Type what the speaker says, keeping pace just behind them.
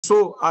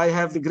So I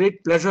have the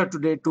great pleasure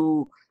today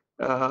to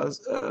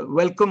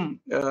welcome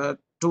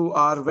to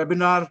our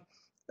webinar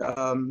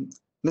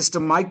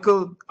Mr.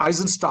 Michael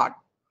Eisenstadt,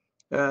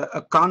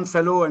 a Kahn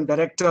Fellow and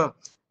Director,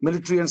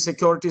 Military and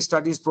Security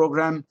Studies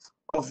Program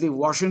of the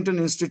Washington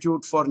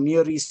Institute for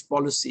Near East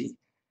Policy.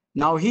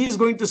 Now he is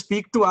going to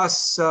speak to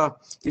us,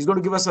 he's going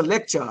to give us a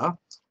lecture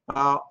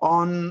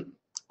on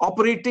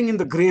operating in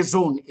the gray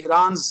zone,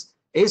 Iran's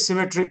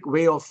asymmetric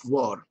way of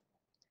war.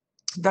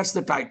 That's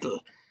the title.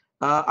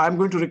 I'm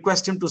going to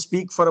request him to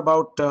speak for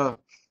about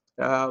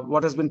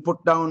what has been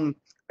put down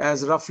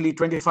as roughly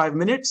 25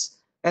 minutes.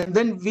 And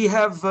then we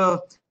have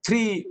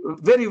three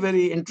very,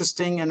 very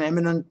interesting and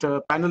eminent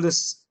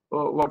panelists,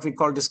 what we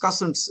call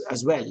discussants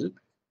as well.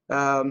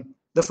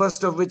 The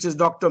first of which is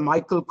Dr.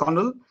 Michael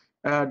Connell,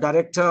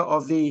 Director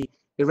of the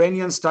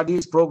Iranian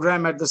Studies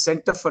Program at the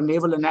Center for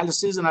Naval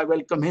Analyses, and I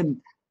welcome him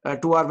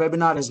to our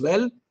webinar as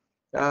well.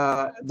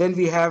 Then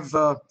we have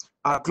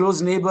our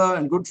close neighbor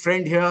and good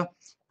friend here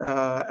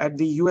at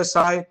the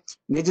USI,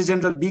 Major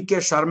General B.K.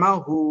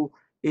 Sharma, who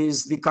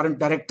is the current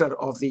director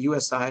of the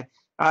USI.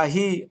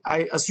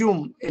 I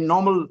assume, in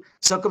normal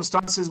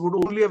circumstances, would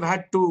only have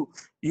had to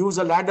use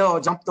a ladder or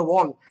jump the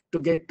wall to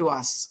get to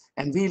us.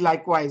 And we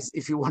likewise,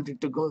 if you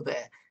wanted to go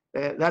there.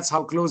 That's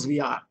how close we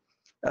are.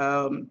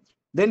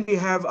 Then we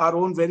have our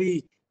own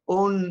very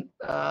own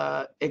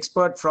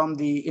expert from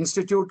the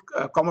Institute,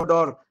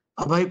 Commodore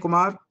Abhay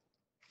Kumar,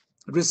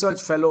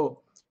 Research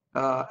Fellow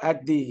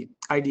at the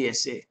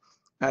IDSA.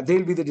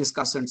 They'll be the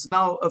discussants.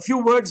 Now, a few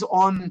words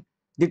on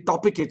the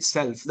topic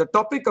itself. The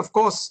topic, of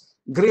course,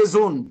 gray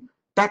zone,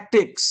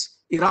 tactics,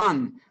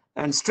 Iran.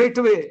 And straight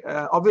away,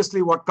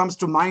 obviously, what comes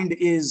to mind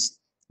is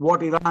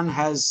what Iran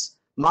has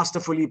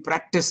masterfully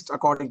practiced,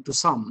 according to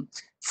some,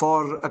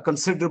 for a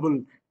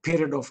considerable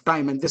period of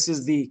time. And this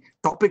is the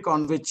topic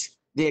on which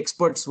the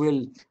experts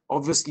will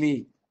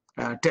obviously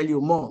tell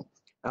you more.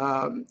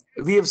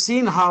 We have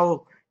seen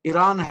how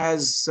Iran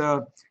has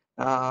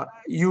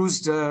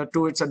used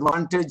to its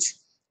advantage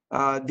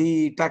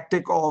the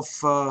tactic of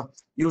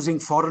using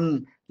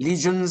foreign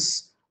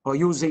legions or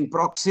using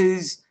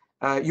proxies,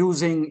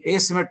 using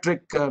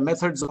asymmetric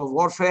methods of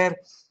warfare,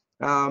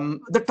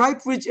 the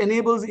type which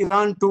enables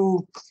Iran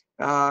to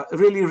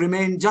really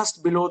remain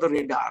just below the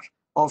radar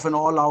of an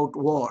all-out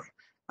war,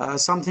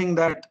 something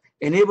that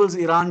enables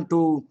Iran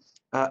to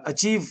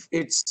achieve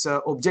its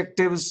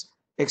objectives,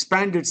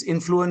 expand its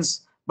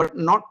influence, but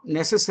not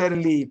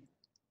necessarily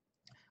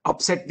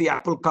upset the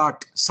apple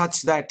cart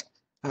such that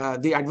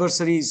the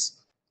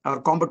adversaries or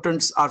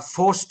combatants are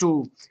forced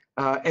to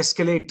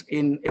escalate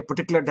in a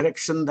particular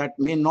direction that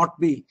may not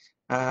be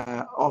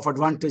of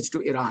advantage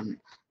to Iran.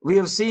 We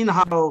have seen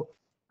how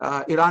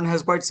Iran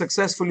has quite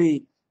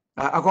successfully,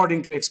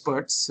 according to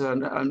experts,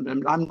 and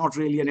I'm not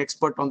really an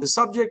expert on the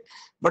subject,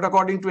 but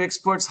according to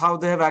experts, how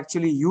they have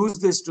actually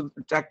used this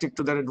tactic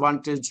to their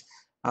advantage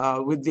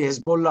with the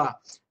Hezbollah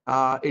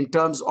in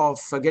terms of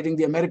getting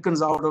the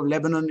Americans out of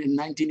Lebanon in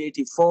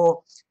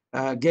 1984,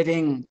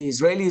 getting the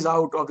Israelis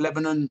out of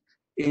Lebanon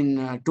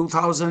in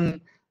 2000,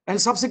 and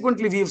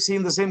subsequently we have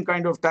seen the same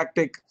kind of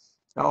tactic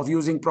of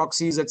using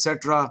proxies,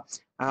 etc.,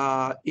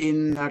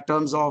 in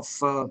terms of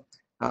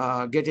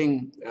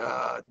getting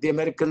the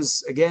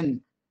Americans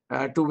again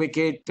to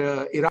vacate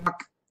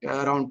Iraq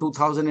around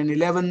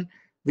 2011.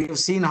 We have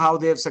seen how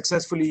they have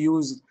successfully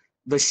used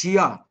the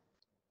Shia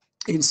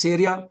in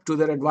Syria to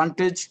their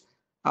advantage,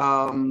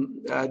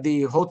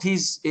 the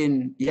Houthis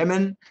in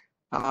Yemen,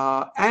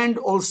 and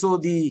also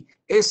the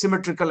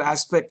asymmetrical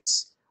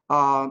aspects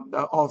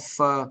of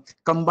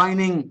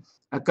combining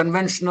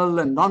conventional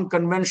and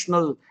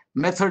non-conventional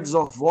methods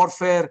of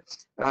warfare,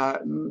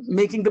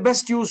 making the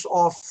best use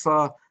of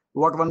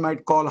what one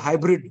might call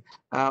hybrid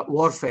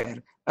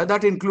warfare.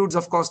 That includes,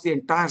 of course, the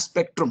entire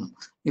spectrum,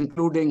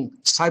 including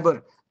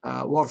cyber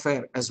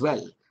warfare as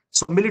well.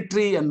 So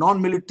military and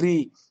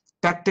non-military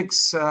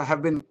tactics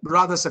have been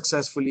rather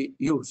successfully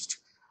used.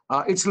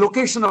 Its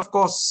location, of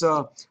course,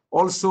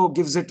 also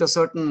gives it a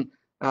certain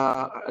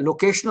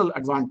locational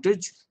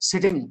advantage,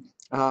 sitting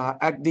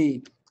at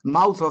the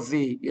mouth of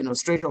the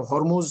Strait of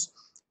Hormuz.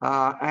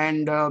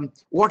 And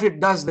what it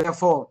does,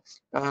 therefore,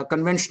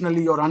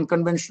 conventionally or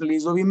unconventionally,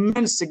 is of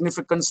immense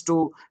significance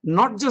to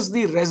not just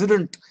the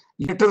resident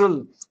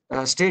littoral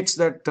states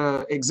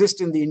that exist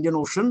in the Indian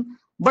Ocean,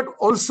 but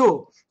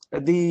also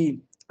the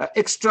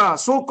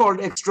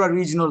so-called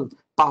extra-regional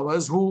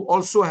powers who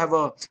also have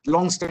a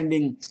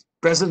long-standing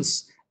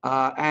presence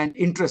and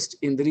interest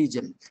in the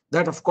region.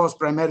 That, of course,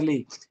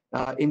 primarily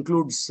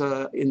includes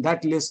in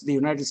that list the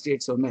United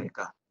States of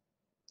America.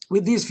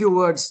 With these few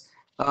words,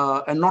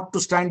 and not to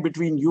stand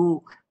between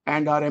you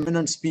and our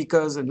eminent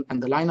speakers and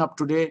the lineup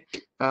today,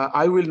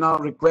 I will now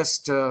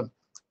request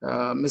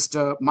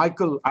Mr.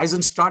 Michael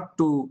Eisenstadt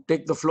to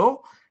take the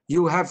floor.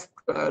 You have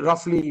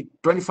roughly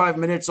 25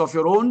 minutes of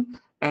your own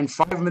and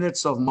 5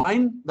 minutes of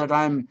mine that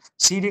I'm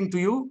ceding to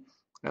you,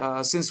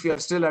 since we are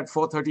still at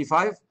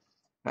 4:35.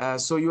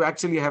 So you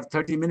actually have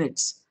 30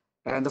 minutes,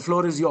 and the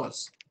floor is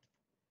yours.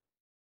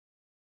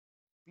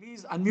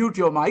 Please unmute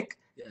your mic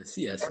Yes,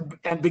 yes.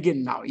 And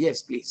begin now.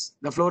 Yes, please.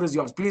 The floor is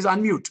yours. Please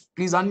unmute.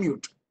 Please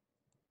unmute.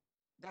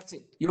 That's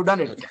it. You've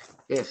done it. Okay.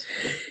 Yes.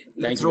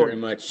 Thank you very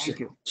much. Thank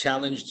you.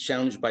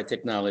 Challenged by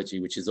technology,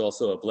 which is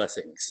also a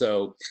blessing.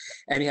 So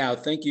anyhow,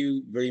 thank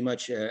you very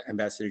much,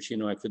 Ambassador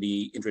Chinoy, for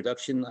the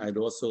introduction. I'd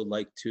also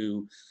like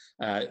to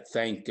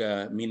thank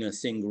Meena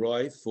Singh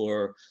Roy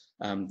for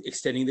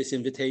extending this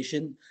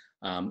invitation.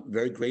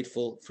 Very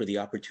grateful for the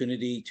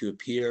opportunity to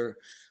appear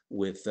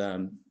with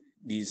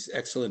these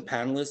excellent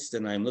panelists,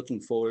 and I'm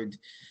looking forward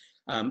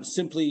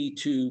simply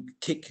to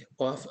kick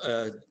off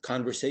a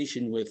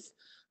conversation with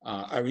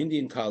our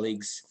Indian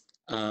colleagues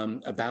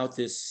about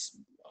this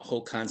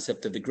whole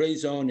concept of the gray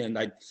zone. And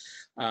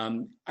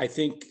I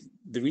think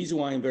the reason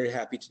why I'm very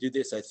happy to do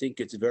this, I think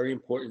it's very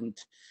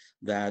important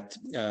that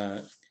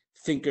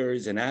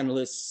thinkers and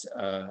analysts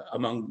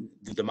among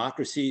the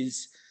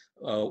democracies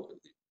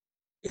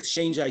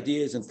exchange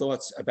ideas and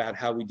thoughts about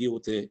how we deal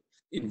with the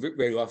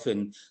very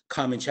often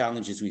common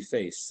challenges we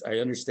face. I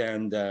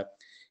understand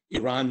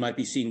Iran might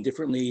be seen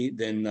differently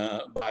than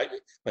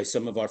by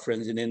some of our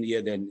friends in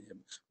India than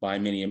by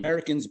many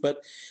Americans. But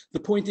the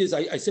point is,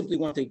 I simply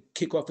want to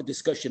kick off a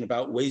discussion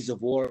about ways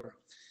of war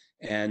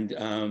and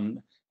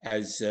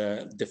as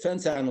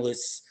defense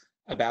analysts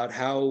about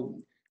how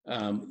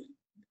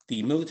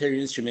the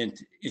military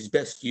instrument is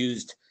best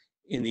used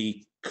in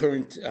the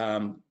current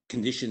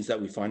conditions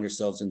that we find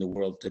ourselves in the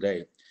world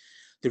today.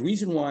 The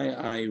reason why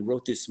I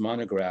wrote this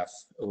monograph,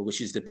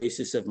 which is the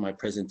basis of my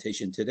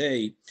presentation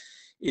today,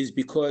 is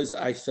because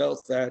I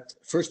felt that,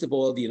 first of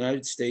all, the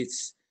United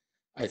States,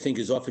 I think,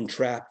 is often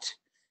trapped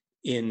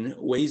in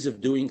ways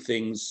of doing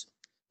things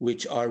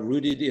which are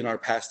rooted in our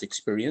past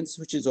experience,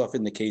 which is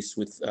often the case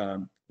with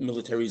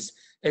militaries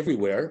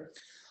everywhere.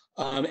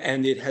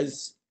 And it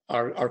has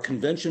our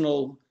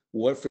conventional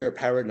warfare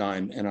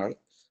paradigm and our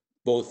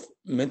both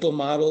mental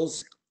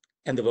models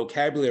and the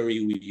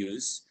vocabulary we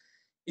use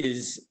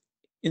is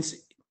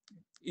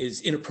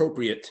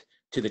inappropriate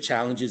to the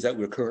challenges that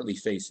we're currently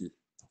face in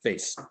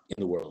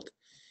the world.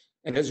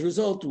 And as a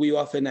result, we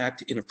often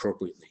act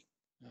inappropriately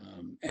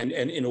and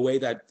in a way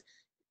that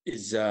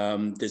is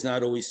does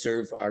not always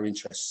serve our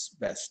interests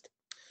best.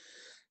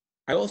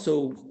 I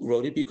also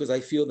wrote it because I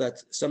feel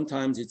that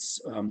sometimes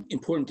it's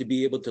important to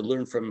be able to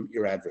learn from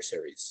your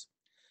adversaries.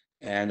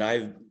 And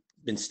I've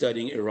been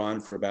studying Iran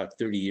for about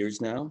 30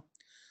 years now.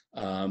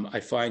 I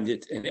find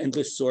it an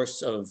endless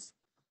source of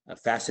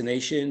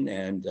fascination,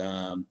 and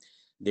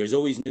there's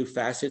always new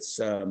facets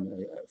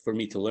for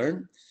me to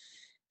learn.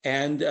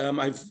 And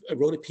I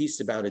wrote a piece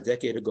about a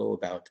decade ago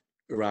about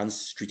Iran's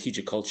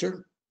strategic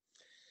culture.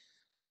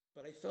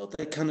 But I felt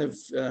I kind of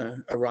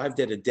arrived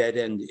at a dead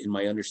end in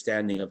my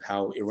understanding of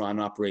how Iran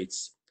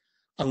operates,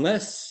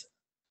 unless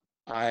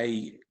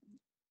I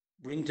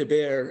bring to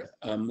bear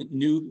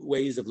new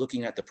ways of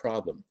looking at the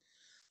problem.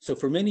 So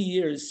for many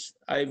years,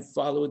 I've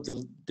followed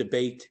the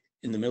debate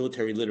in the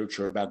military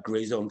literature about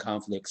gray zone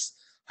conflicts,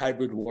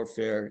 hybrid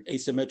warfare,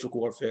 asymmetric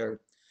warfare.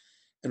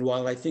 And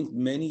while I think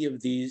many of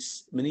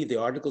the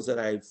articles that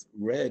I've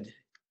read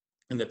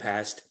in the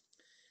past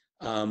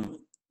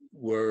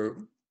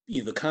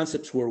the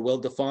concepts were well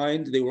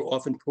defined, they were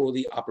often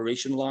poorly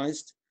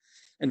operationalized,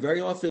 and very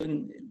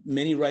often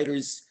many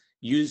writers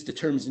use the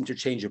terms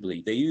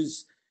interchangeably. They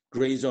use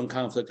gray zone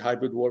conflict,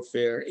 hybrid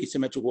warfare,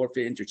 asymmetric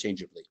warfare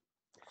interchangeably.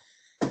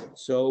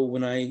 So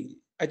when I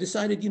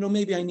decided,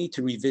 maybe I need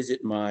to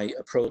revisit my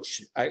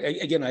approach.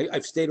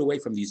 I've stayed away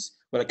from these,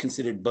 what I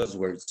considered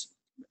buzzwords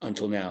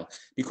until now,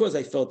 because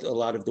I felt a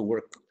lot of the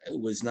work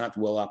was not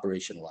well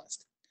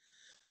operationalized.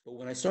 But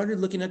when I started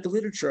looking at the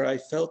literature, I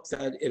felt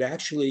that it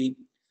actually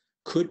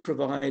could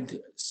provide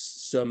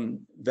some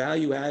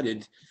value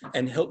added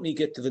and help me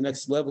get to the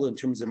next level in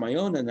terms of my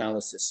own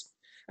analysis,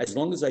 as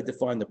long as I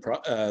define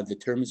the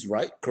terms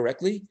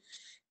correctly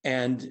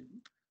and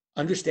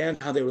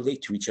understand how they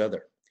relate to each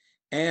other.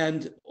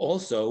 And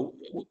also,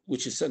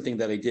 which is something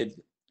that I did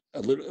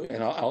a little,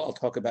 and I'll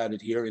talk about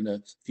it here in a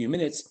few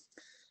minutes,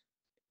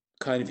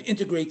 kind of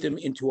integrate them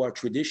into our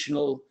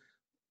traditional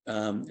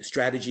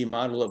strategy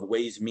model of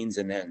ways, means,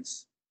 and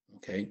ends.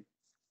 Okay,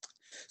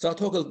 so I'll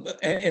talk,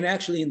 and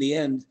actually, in the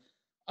end,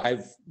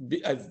 I've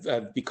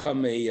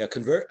become a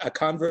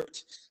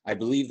convert. I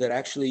believe that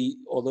actually,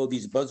 although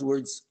these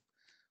buzzwords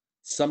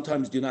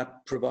sometimes do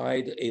not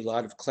provide a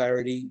lot of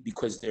clarity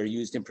because they're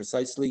used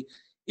imprecisely,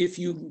 if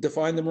you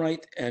define them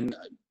right and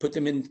put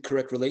them in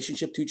correct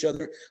relationship to each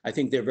other, I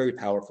think they're very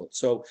powerful.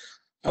 So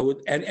I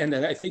would, and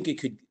I think it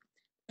could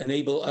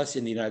enable us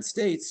in the United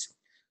States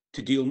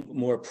to deal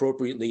more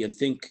appropriately and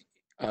think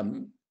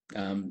in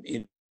a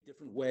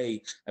different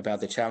way about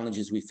the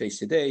challenges we face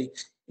today,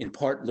 in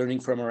part learning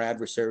from our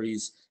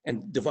adversaries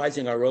and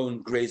devising our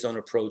own gray zone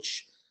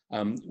approach,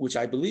 which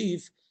I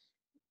believe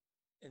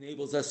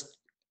enables us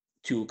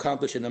to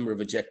accomplish a number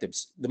of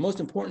objectives. The most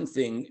important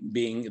thing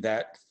being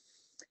that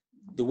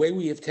the way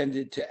we have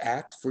tended to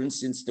act, for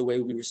instance, the way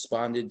we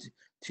responded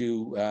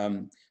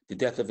to the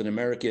death of an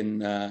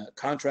American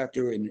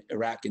contractor in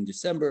Iraq in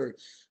December,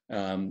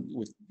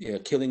 with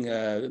killing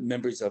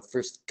members of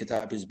first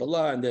Kataib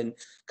Hezbollah and then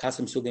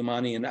Qasem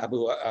Soleimani and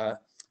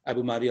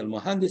Abu Mahdi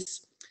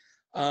al-Mohandes,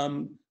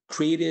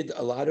 created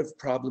a lot of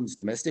problems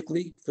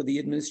domestically for the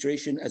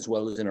administration as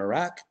well as in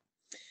Iraq.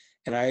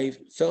 And I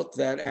felt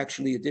that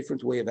actually a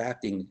different way of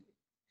acting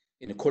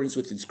in accordance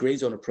with its gray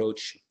zone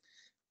approach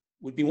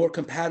would be more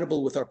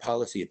compatible with our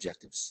policy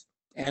objectives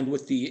and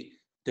with the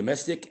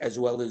domestic as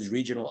well as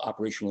regional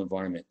operational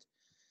environment.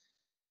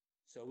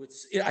 So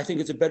I think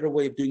it's a better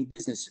way of doing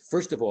business.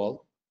 First of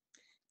all,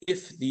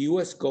 if the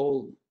US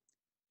goal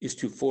is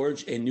to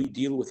forge a new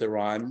deal with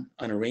Iran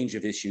on a range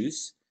of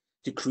issues,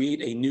 to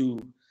create a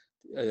new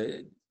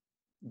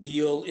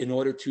deal in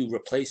order to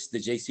replace the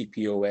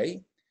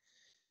JCPOA,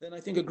 then I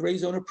think a gray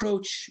zone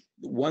approach,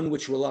 one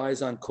which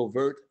relies on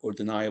covert or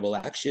deniable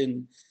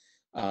action,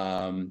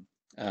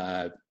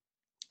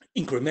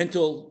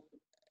 incremental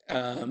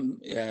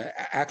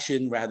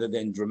action rather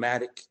than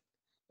dramatic,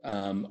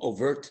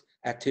 overt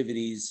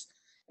activities,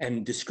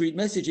 and discrete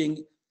messaging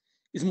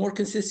is more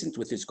consistent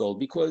with this goal,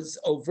 because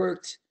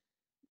overt,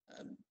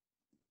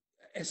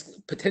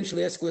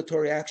 potentially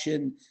escalatory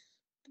action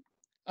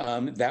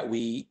that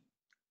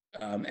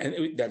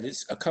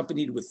is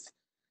accompanied with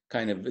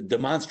kind of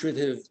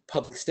demonstrative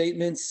public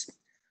statements,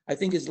 I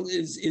think is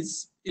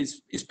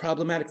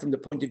problematic from the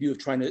point of view of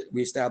trying to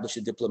reestablish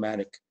a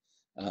diplomatic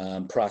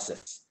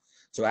process.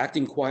 So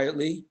acting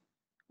quietly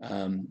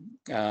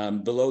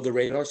below the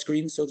radar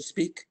screen, so to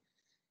speak,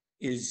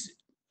 is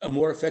a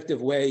more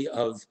effective way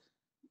of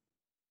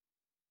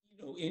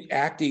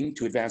acting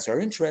to advance our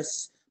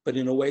interests, but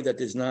in a way that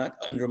does not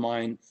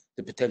undermine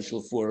the potential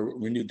for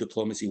renewed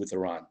diplomacy with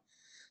Iran.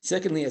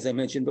 Secondly, as I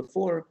mentioned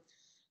before,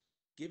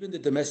 given the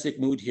domestic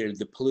mood here,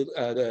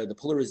 the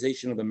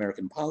polarization of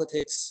American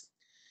politics,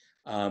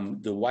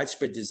 the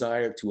widespread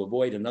desire to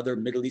avoid another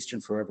Middle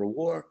Eastern forever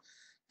war,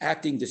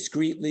 acting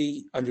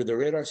discreetly under the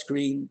radar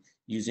screen,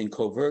 using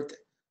covert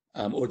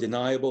or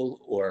deniable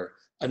or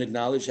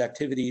unacknowledged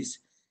activities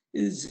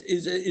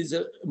is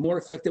a more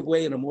effective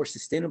way and a more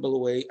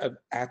sustainable way of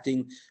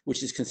acting,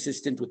 which is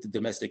consistent with the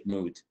domestic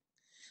mood.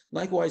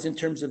 Likewise, in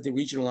terms of the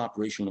regional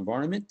operational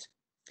environment,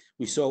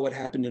 we saw what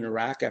happened in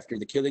Iraq after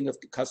the killing of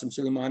Qasem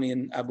Soleimani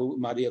and Abu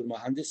Mahdi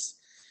al-Mohandes,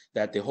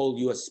 that the whole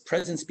US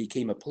presence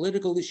became a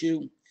political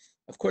issue.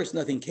 Of course,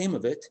 nothing came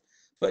of it,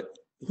 but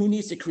who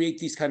needs to create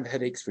these kind of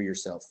headaches for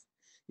yourself?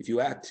 If you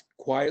act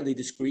quietly,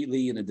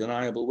 discreetly, in a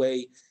deniable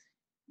way,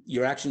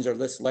 your actions are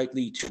less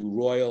likely to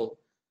roil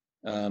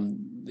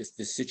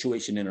this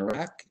situation in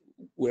Iraq,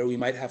 where we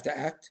might have to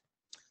act.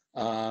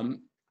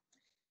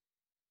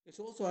 It's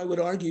also, I would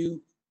argue,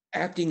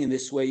 acting in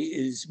this way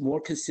is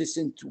more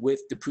consistent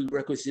with the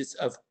prerequisites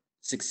of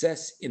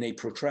success in a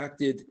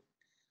protracted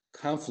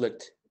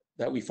conflict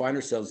that we find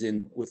ourselves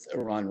in with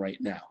Iran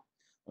right now.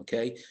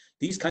 Okay,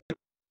 these kind of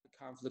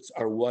conflicts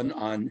are won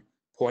on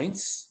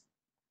points,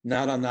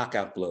 not on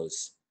knockout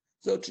blows.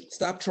 So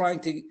stop trying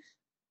to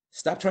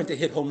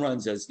hit home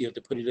runs, as you know,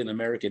 to put it in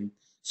American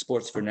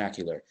sports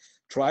vernacular.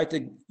 Try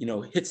to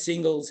hit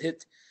singles,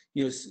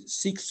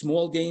 seek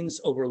small gains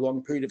over a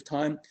long period of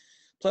time.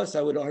 Plus,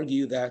 I would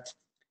argue that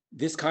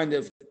this kind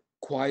of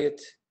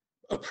quiet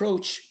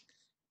approach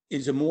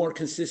is a more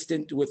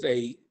consistent with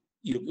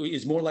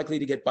is more likely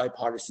to get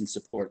bipartisan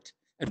support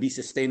and be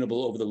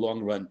sustainable over the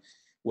long run,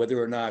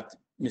 whether or not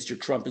Mr.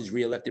 Trump is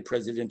reelected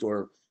president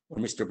or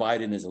Mr.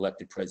 Biden is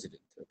elected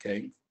president,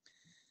 okay?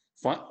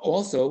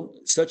 Also,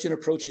 such an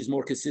approach is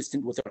more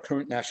consistent with our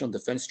current national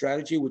defense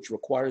strategy, which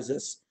requires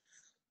us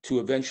to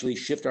eventually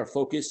shift our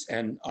focus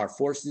and our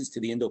forces to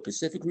the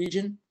Indo-Pacific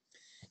region.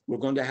 We're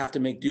going to have to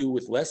make do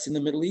with less in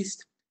the Middle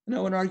East. And I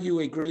would argue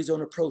a gray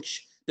zone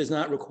approach does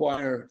not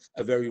require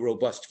a very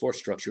robust force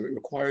structure. It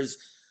requires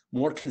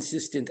more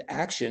consistent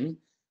action,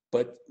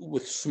 but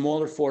with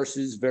smaller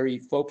forces, very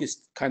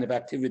focused kind of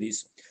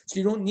activities. So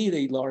you don't need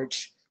you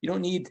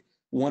don't need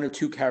one or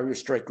two carrier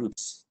strike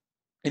groups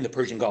in the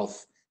Persian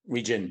Gulf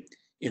region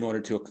in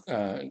order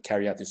to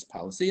carry out this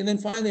policy. And then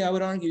finally, I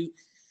would argue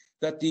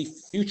that the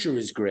future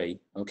is gray,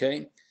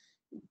 okay?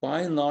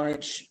 By and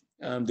large,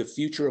 the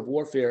future of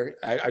warfare,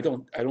 I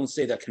don't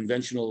say that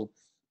conventional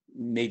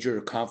major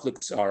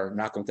conflicts are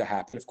not going to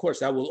happen. Of course,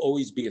 that will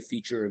always be a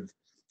feature of,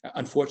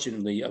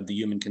 unfortunately, of the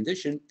human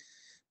condition.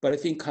 But I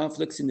think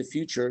conflicts in the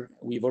future,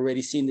 we've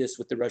already seen this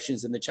with the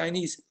Russians and the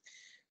Chinese,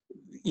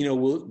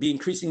 will be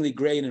increasingly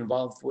gray and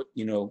involve what,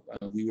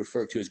 we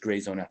refer to as gray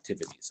zone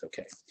activities,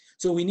 okay?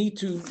 So we need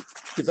to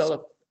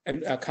develop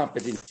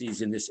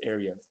competencies in this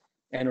area,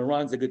 and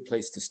Iran's a good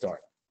place to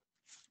start.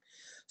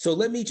 So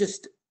let me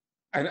just,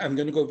 I'm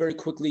going to go very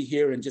quickly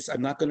here and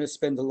I'm not going to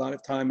spend a lot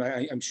of time.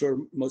 I'm sure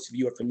most of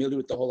you are familiar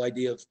with the whole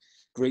idea of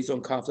gray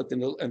zone conflict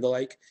and the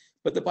like.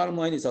 But the bottom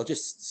line is, I'll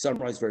just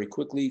summarize very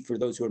quickly for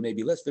those who are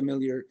maybe less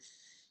familiar.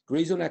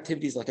 Gray zone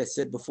activities, like I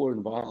said before,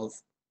 involve,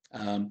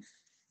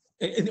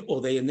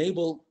 they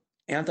enable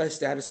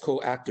anti-status quo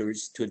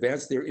actors to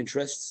advance their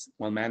interests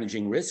while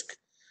managing risk,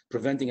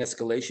 preventing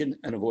escalation,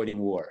 and avoiding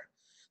war.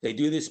 They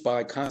do this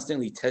by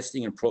constantly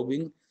testing and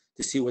probing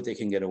to see what they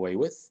can get away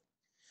with.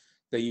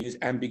 They use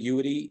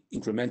ambiguity,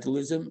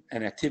 incrementalism,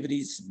 and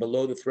activities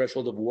below the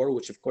threshold of war,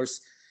 which of course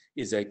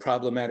is a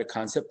problematic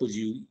concept because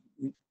you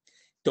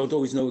don't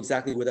always know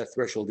exactly where that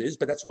threshold is,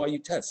 but that's why you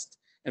test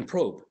and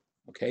probe,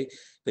 okay?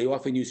 They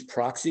often use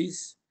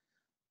proxies,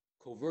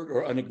 covert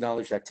or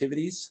unacknowledged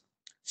activities,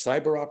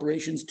 cyber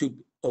operations to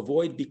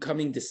avoid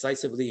becoming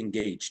decisively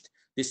engaged.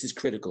 This is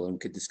critical, and we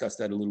could discuss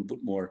that a little bit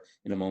more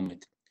in a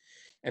moment.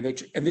 And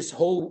this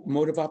whole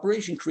mode of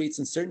operation creates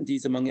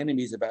uncertainties among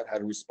enemies about how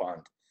to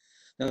respond.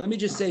 Now, let me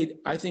just say,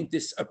 I think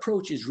this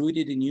approach is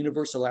rooted in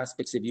universal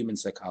aspects of human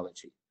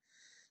psychology.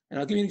 And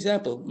I'll give you an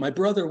example. My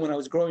brother, when I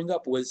was growing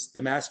up, was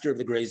the master of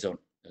the gray zone,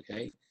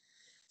 okay?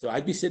 So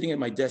I'd be sitting at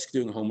my desk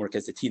doing homework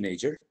as a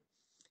teenager,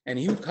 and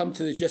he would come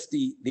to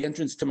the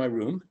entrance to my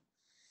room,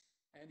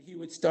 and he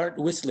would start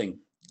whistling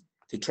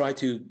to try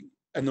to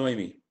annoy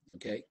me,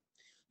 okay?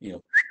 You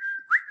know,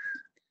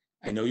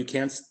 I know you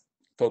can't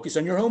focus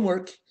on your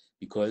homework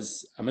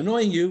because I'm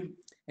annoying you,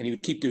 and he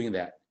would keep doing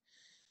that.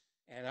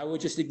 And I would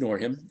just ignore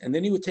him, and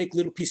then he would take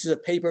little pieces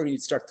of paper and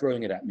he'd start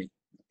throwing it at me,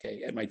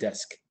 okay, at my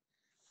desk.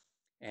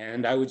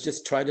 And I would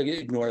just try to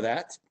ignore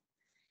that.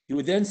 He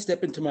would then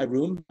step into my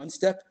room, one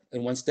step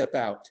and one step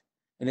out,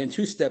 and then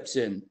 2 steps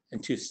in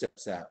and 2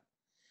 steps out,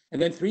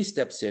 and then 3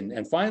 steps in.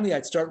 And finally,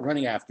 I'd start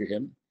running after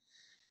him,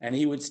 and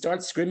he would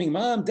start screaming,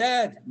 "Mom,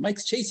 Dad,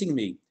 Mike's chasing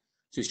me."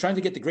 So he's trying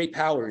to get the great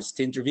powers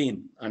to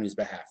intervene on his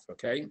behalf,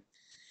 okay?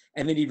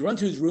 And then he'd run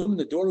to his room, and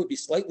the door would be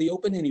slightly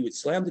open, and he would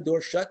slam the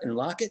door shut and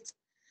lock it.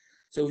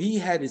 So he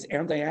had his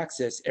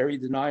anti-access area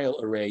denial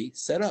array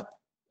set up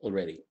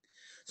already.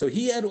 So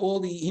he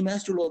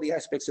mastered all the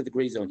aspects of the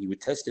gray zone. He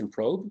would test and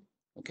probe,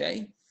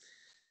 okay?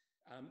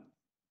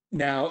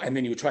 And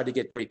then he would try to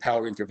get great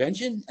power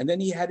intervention. And then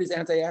he had his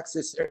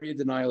anti-access area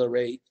denial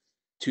array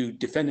to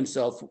defend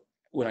himself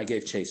when I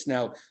gave chase.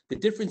 Now, the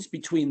difference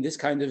between this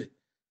kind of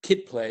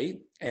kid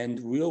play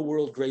and real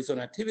world gray zone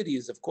activity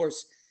is, of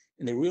course,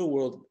 in the real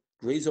world,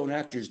 gray zone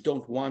actors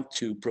don't want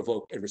to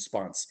provoke a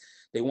response.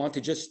 They want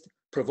to just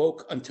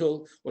provoke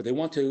they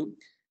want to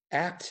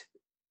act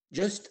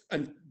just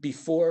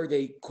before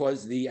they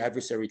cause the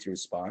adversary to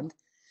respond.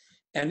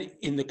 And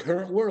in the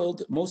current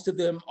world, most of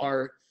them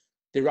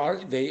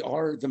they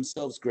are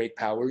themselves great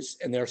powers,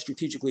 and they are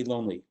strategically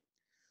lonely.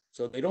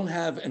 So they don't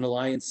have an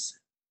alliance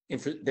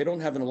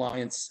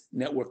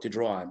network to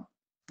draw on,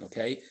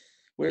 okay?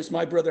 Whereas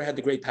my brother had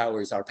the great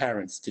powers, our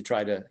parents, to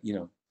try to,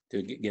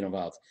 to get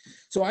involved.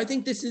 So I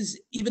think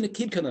even a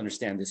kid can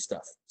understand this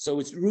stuff. So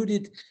it's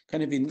rooted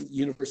kind of in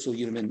universal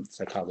human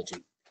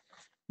psychology.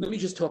 Let me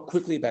just talk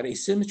quickly about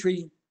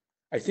asymmetry.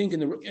 I think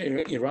in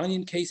the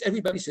Iranian case,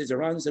 everybody says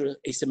Iran's an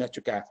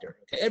asymmetric actor.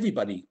 Okay?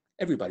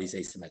 Everybody's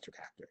asymmetric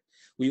actor.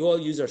 We all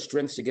use our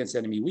strengths against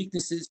enemy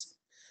weaknesses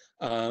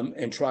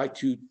and try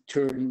to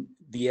turn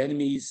the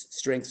enemy's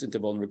strengths into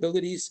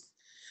vulnerabilities.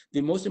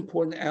 The most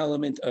important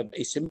element of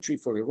asymmetry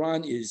for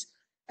Iran is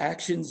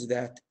actions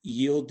that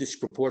yield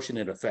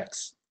disproportionate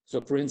effects.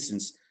 So for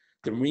instance,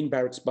 the Marine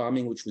barracks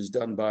bombing, which was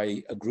done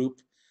by a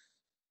group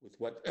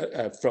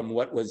from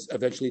what was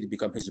eventually to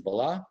become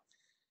Hezbollah,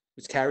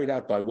 was carried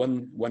out by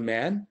one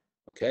man,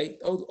 okay,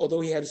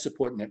 although he had a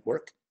support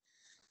network,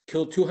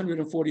 killed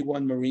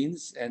 241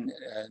 Marines and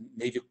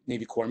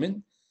Navy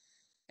corpsmen,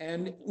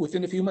 and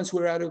within a few months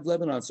we were out of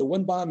Lebanon. So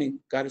one bombing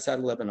got us out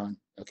of Lebanon,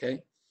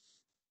 okay?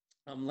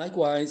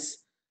 Likewise,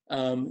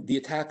 the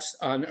attacks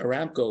on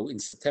Aramco in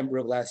September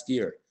of last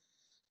year,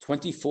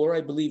 24,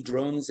 I believe,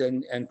 drones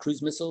and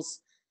cruise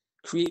missiles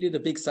created a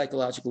big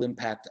psychological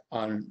impact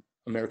on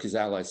America's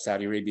allies,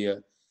 Saudi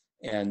Arabia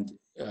and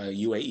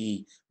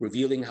UAE,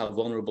 revealing how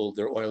vulnerable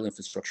their oil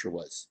infrastructure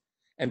was.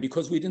 And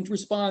because we didn't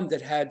respond,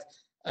 that had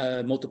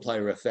a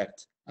multiplier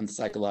effect on the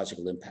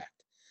psychological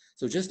impact.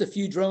 So just a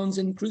few drones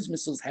and cruise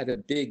missiles had a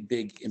big,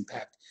 big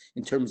impact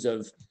in terms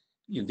of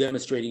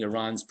demonstrating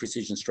Iran's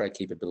precision strike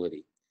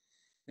capability.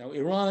 Now,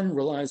 Iran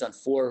relies on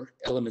 4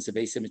 elements of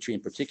asymmetry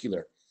in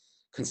particular.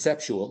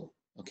 Conceptual,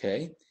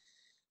 okay?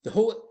 The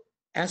whole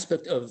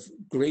aspect of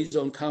gray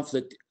zone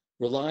conflict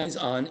relies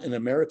on an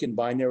American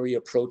binary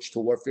approach to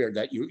warfare,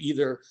 that you're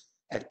either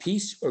at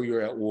peace or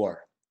you're at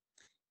war.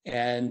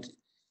 And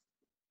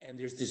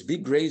there's this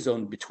big gray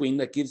zone between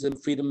that gives them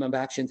freedom of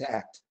action to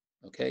act,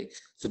 okay?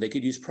 So they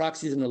could use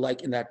proxies and the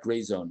like in that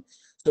gray zone.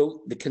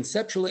 So the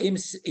conceptual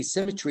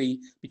asymmetry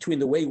between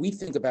the way we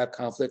think about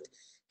conflict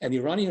and the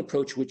Iranian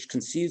approach, which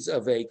conceives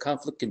of a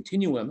conflict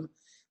continuum,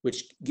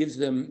 which gives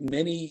them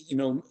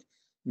a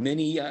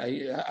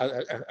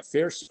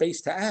fair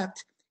space to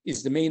act,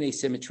 is the main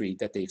asymmetry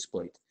that they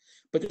exploit.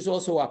 But there's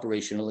also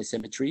operational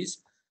asymmetries.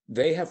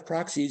 They have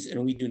proxies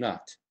and we do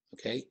not,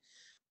 okay?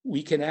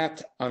 We can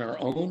act on our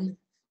own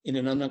in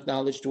an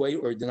unacknowledged way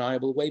or a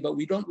deniable way, but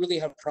we don't really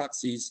have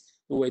proxies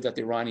the way that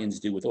the Iranians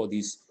do with all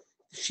these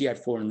Shiite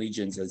foreign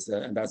legions, as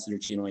Ambassador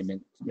Chinoy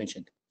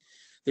mentioned.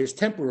 There's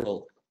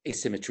temporal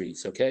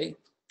asymmetries, okay?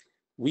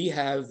 We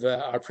have,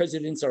 our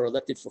presidents are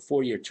elected for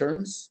 4-year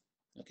terms,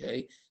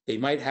 okay? They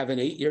might have an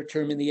 8-year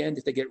term in the end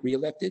if they get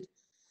reelected,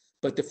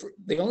 but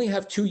they only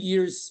have 2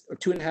 years or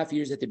 2.5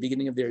 years at the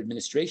beginning of their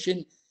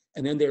administration,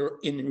 and then they're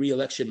in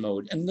re-election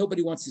mode. And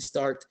nobody wants to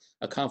start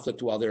a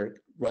conflict while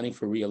they're running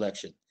for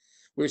re-election.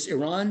 Whereas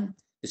Iran,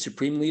 the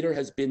supreme leader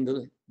has been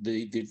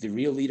the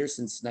real leader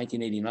since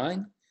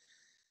 1989.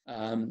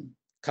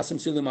 Qasem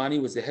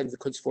Soleimani was the head of the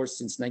Quds Force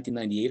since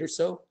 1998 or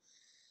so.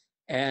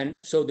 And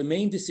so the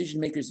main decision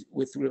makers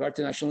with regard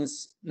to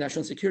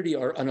national security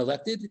are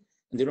unelected,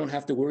 and they don't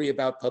have to worry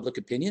about public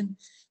opinion,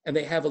 and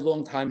they have a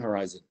long time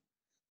horizon.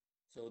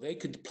 So they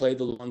could play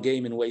the long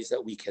game in ways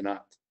that we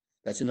cannot.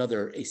 That's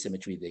another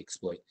asymmetry they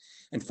exploit.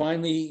 And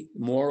finally,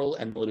 moral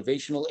and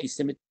motivational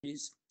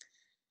asymmetries.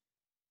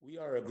 We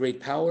are a great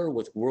power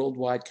with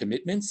worldwide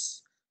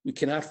commitments. We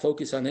cannot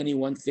focus on any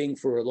one thing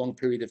for a long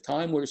period of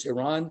time, whereas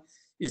Iran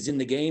is in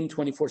the game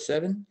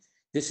 24/7.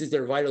 This is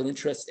their vital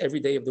interest every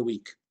day of the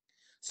week.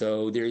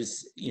 So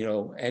there's,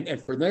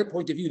 and from their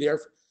point of view,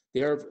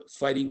 they are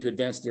fighting to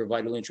advance their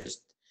vital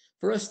interest.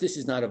 For us, this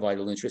is not a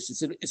vital interest.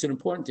 It's an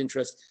important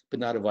interest, but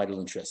not a vital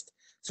interest.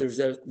 So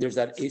there's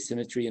that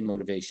asymmetry in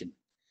motivation.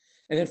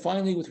 And then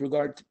finally, with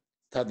regard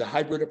to the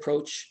hybrid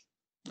approach,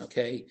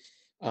 okay,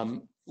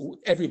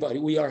 everybody,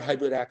 we are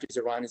hybrid actors.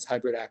 Iran is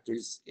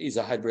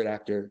a hybrid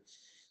actor.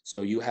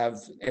 So you have,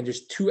 and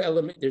there's two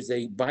elements, there's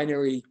a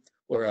binary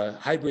or a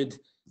hybrid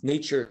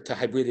nature to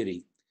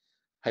hybridity.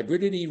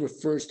 Hybridity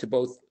refers to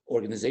both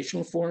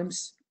organizational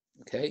forms,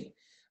 okay,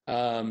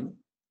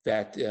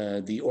 that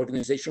the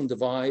organizational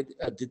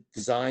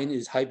design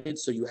is hybrid.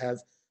 So you have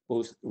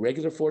both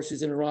regular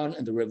forces in Iran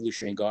and the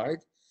Revolutionary Guard.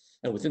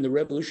 And within the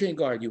Revolutionary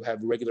Guard, you have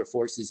regular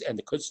forces and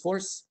the Quds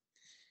Force.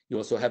 You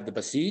also have the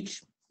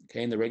Basij,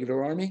 okay, and the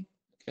regular army,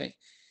 okay.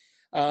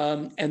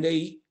 And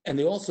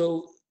they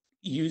also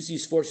use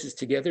these forces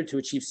together to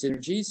achieve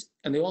synergies.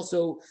 And they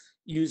also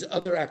use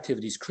other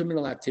activities,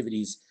 criminal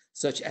activities,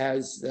 such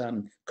as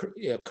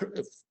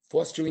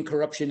fostering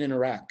corruption in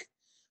Iraq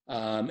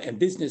and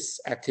business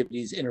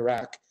activities in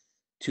Iraq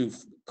to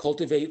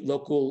cultivate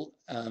local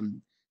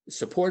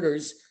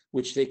supporters,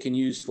 which they can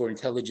use for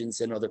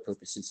intelligence and other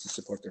purposes to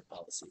support their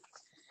policy.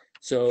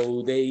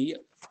 So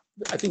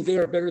I think they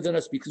are better than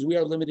us because we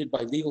are limited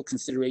by legal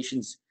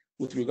considerations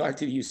with regard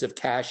to the use of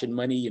cash and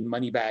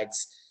money bags.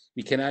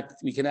 We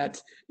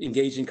cannot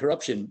engage in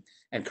corruption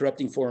and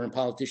corrupting foreign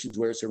politicians,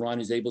 whereas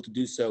Iran is able to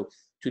do so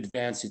to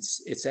advance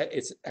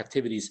its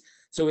activities.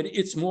 So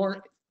it's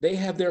more, they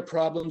have their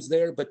problems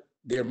there, but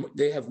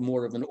they have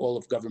more of an all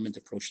of government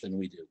approach than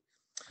we do.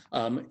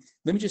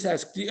 Let me just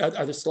ask,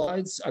 are the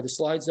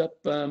slides up?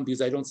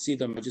 Because I don't see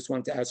them. I just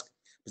wanted to ask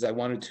because I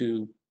wanted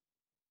to.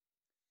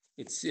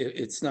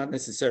 It's not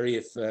necessary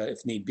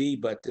if need be,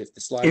 but if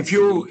the slides.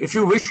 If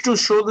you wish to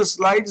show the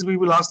slides, we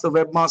will ask the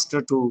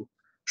webmaster to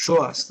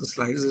show us the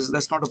slides.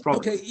 That's not a problem.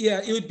 Okay,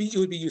 yeah, it would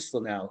be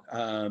useful now.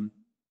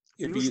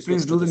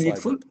 Please do the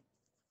needful.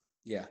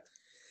 Yeah.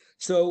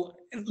 So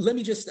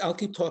I'll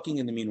keep talking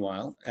in the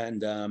meanwhile.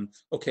 And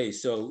okay,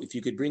 so if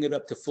you could bring it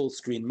up to full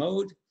screen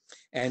mode,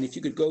 and if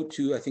you could go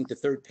to, I think, the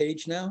third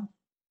page now.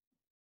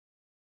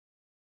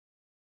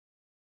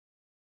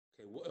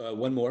 Okay,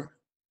 one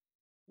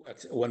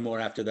more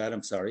after that,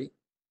 I'm sorry.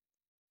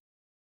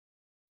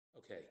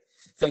 Okay,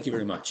 thank you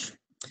very much.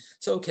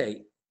 So,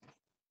 okay,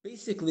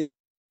 basically,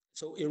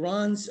 so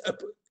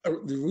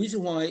the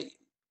reason why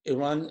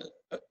Iran,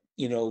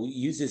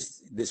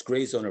 uses this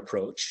gray zone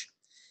approach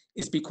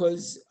is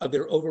because of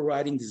their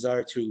overriding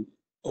desire to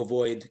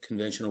avoid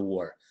conventional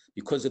war.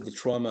 Because of the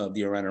trauma of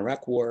the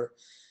Iran-Iraq war,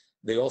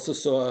 they also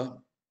saw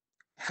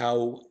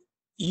how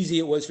easy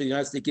it was for the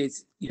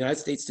United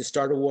States to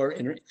start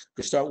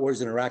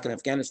wars in Iraq and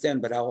Afghanistan,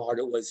 but how hard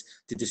it was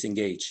to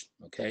disengage.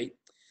 Okay,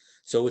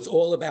 so it's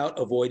all about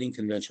avoiding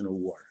conventional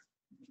war.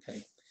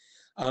 Okay,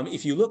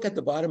 if you look at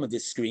the bottom of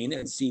this screen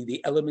and see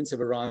the elements of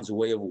Iran's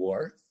way of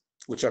war,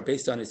 which are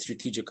based on its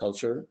strategic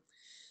culture,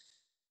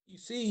 you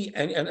see,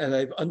 and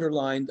I've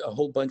underlined a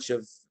whole bunch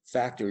of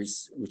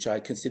factors which I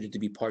consider to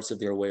be parts of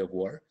their way of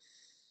war.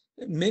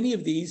 Many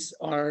of these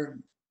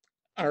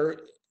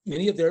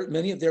many of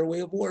their way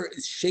of war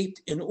is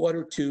shaped in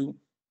order to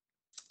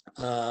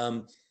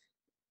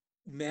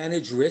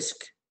manage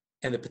risk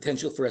and the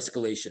potential for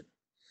escalation.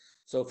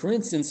 So, for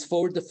instance,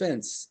 forward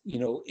defense,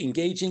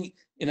 engaging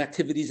in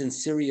activities in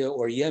Syria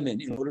or Yemen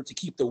in order to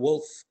keep the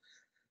wolf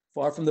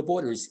far from the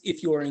borders.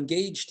 If you are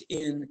engaged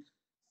in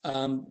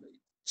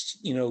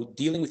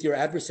dealing with your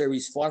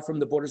adversaries far from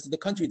the borders of the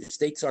country, the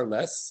stakes are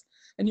less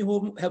and you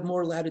will have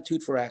more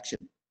latitude for action,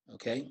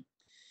 okay?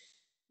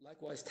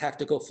 Likewise,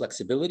 tactical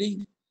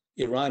flexibility.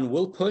 Iran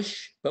will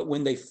push, but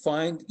when they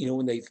find,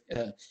 when they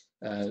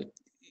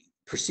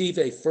perceive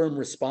a firm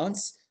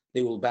response,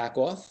 they will back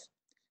off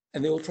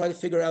and they will try to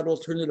figure out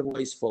alternative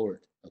ways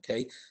forward,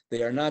 okay?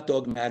 They are not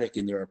dogmatic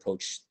in their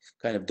approach,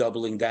 kind of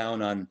doubling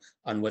down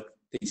on what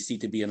they see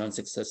to be an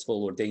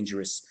unsuccessful or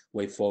dangerous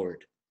way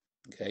forward.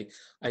 Okay,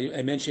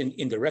 I mentioned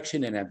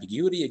indirection and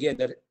ambiguity. Again,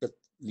 that the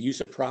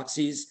use of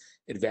proxies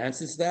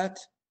advances that.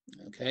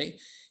 Okay,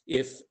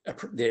 if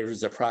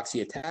there's a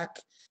proxy attack,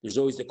 there's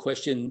always the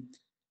question: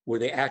 were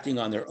they acting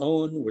on their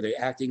own? Were they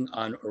acting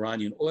on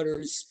Iranian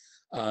orders?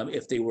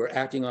 If they were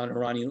acting on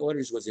Iranian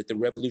orders, was it the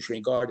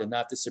Revolutionary Guard and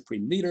not the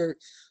supreme leader?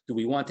 Do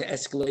we want to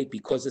escalate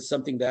because of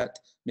something that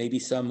maybe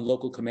some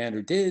local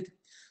commander did?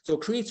 So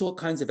it creates all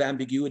kinds of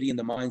ambiguity in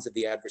the minds of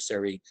the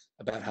adversary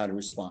about how to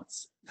respond.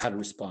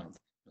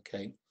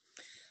 Okay.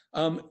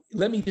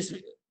 Let me just,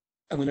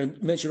 I'm going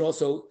to mention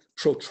also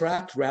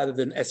protract rather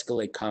than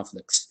escalate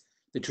conflicts.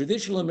 The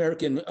traditional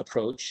American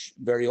approach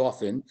very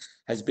often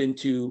has been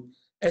to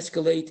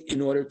escalate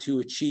in order to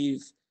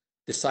achieve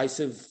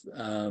decisive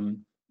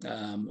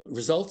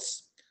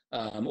results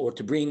or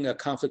to bring a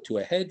conflict to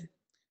a head.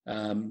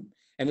 And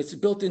it's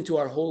built into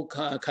our whole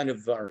our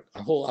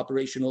whole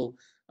operational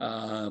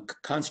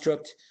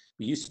construct.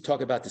 We used to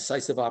talk about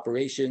decisive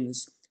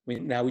operations.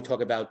 Now we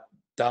talk about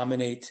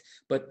dominate,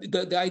 but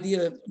the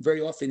idea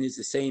very often is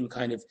the same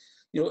kind of,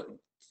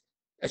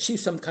 achieve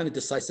some kind of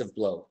decisive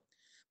blow.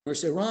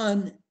 Whereas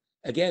Iran,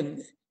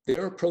 again,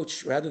 their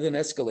approach, rather than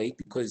escalate,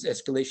 because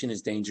escalation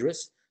is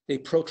dangerous, they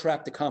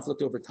protract the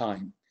conflict over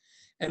time.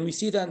 And we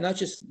see that not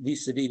just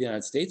vis-a-vis the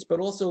United States, but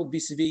also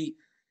vis-a-vis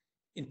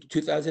in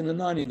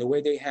 2009, in the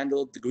way they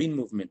handled the Green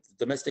Movement.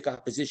 Domestic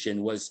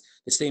opposition was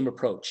the same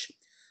approach.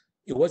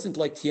 It wasn't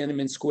like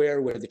Tiananmen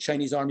Square, where the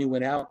Chinese army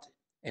went out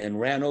and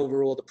ran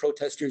over all the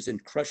protesters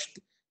and crushed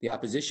the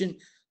opposition.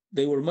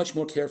 They were much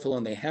more careful,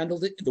 and they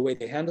handled it the way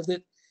they handled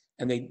it,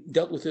 and they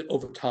dealt with it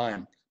over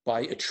time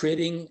by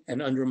attriting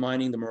and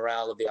undermining the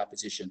morale of the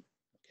opposition.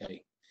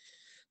 Okay.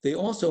 They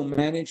also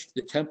managed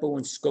the tempo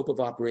and scope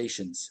of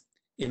operations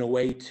in a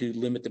way to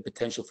limit the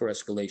potential for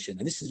escalation.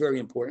 And this is very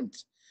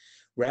important.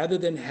 Rather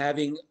than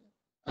having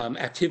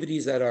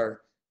activities that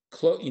are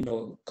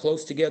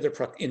close together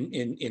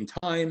in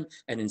time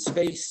and in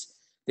space,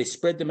 they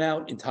spread them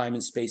out in time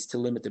and space to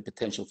limit the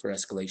potential for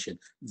escalation.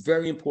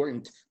 Very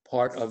important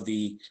part of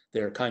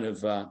their kind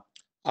of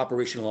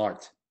operational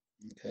art.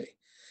 Okay.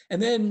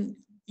 And then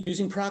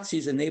using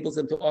proxies enables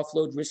them to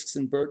offload risks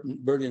and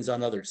burdens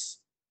on others.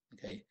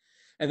 Okay.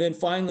 And then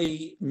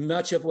finally,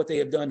 much of what they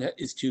have done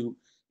is to,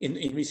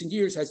 in recent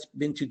years, has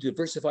been to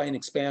diversify and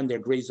expand their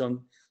gray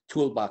zone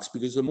toolbox,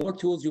 because the more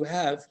tools you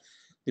have,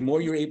 the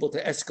more you're able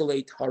to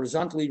escalate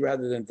horizontally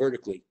rather than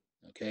vertically.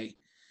 Okay.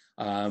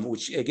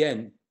 Which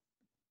again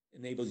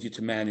enables you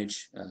to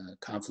manage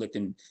conflict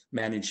and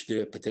manage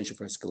the potential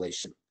for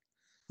escalation.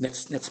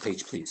 Next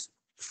page, please.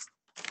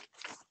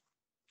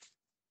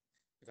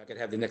 If I could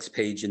have the next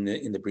page in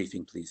the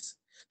briefing, please.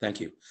 Thank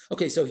you.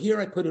 Okay, so here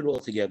I put it all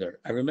together.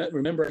 I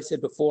remember I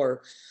said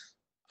before,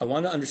 I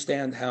want to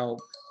understand how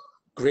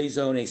gray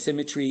zone,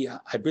 asymmetry,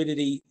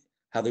 hybridity,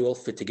 how they all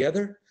fit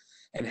together,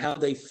 and how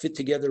they fit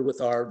together with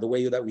the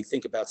way that we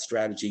think about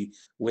strategy,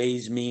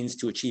 ways, means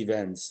to achieve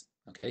ends.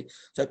 Okay,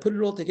 so I put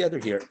it all together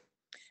here.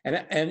 And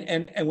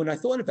when I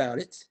thought about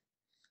it,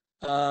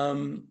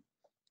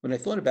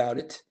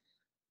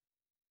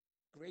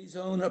 gray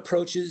zone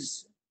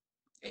approaches,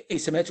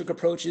 asymmetric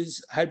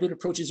approaches, hybrid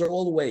approaches are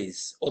all the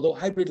ways. Although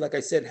hybrid, like I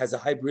said, has a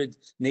hybrid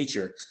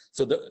nature.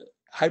 So the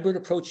hybrid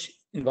approach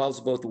involves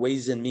both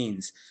ways and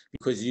means,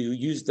 because you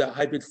use the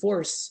hybrid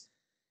force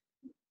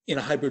in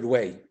a hybrid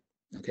way,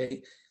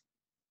 okay?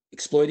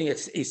 Exploiting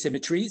its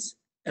asymmetries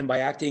and by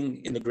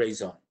acting in the gray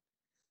zone.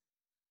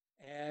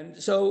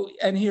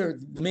 And here,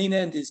 the main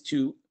end is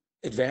to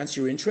advance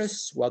your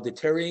interests while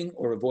deterring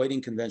or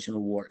avoiding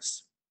conventional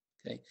wars,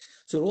 okay?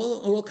 So it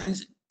all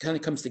kind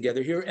of comes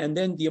together here. And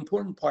then the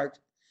important part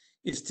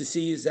is to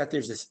see is that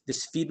there's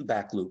this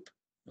feedback loop,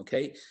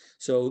 okay?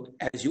 So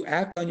as you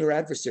act on your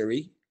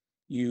adversary,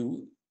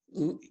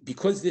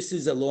 because this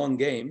is a long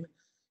game,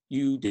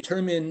 you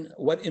determine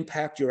what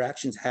impact your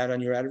actions had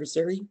on your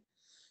adversary.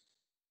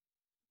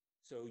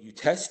 So you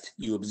test,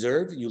 you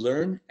observe, you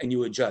learn, and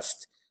you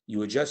adjust.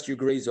 You adjust your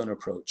gray zone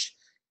approach.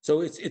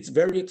 So it's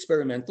very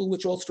experimental,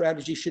 which all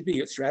strategy should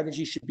be.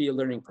 Strategy should be a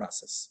learning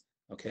process,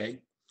 okay?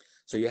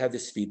 So you have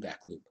this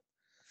feedback loop.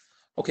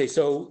 Okay,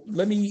 so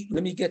let me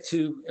get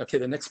to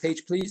the next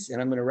page, please,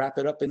 and I'm going to wrap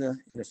it up in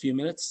a few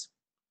minutes.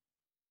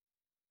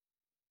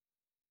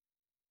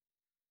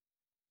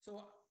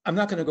 So I'm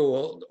not going to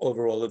go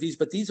over all of these,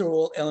 but these are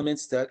all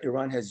elements that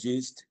Iran has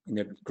used in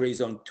their gray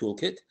zone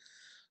toolkit.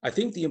 I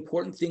think the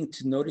important thing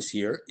to notice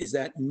here is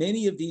that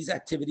many of these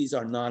activities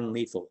are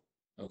non-lethal,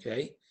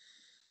 okay?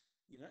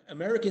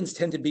 Americans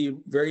tend to be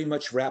very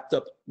much wrapped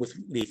up with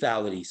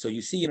lethality. So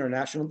you see in our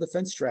national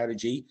defense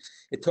strategy,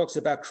 it talks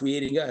about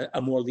creating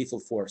a more lethal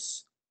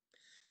force.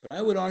 But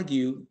I would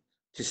argue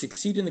to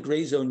succeed in the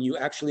gray zone, you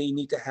actually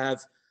need to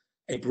have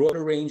a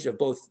broader range of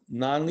both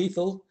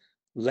non-lethal,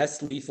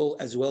 less lethal,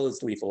 as well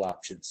as lethal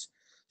options.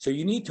 So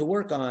you need to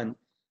work on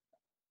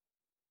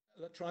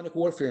electronic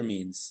warfare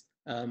means,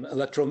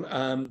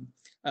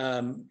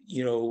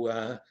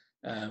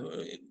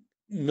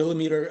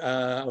 millimeter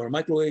or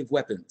microwave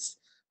weapons,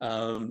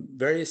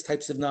 various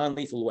types of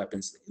non-lethal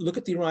weapons. Look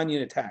at the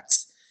Iranian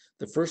attacks.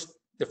 The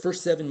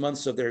first 7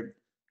 months of their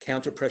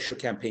counter-pressure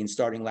campaign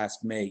starting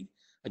last May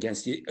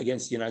against the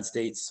United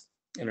States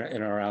and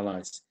our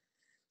allies.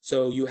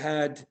 So you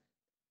had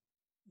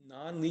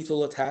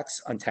non-lethal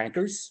attacks on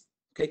tankers,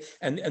 okay?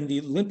 And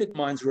the limpet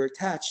mines were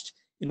attached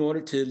in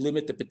order to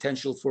limit the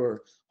potential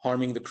for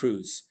harming the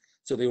crews.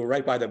 So they were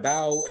right by the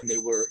bow, and they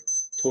were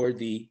toward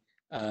the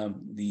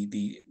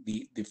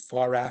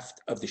far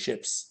aft of the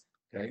ships.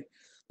 Okay,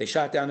 they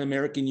shot down an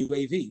American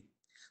UAV.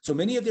 So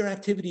many of their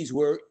activities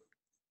were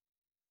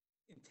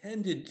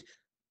intended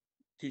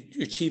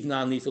to achieve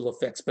non-lethal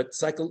effects, but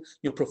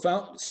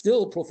profound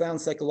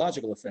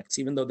psychological effects,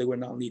 even though they were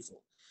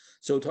non-lethal.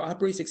 So to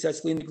operate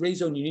successfully in the gray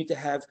zone, you need to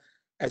have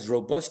as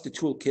robust a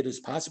toolkit as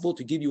possible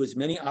to give you as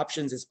many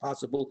options as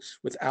possible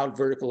without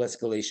vertical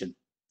escalation.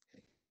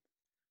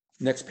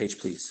 Next page,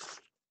 please.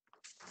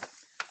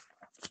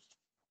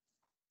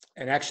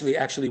 And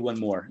actually one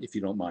more, if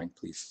you don't mind,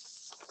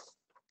 please.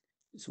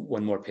 Just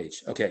one more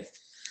page. Okay.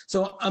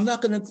 So I'm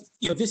not going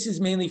to, this is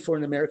mainly for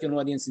an American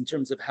audience in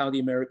terms of how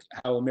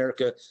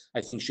America,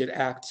 I think, should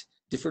act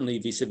differently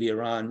vis-a-vis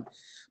Iran.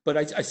 But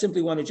I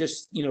simply want to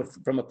just,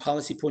 from a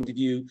policy point of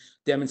view,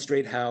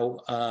 demonstrate how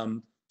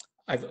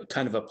I've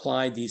kind of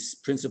applied these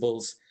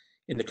principles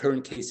in the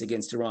current case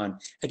against Iran.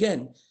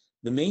 Again,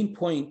 the main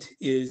point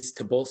is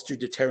to bolster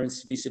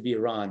deterrence vis-a-vis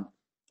Iran.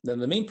 Then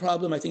the main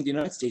problem I think the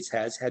United States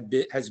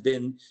has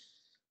been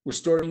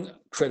restoring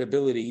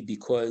credibility,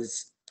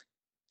 because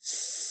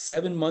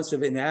 7 months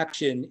of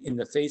inaction in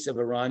the face of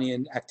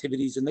Iranian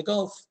activities in the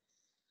Gulf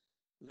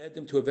led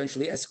them to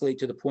eventually escalate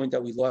to the point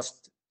that we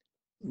lost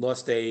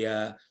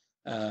a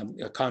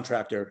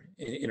contractor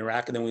in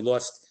Iraq, and then we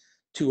lost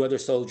 2 other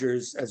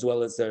soldiers as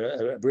well as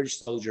a British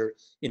soldier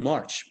in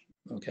March.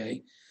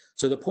 Okay,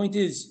 so the point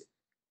is,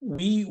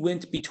 we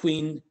went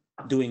between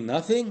doing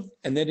nothing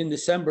and then in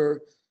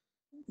December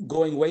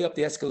going way up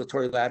the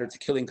escalatory ladder to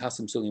killing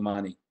Qasem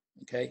Soleimani.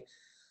 Okay.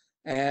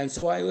 And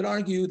so I would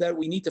argue that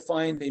we need to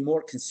find a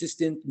more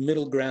consistent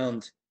middle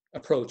ground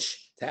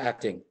approach to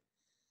acting.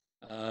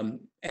 And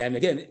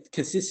again,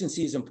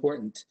 consistency is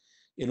important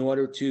in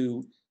order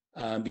to,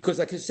 because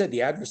like I said,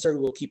 the adversary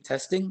will keep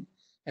testing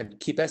and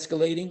keep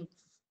escalating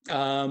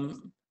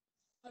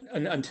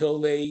until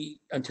they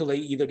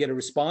either get a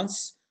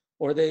response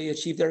or they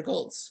achieve their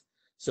goals.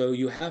 So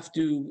you have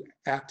to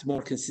act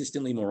more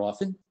consistently more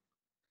often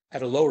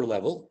at a lower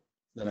level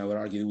than I would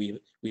argue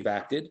we've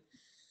acted.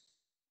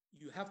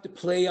 You have to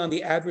play on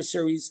the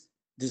adversary's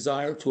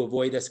desire to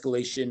avoid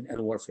escalation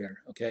and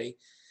warfare, okay?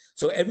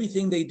 So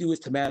everything they do is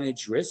to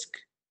manage risk,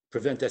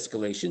 prevent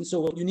escalation. So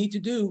what you need to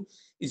do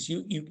is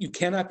you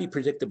cannot be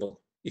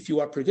predictable. If you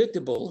are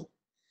predictable,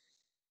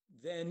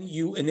 then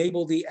you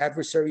enable the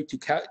adversary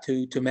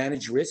to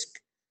manage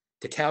risk,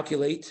 to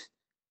calculate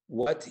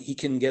what he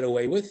can get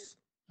away with,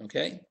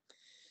 okay?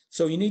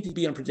 So you need to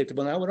be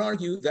unpredictable. And I would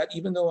argue that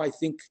even though I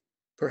think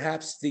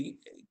perhaps the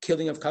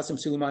killing of Qasem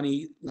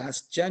Soleimani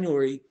last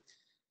January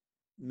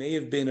may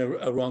have been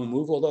a wrong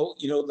move, although,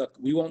 look,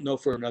 we won't know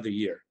for another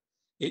year.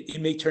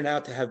 It may turn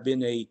out to have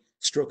been a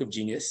stroke of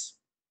genius.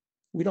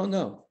 We don't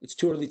know. It's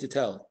too early to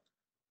tell.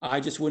 I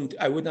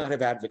would not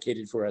have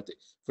advocated for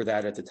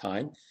that at the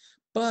time.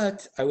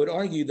 But I would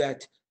argue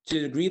that to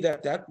the degree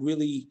that that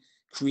really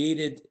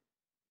created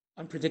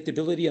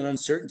unpredictability and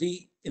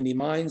uncertainty in the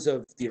minds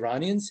of the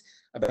Iranians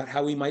about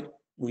how we might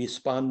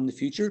respond in the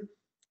future,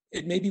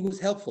 it maybe was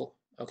helpful,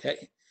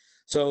 okay?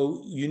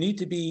 So you need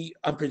to be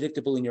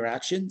unpredictable in your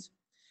actions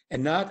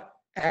and not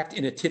act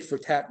in a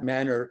tit-for-tat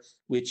manner,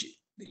 which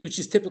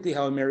is typically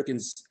how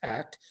Americans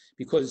act,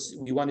 because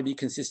we want to be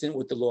consistent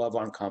with the law of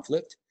armed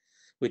conflict,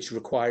 which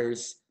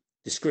requires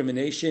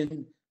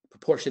discrimination,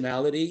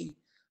 proportionality,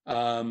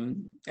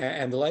 and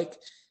the like.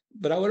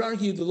 But I would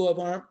argue the law of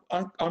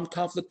armed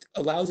conflict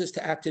allows us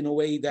to act in a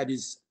way that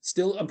is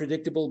still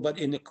unpredictable, but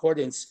in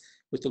accordance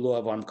with the law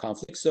of armed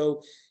conflict.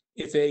 So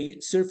if a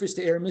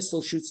surface-to-air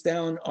missile shoots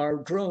down our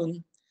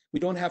drone, we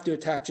don't have to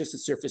attack just a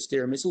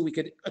surface-to-air missile. We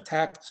could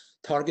attack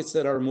targets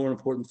that are more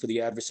important for the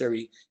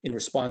adversary in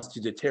response to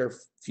deter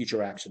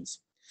future actions.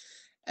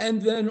 And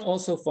then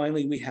also,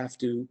 finally, we have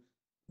to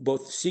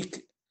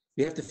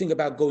think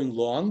about going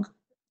long,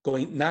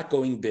 not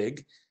going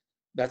big.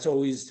 That's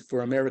always,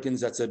 for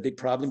Americans, that's a big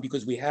problem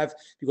because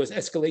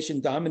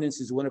escalation dominance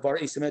is one of our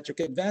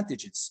asymmetric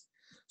advantages.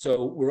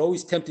 So we're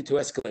always tempted to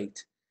escalate.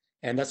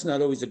 And that's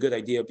not always a good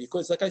idea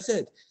because, like I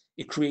said,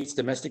 it creates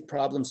domestic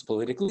problems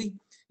politically.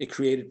 It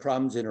created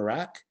problems in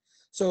Iraq.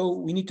 So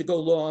we need to go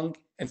long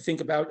and think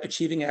about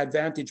achieving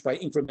advantage by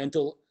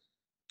incremental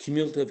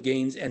cumulative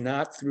gains and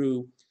not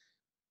through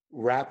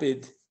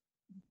rapid,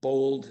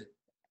 bold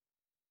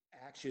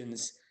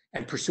actions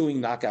and pursuing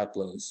knockout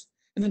blows.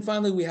 And then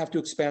finally, we have to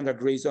expand our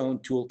gray zone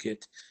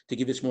toolkit to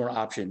give us more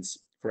options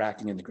for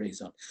acting in the gray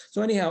zone.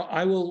 So anyhow,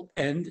 I will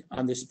end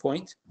on this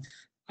point.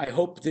 I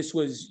hope this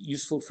was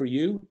useful for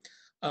you.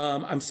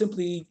 I'm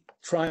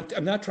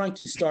not trying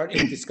to start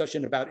a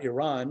discussion about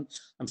Iran.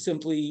 I'm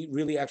simply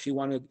really actually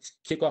want to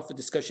kick off a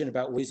discussion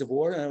about ways of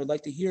war. And I would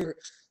like to hear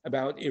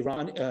about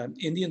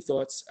Indian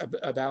thoughts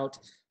about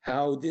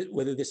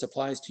whether this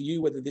applies to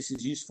you, whether this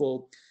is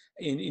useful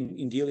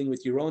in dealing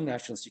with your own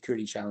national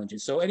security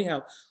challenges. So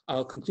anyhow,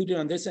 I'll conclude it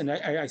on this. And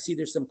I see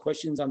there's some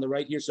questions on the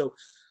right here. So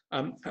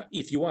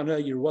if you want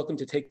to, you're welcome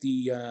to take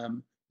the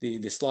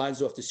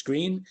slides off the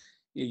screen.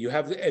 You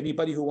have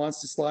anybody who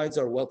wants the slides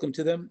are welcome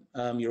to them.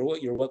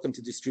 You're welcome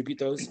to distribute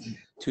those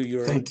to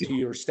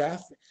your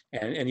staff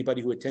and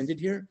anybody who attended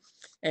here.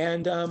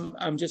 And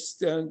I'm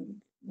just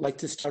like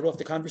to start off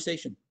the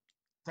conversation.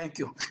 Thank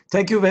you.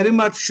 Thank you very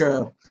much,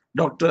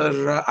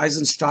 Dr.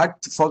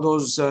 Eisenstadt, for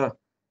those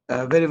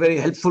very, very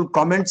helpful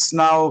comments.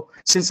 Now,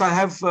 since I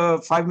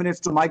have 5 minutes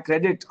to my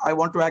credit, I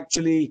want to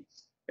actually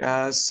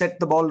set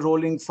the ball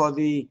rolling for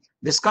the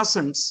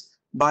discussants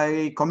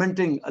by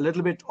commenting a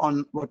little bit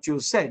on what you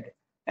said.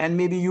 And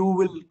maybe you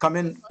will come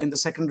in the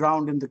second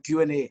round in the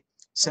Q&A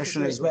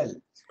session as well.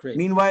 Great.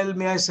 Meanwhile,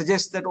 may I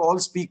suggest that all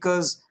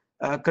speakers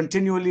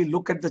continually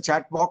look at the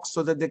chat box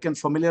so that they can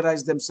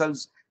familiarize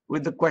themselves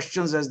with the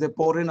questions as they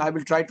pour in. I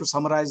will try to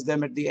summarize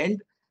them at the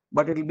end,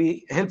 but it'll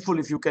be helpful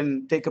if you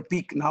can take a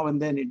peek now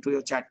and then into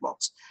your chat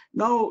box.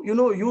 Now,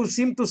 you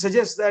seem to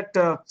suggest that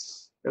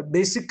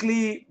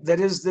basically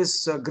there is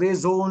this gray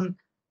zone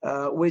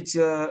which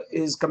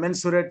is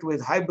commensurate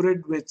with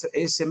hybrid, with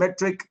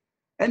asymmetric.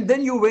 And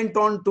then you went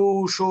on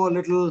to show a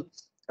little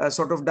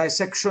sort of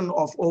dissection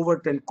of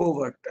overt and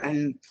covert.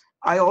 And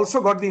I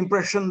also got the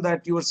impression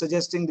that you were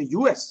suggesting the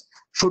US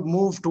should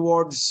move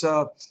towards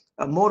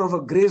more of a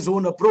gray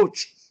zone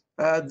approach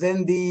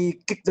than the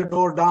kick the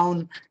door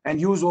down and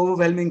use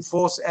overwhelming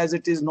force as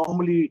it is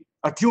normally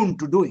attuned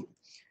to doing.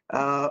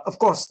 Of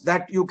course,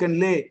 that you can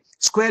lay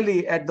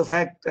squarely at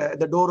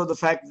the door of the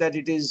fact that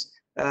it is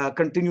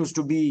continues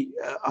to be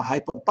a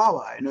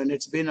hyperpower, and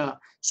it's been a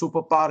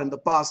superpower in the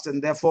past,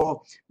 and therefore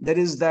there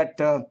is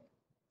that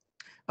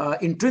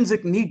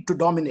intrinsic need to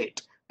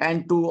dominate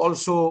and to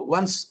also,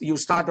 once you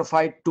start a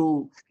fight,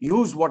 to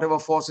use whatever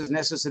force is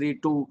necessary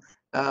to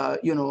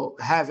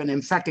have an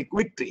emphatic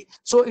victory.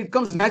 So it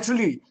comes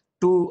naturally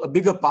to a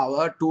bigger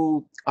power,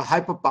 to a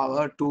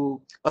hyperpower,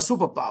 to a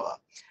superpower.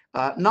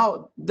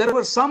 Now, there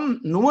were some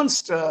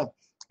nuanced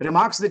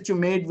remarks that you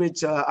made,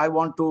 which I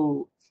want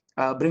to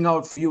bring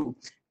out for you.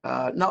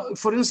 Now,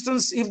 for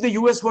instance, if the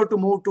US were to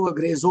move to a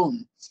gray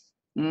zone,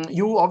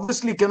 you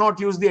obviously cannot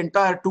use the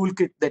entire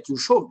toolkit that you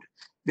showed,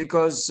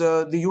 because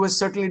the US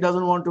certainly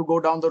doesn't want to go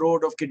down the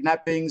road of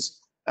kidnappings,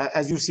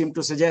 as you seem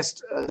to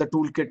suggest the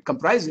toolkit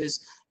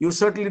comprises. You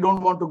certainly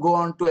don't want to go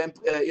on to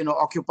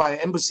occupy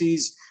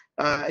embassies.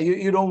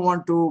 You don't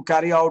want to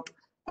carry out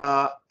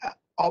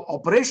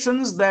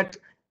operations that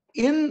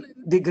in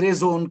the gray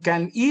zone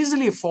can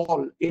easily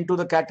fall into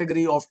the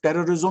category of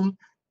terrorism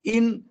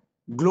in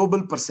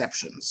global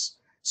perceptions.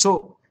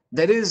 So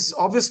there is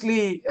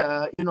obviously,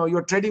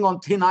 you're treading on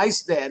thin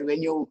ice there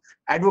when you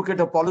advocate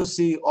a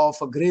policy of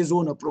a gray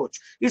zone approach.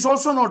 It's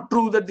also not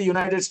true that the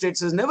United States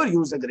has never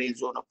used a gray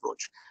zone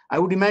approach. I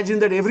would imagine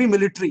that every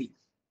military,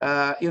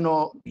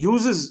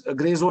 uses a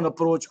gray zone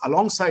approach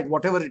alongside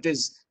whatever it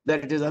is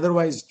that it is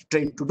otherwise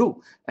trained to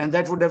do. And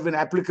that would have been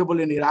applicable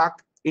in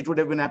Iraq. It would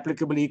have been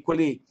applicable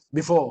equally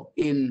before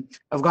in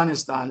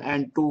Afghanistan,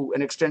 and to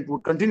an extent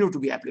would continue to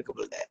be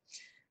applicable there.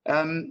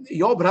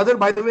 Your brother,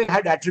 by the way,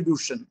 had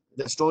attribution.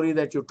 The story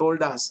that you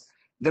told us,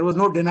 there was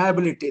no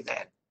deniability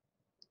there.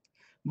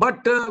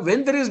 But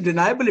when there is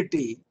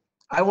deniability,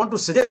 I want to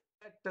suggest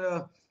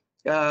that,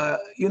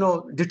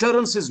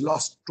 deterrence is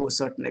lost to a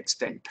certain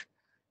extent.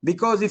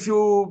 Because if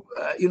you,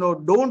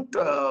 don't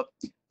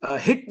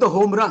hit the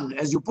home run,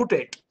 as you put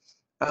it,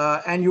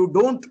 and you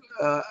don't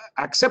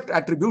accept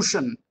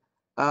attribution,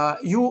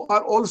 you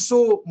are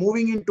also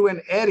moving into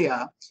an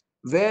area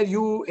where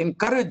you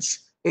encourage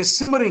a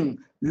simmering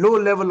low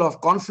level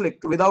of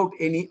conflict without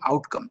any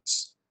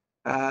outcomes.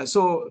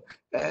 So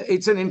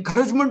it's an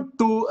encouragement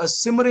to a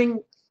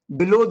simmering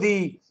below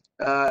the,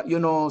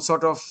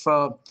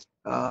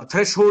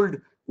 threshold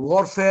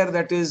warfare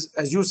that is,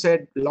 as you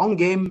said, long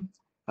game,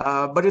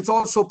 but it's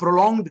also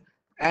prolonged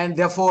and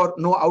therefore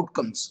no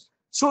outcomes.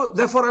 So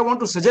therefore, I want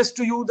to suggest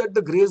to you that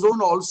the gray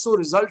zone also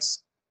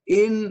results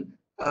in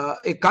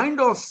a kind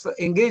of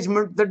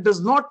engagement that does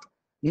not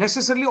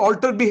necessarily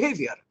alter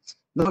behavior.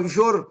 Now, if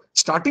your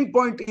starting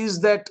point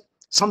is that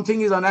something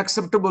is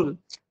unacceptable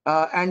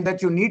and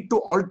that you need to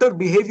alter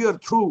behavior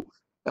through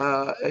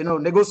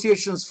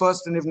negotiations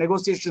first, and if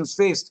negotiations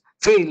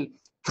fail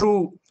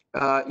through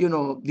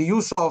the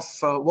use of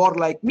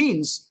warlike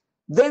means,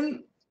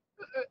 then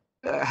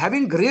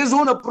having gray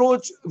zone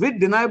approach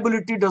with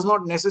deniability does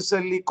not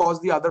necessarily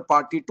cause the other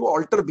party to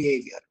alter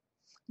behavior,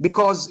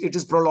 because it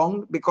is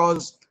prolonged,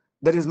 because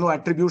there is no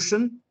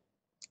attribution,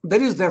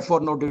 there is therefore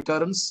no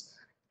deterrence,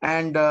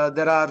 and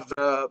there are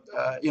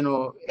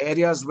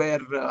areas where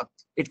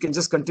it can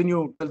just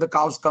continue till the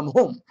cows come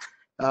home.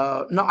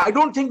 Now, I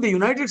don't think the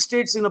United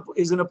States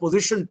is in a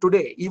position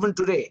today, even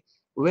today,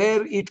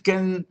 where it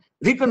can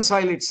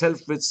reconcile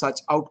itself with such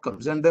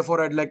outcomes, and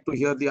therefore I'd like to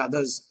hear the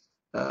others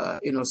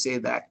say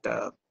that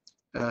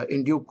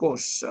in due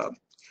course.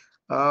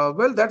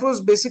 Well, that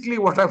was basically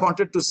what I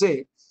wanted to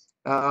say.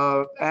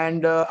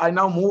 And I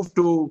now move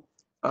to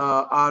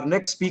our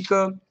next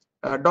speaker,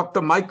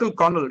 Dr. Michael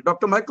Connell.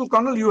 Dr. Michael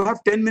Connell, you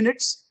have 10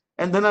 minutes,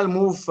 and then I'll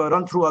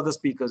run through other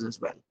speakers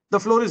as well. The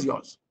floor is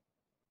yours.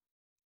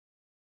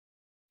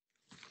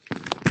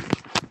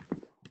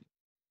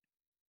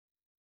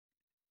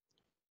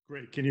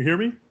 Great. Can you hear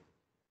me?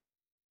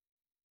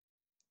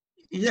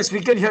 Yes,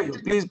 we can hear you.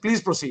 Please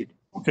proceed.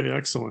 Okay,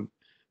 excellent.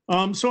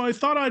 So I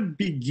thought I'd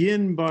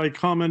begin by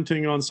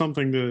commenting on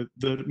something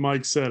that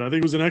Mike said. I think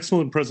it was an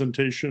excellent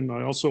presentation.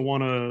 I also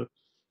want to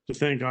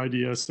thank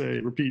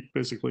IDSA, repeat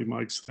basically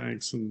Mike's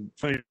thanks, and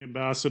thank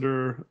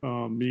Ambassador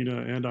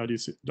Mina and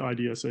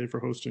IDSA for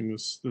hosting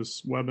this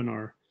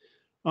webinar.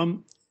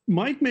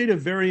 Mike made a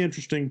very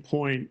interesting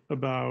point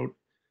about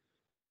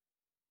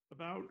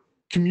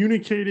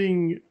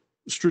communicating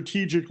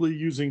strategically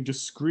using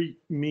discrete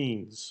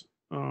means,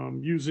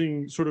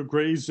 using sort of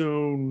gray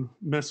zone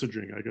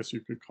messaging, I guess you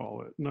could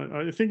call it. And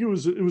I think it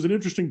was an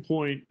interesting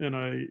point, and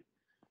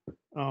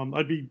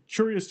I'd be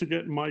curious to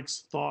get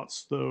Mike's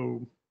thoughts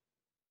though.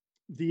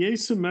 The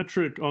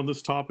asymmetric on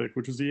this topic,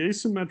 which is the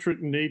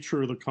asymmetric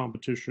nature of the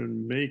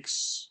competition,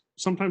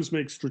 sometimes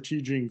makes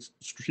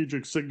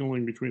strategic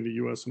signaling between the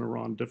U.S. and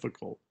Iran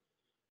difficult.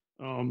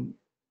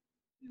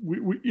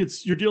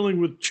 You're dealing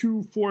with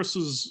two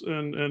forces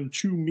and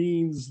two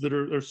means that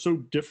are so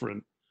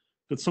different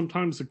that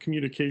sometimes the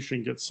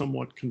communication gets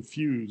somewhat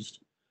confused.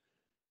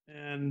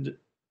 And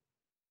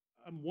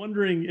I'm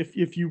wondering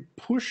if you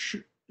push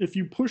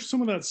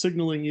some of that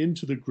signaling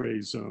into the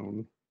gray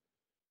zone,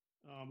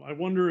 I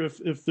wonder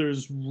if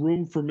there's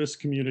room for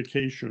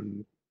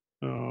miscommunication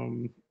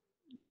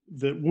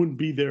that wouldn't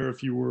be there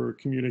if you were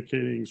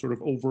communicating sort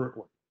of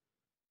overtly.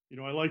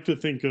 I like to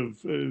think of,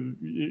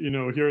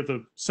 here at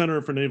the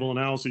Center for Naval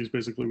Analyses,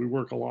 basically, we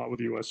work a lot with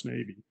the U.S.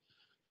 Navy.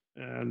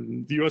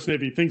 And the U.S.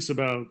 Navy thinks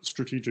about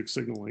strategic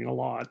signaling a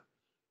lot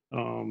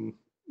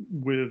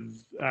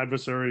with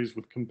adversaries,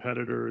 with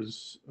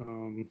competitors.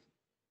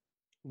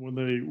 When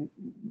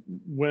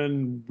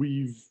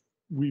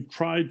we've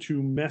tried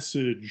to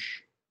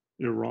message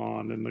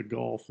Iran and the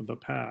Gulf in the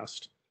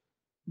past,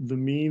 the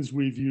means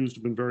we've used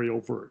have been very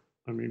overt.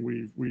 I mean,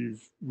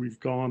 we've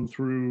gone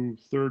through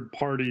third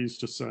parties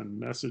to send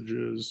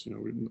messages.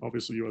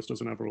 Obviously, U.S.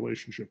 doesn't have a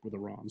relationship with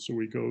Iran, so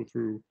we go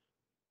through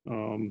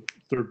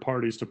third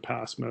parties to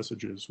pass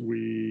messages.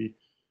 We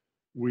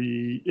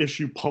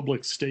issue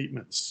public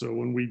statements. So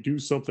when we do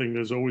something,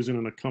 there's always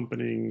an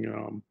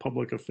accompanying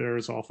public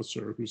affairs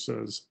officer who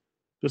says,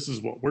 "This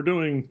is what we're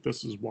doing.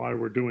 This is why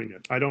we're doing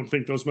it." I don't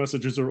think those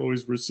messages are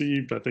always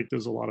received. I think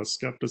there's a lot of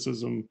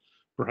skepticism,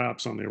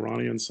 perhaps on the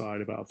Iranian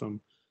side, about them.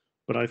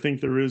 But I think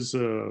there is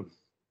a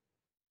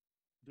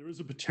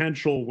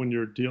potential when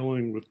you're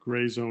dealing with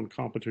gray zone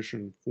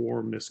competition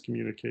for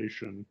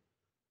miscommunication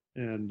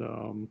and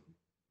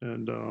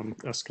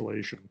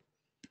escalation.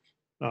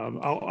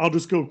 I'll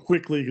just go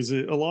quickly because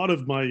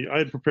I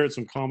had prepared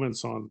some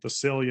comments on the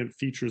salient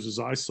features as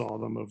I saw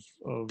them of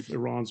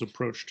Iran's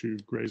approach to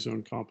gray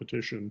zone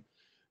competition.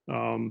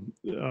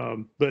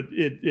 But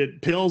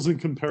it pales in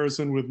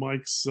comparison with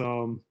Mike's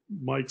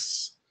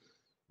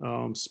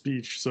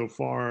speech so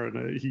far,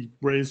 and he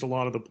raised a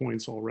lot of the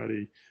points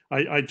already.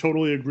 I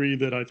totally agree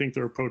that I think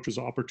their approach is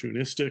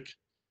opportunistic.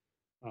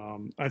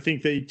 I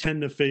think they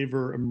tend to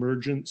favor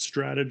emergent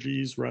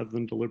strategies rather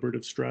than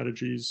deliberative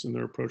strategies in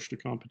their approach to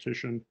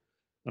competition.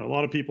 A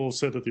lot of people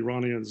said that the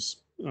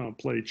Iranians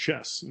play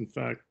chess. In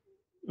fact,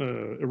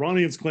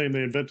 Iranians claim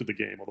they invented the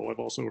game, although I've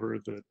also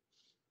heard that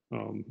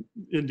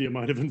India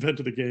might have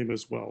invented the game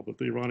as well, but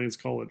the Iranians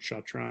call it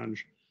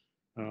shatranj.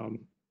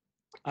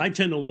 I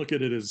tend to look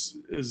at it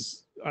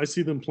as I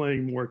see them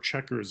playing more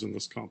checkers in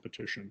this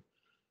competition.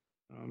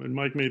 And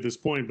Mike made this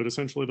point, but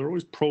essentially they're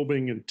always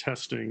probing and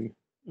testing.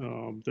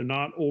 They're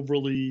not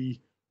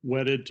overly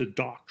wedded to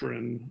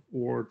doctrine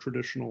or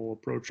traditional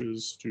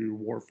approaches to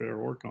warfare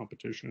or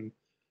competition.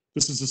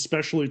 This is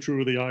especially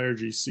true of the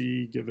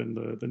IRGC, given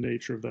the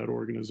nature of that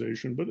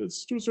organization, but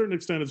it's to a certain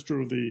extent, it's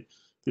true of the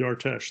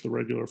Artesh, the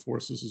regular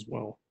forces as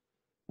well.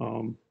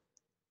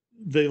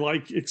 They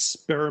like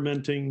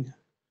experimenting.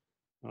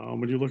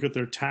 When you look at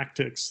their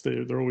tactics,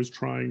 they're always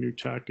trying new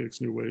tactics,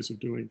 new ways of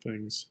doing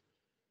things.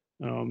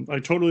 I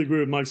totally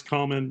agree with Mike's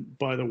comment,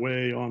 by the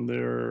way, on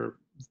their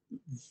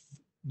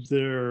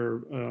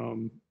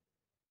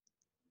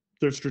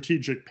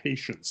strategic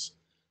patience.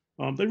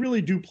 They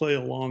really do play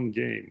a long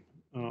game.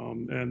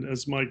 And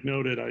as Mike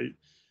noted,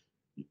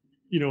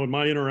 in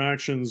my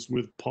interactions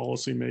with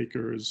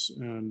policymakers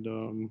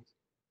and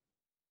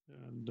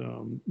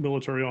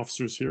military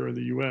officers here in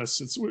the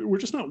U.S., we're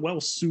just not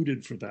well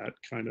suited for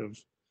that kind of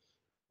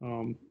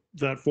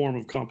that form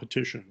of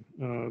competition.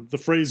 The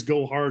phrase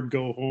 "go hard,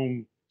 go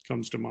home"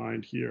 comes to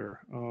mind here.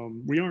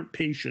 We aren't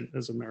patient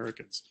as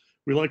Americans.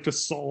 We like to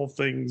solve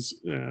things,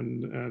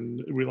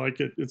 and we like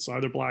it. It's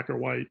either black or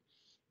white.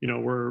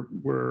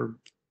 We're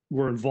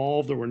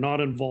involved or we're not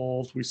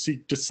involved. We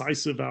seek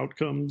decisive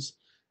outcomes,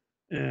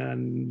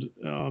 and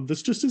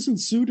this just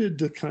isn't suited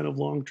to kind of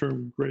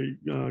long-term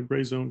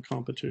gray zone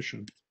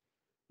competition.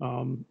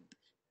 One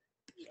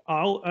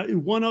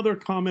other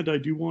comment I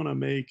do want to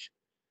make.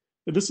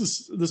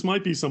 This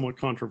might be somewhat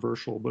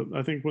controversial, but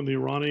I think when the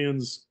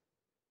Iranians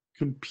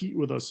compete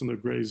with us in the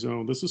gray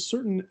zone, there's a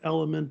certain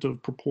element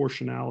of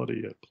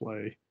proportionality at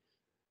play.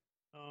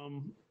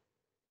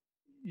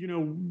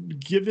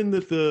 Given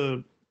that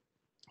the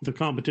the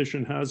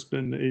competition has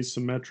been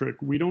asymmetric.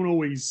 We don't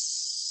always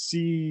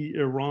see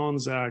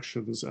Iran's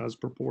actions as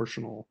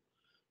proportional.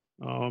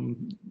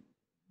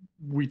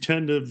 We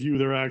tend to view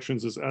their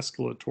actions as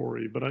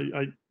escalatory, but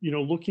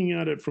looking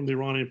at it from the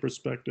Iranian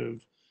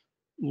perspective,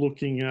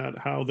 looking at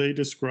how they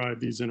describe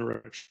these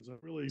interactions, I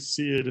really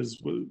see it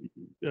as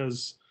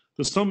there's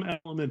some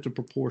element of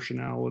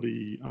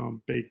proportionality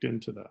baked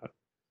into that.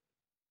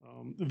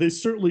 They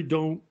certainly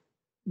don't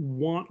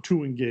want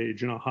to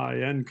engage in a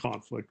high-end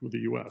conflict with the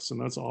U.S., and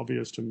that's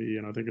obvious to me,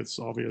 and I think it's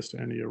obvious to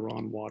any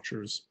Iran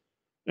watchers.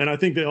 And I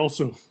think they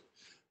also,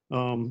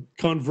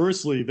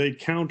 conversely, they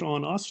count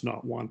on us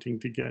not wanting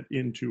to get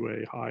into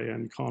a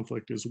high-end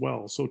conflict as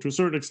well. So to a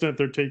certain extent,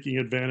 they're taking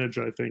advantage,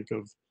 I think,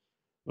 of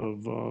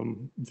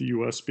the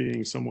U.S.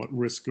 being somewhat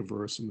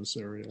risk-averse in this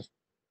area.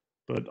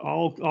 But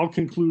I'll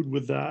conclude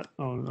with that.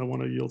 I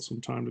want to yield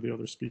some time to the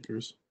other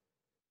speakers.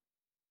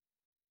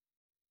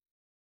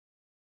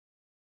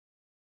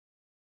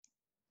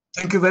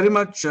 Thank you very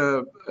much,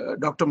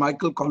 Dr.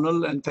 Michael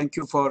Connell, and thank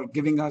you for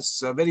giving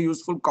us very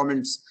useful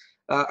comments.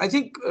 I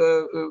think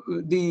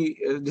the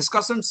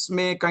discussants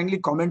may kindly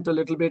comment a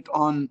little bit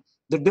on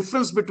the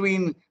difference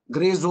between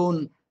gray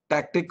zone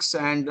tactics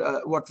and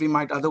what we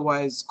might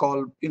otherwise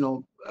call,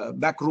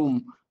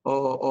 backroom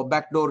or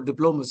backdoor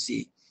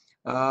diplomacy.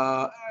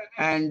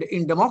 And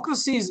in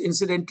democracies,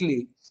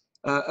 incidentally,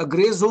 a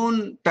gray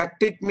zone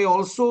tactic may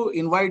also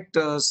invite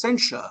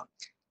censure.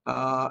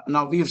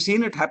 Now, we've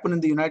seen it happen in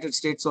the United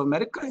States of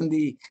America in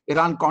the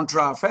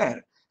Iran-Contra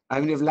affair. I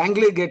mean, if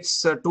Langley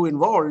gets too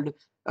involved,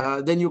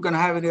 then you can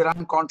have an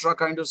Iran-Contra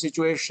kind of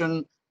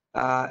situation,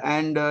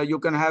 and you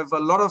can have a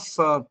lot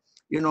of,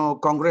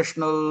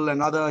 congressional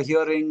and other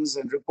hearings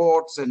and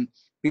reports, and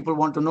people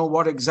want to know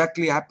what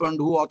exactly happened,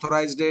 who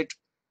authorized it.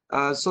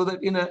 So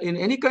that in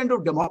any kind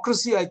of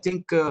democracy, I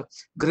think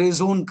gray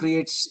zone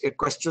creates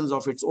questions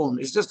of its own.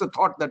 It's just a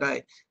thought that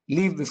I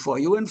leave before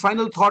you. And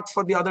final thought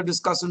for the other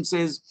discussants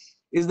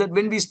is that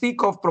when we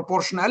speak of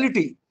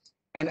proportionality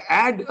and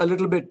add a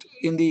little bit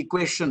in the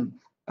equation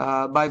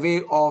by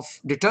way of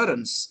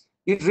deterrence,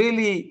 it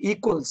really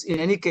equals, in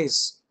any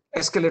case,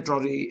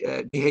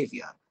 escalatory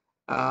behavior.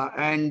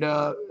 And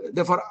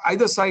therefore,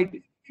 either side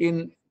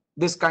in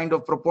this kind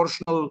of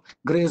proportional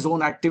gray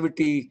zone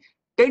activity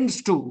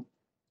tends to,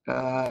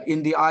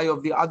 in the eye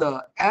of the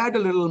other, add a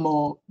little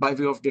more by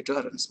way of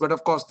deterrence. But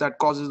of course, that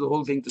causes the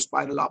whole thing to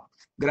spiral up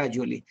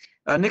gradually.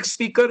 Next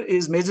speaker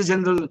is Major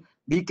General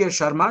B.K.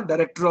 Sharma,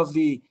 Director of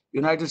the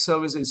United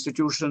Service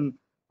Institution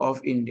of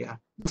India.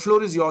 The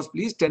floor is yours,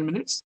 please, 10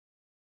 minutes.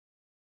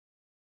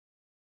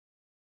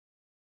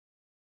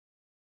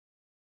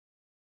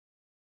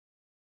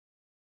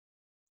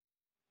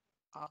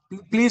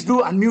 Please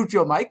do unmute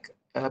your mic.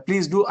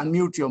 Please do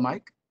unmute your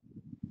mic.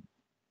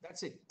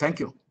 That's it. Thank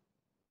you.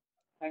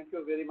 Thank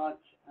you very much,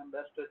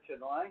 Ambassador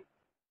Chinoy,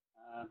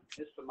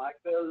 Mr.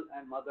 Michael,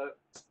 and Mother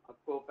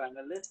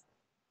co-panelists.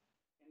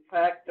 In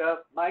fact,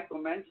 my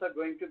comments are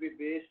going to be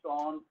based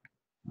on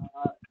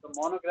the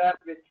monograph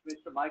which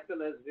Mr.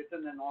 Michael has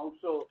written and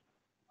also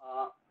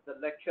the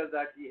lecture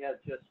that he has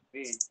just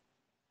made.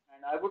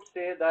 And I would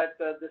say that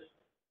this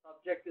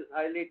subject is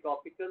highly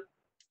topical,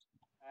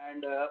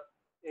 and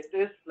it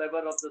is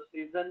flavor of the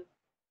season,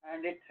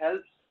 and it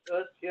helps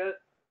us here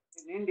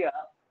in India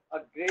a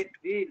great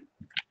deal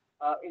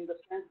in the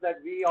sense that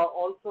we are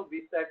also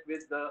beset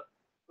with the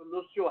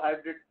Solucio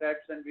hybrid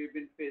threats, and we've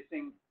been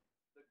facing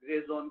the gray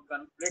zone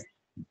conflicts,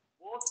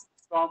 both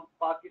from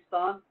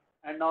Pakistan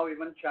and now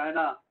even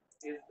China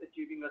is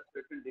achieving a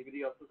certain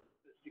degree of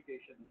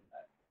sophistication in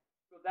that.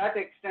 To that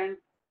extent,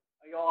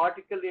 your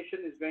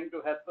articulation is going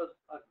to help us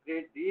a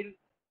great deal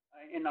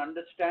in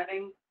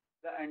understanding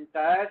the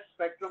entire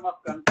spectrum of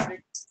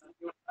conflicts,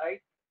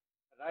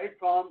 right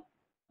from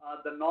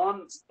the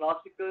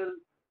non-classical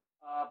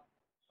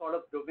sort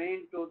of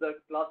domain to the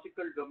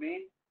classical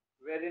domain,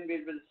 wherein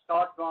we will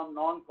start from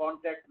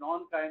non-contact,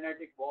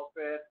 non-kinetic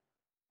warfare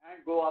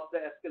and go up the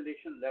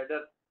escalation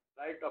ladder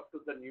right up to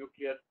the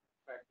nuclear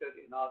factor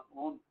in our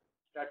own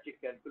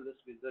strategic calculus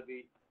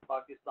vis-a-vis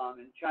Pakistan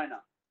and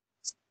China.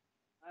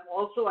 I'm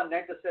also a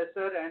net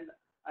assessor, and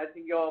I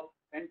think your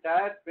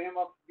entire frame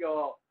of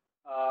your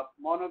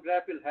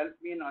monograph will help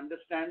me in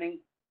understanding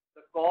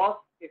the cause,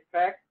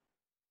 effect,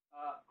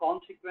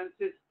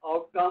 consequences,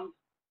 outcomes,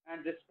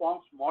 and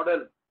response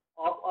model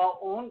of our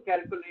own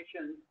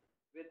calculations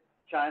with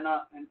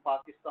China and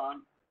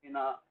Pakistan in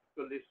a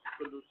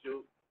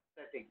collusive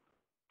setting.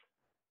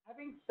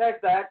 Having said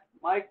that,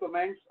 my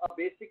comments are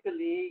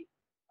basically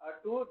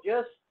to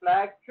just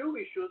flag few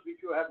issues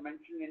which you have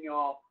mentioned in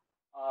your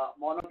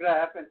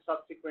monograph and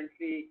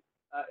subsequently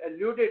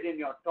alluded in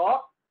your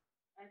talk.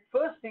 And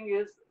first thing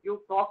is,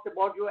 you talked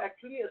about, you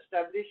actually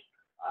established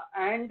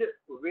and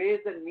ways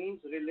and means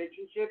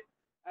relationship,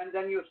 and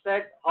then you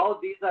said how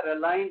these are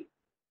aligned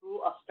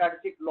to a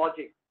strategic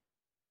logic.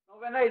 Now,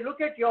 when I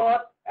look at your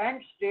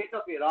end state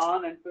of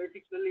Iran and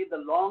particularly the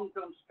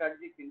long-term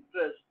strategic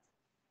interest,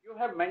 you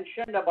have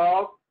mentioned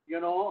about,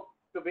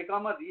 to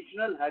become a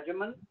regional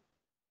hegemon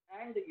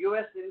and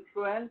US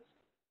influence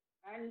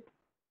and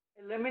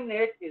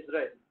eliminate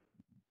Israel.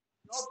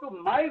 Now, to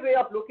my way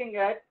of looking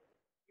at,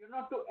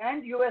 to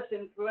end US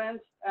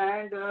influence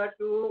and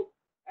to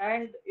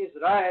end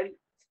Israel,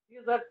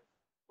 these are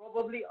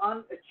probably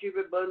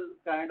unachievable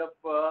kind of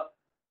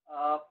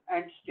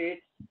end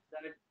states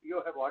that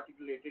you have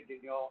articulated in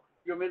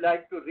you may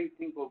like to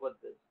rethink over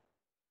this.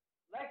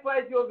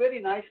 Likewise, you very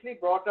nicely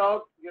brought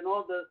out,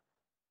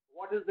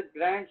 what is the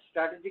grand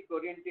strategic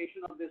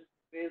orientation of this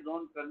gray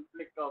zone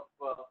conflict of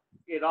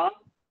Iran,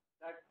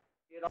 that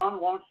Iran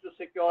wants to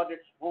secure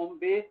its home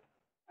base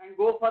and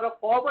go for a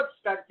forward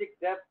strategic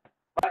depth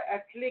by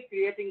actually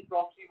creating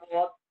proxy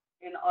wars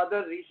in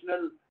other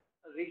regional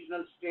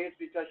states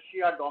which are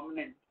Shia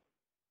dominant,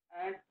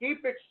 and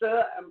keep its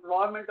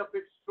employment of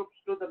its troops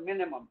to the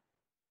minimum.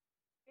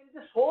 In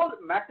this whole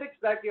matrix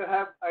that you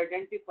have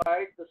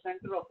identified, the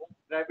center of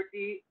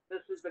gravity,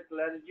 this is the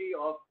clergy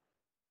of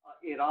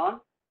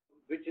Iran,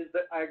 which is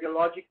the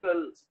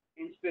ideological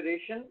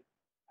inspiration,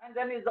 and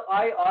then is the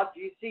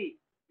IRGC,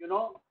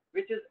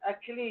 which is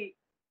actually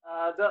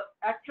the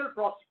actual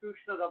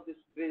prosecutioner of this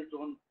gray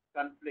zone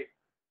conflict.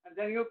 And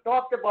then you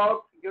talked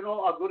about,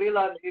 a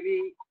guerrilla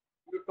navy,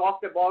 you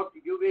talked about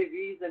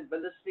UAVs and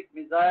ballistic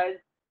missiles.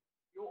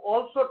 You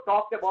also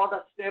talked about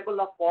a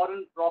stable of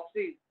foreign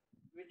proxies,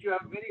 which you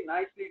have very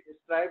nicely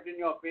described in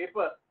your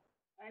paper.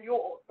 And you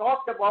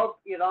talked about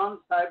Iran's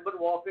cyber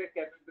warfare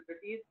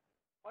capabilities.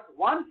 But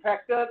one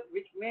factor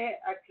which may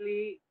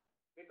actually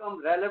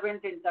become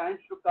relevant in times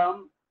to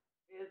come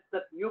is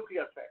the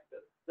nuclear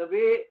factor. The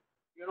way,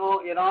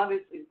 Iran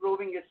is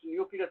improving its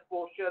nuclear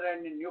posture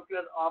and in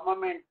nuclear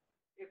armament,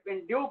 if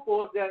in due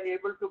course they are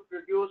able to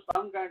produce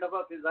some kind of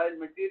a fissile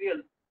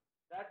material,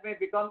 that may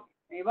become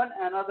even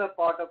another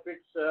part of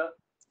its,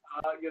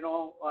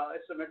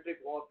 asymmetric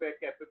warfare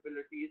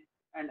capabilities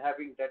and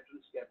having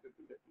deterrence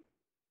capabilities.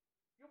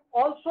 You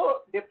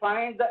also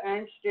defined the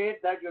end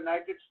state that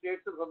United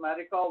States of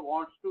America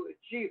wants to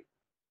achieve.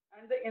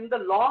 And in the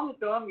long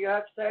term, you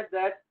have said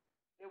that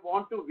they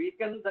want to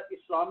weaken the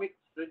Islamic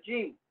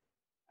regime.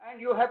 And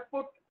you have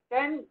put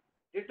 10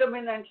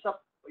 determinants of,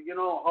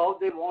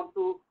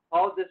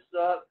 how this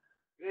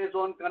gray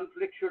zone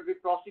conflict should be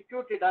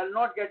prosecuted. I'll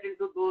not get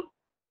into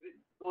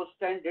those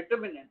 10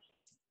 determinants.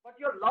 But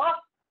your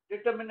last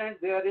determinant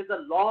there is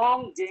a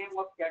long game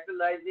of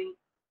catalyzing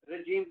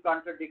regime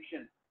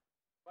contradiction.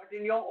 But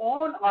in your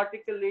own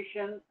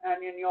articulation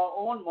and in your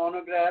own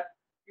monograph,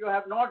 you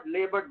have not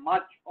labored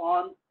much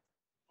on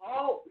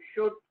how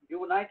should the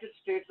United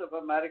States of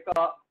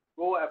America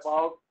go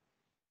about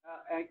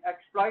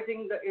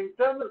exploiting the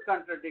internal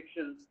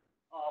contradictions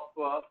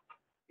of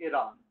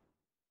Iran.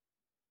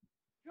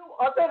 Few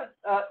other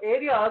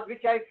areas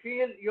which I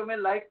feel you may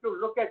like to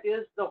look at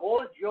is the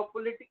whole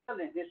geopolitical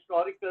and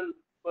historical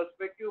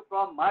perspective.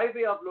 From my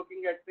way of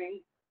looking at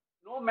things,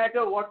 no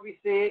matter what we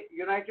say,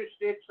 United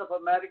States of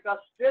America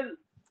still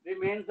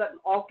remains an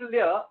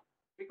outlier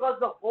because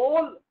the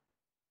whole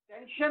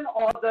tension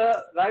or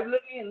the rivalry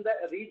in the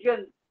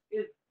region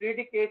is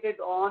predicated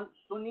on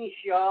Sunni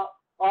Shia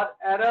or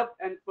Arab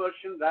and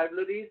Persian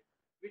rivalries,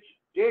 which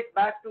date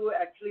back to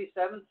actually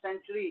 7th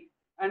century.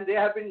 And there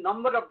have been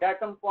number of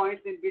datum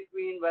points in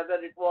between, whether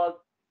it was,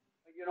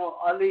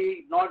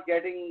 Ali not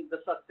getting the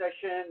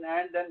succession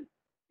and then,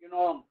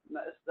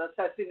 the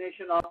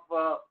assassination of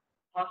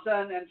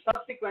Hassan, and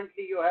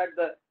subsequently you had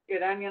the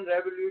Iranian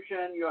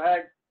Revolution, you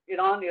had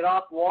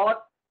Iran-Iraq war,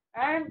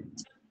 and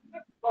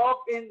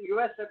in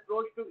U.S.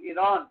 approach to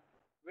Iran,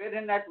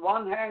 wherein at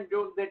one hand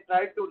they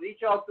tried to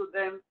reach out to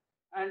them,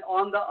 and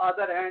on the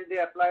other hand they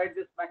applied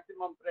this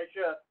maximum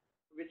pressure,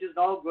 which is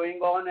now going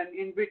on, and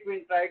in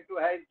between tried to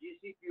have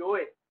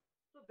GCPOA.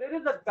 So there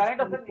is a kind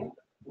of an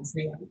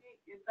inconsistency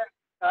in the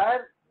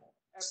entire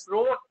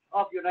approach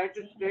of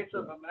United States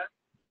of America,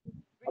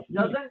 which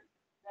doesn't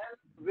help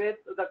with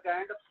the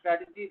kind of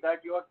strategy that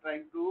you are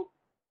trying to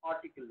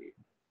articulate.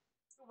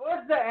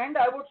 Towards the end,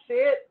 I would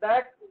say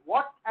that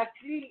what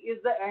actually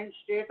is the end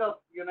state of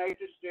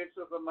United States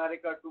of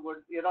America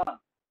towards Iran?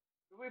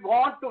 Do we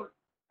want to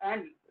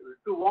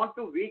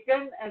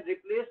weaken and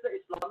replace the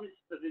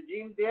Islamist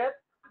regime there,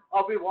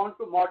 or we want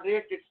to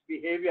moderate its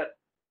behavior?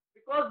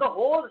 Because the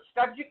whole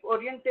strategic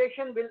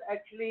orientation will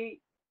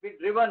actually be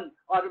driven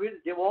or will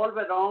revolve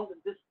around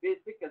this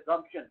basic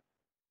assumption.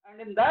 And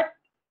in that,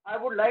 I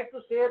would like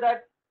to say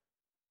that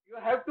you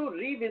have to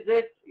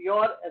revisit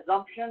your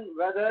assumption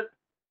whether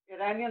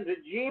Iranian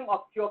regime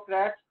of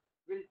theocrats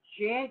will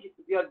change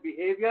their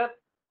behavior,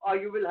 or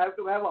you will have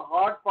to have a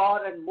hard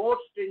power and more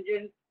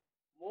stringent,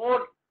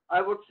 more,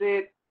 I would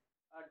say,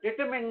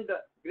 determined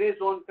gray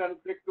zone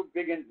conflict to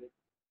begin with.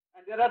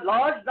 And there are a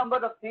large number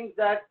of things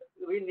that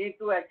we need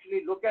to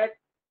actually look at.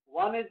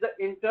 One is the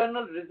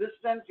internal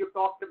resistance. You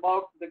talked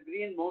about the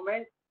Green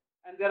Movement,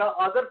 and there are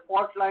other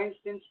fault lines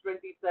since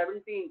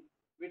 2017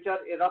 which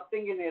are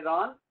erupting in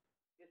Iran,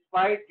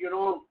 despite,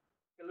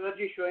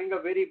 clergy showing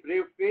a very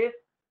brave face.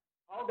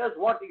 How does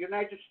what the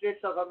United States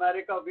of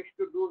America wish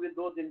to do with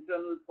those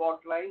internal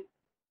fault lines,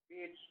 be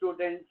it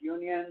student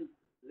unions,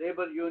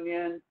 labor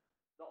unions,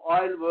 the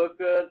oil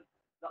workers,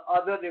 the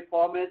other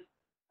reformists,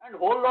 and a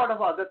whole lot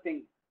of other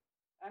things?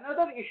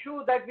 Another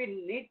issue that we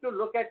need to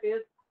look at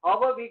is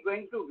how are we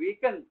going to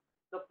weaken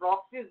the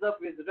proxies of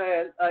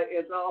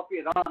of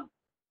Iran,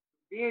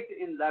 be it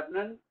in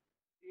Lebanon,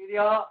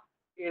 Syria,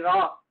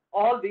 Iraq,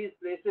 all these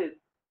places.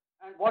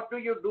 And what do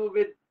you do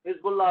with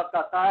Hezbollah,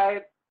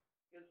 Qatar,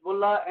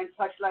 Hezbollah, and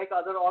such like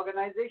other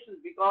organizations?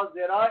 Because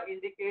there are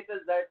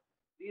indicators that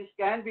these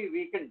can be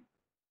weakened.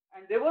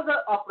 And there was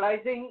an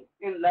uprising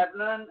in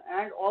Lebanon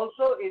and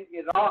also in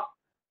Iraq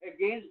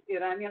against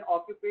Iranian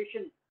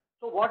occupation.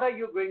 So what are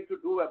you going to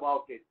do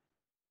about it?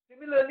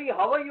 Similarly,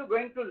 how are you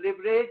going to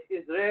leverage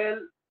Israel,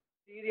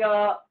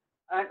 Syria,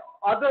 and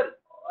other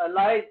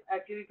allies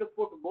actually to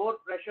put more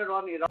pressure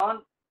on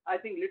Iran? I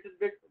think little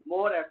bit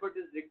more effort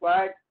is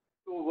required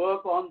to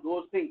work on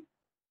those things.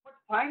 But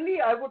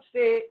finally, I would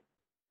say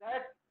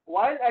that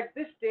while at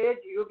this stage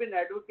you've been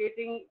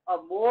advocating a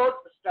more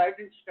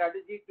strident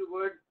strategy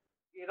towards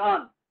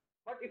Iran,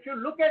 but if you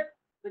look at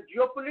the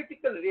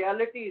geopolitical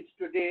realities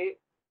today,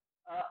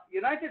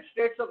 United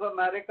States of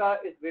America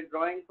is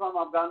withdrawing from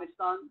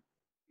Afghanistan.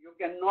 You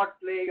cannot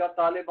play your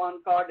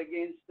Taliban card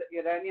against the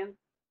Iranians.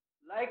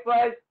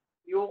 Likewise,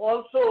 you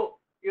also,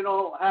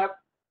 have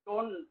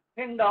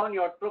thinned down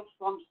your troops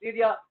from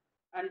Syria,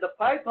 and the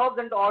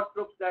 5,000 odd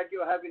troops that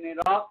you have in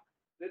Iraq,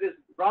 there is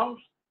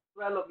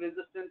groundswell of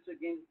resistance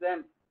against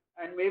them,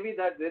 and maybe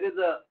that there is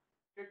a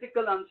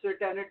critical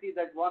uncertainty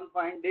that one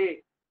fine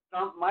day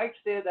Trump might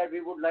say that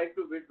we would like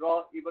to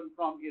withdraw even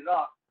from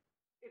Iraq.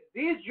 If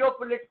these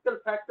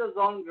geopolitical factors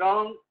on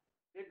ground,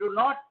 they do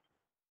not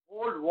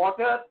hold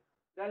water,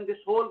 then this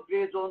whole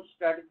gray zone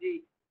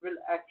strategy will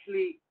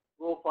actually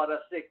go for a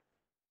six.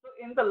 So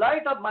in the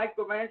light of my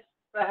comments,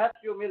 perhaps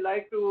you may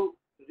like to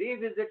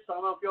revisit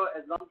some of your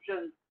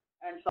assumptions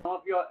and some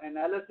of your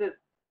analysis.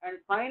 And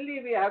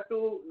finally, we have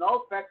to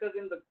now factor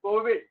in the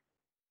COVID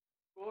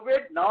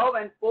now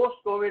and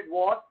post-COVID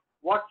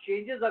what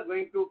changes are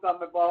going to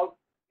come about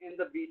in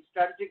the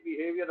strategic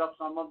behavior of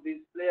some of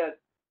these players,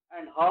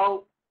 and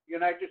how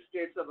United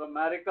States of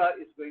America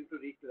is going to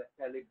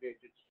recalibrate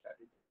its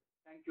strategy.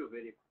 Thank you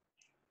very much.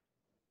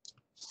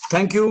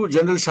 Thank you,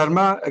 General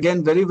Sharma.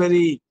 Again, very,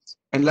 very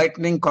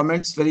enlightening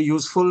comments, very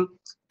useful.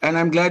 And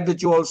I'm glad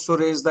that you also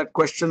raised that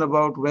question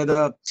about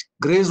whether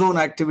gray zone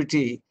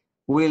activity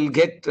will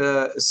get,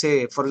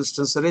 say, for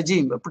instance, a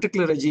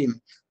particular regime,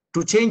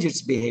 to change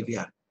its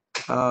behavior.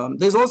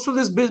 There's also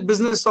this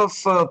business of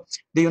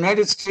the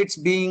United States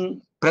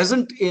being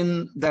present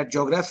in that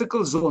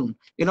geographical zone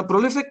in a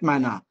prolific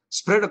manner,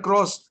 spread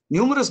across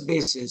numerous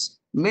bases,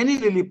 many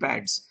lily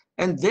pads,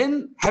 and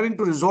then having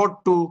to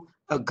resort to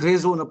a gray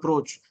zone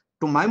approach,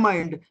 to my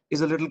mind,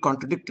 is a little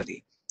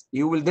contradictory.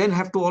 You will then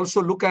have to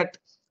also look at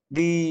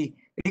the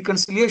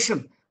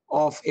reconciliation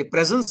of a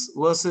presence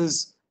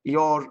versus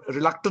your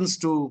reluctance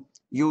to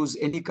use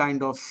any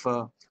kind of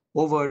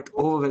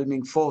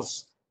overwhelming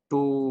force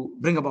to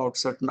bring about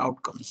certain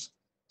outcomes.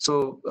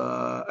 So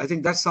I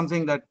think that's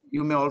something that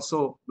you may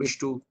also wish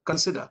to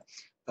consider.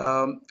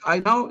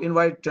 I now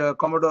invite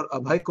Commodore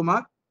Abhay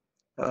Kumar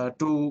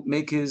to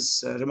make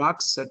his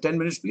remarks. 10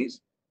 minutes,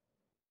 please.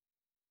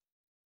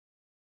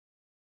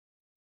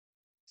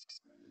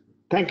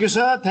 Thank you,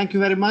 sir. Thank you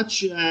very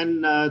much.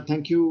 And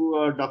thank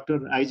you,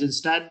 Dr.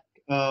 Eisenstadt,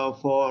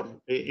 for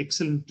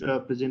excellent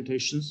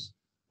presentations.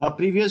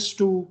 Previous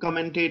two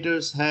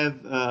commentators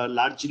have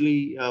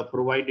largely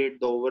provided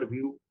the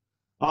overview.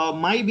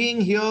 My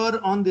being here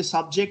on the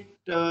subject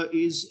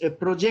is a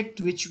project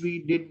which we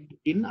did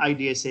in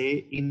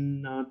IDSA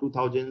in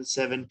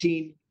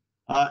 2017,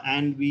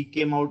 and we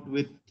came out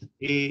with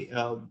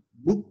a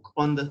book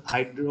on the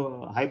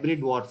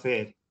hybrid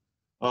warfare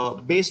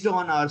based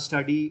on our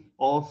study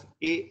of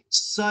a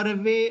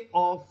survey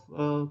of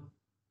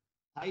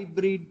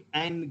hybrid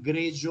and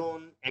gray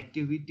zone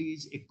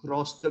activities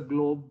across the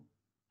globe,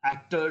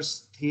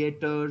 actors,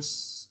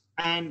 theaters,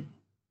 and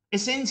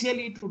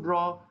essentially to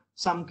draw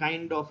some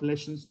kind of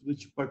lessons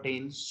which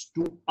pertains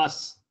to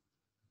us.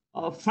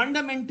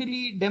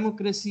 Fundamentally,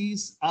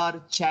 democracies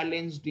are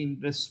challenged in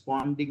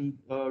responding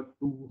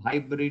to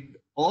hybrid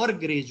or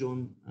gray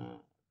zone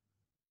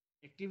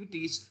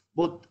activities.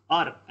 Both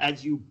are,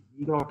 as you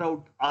brought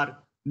out, are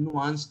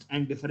nuanced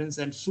and different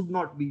and should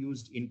not be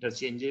used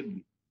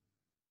interchangeably.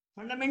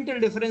 Fundamental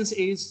difference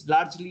is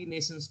largely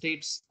nation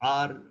states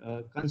are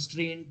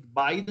constrained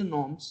by the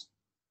norms,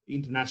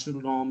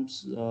 international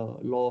norms,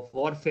 law of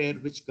warfare,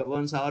 which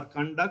governs our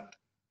conduct,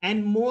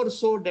 and more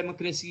so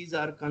democracies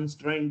are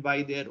constrained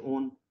by their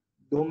own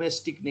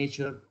domestic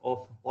nature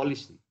of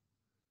policy.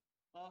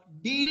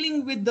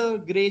 Dealing with the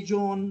gray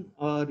zone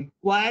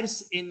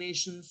requires a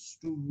nation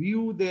to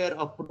view their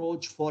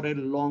approach for a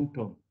long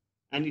term,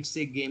 and it's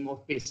a game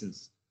of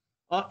patience.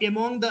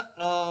 Among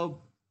the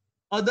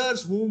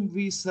others whom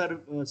we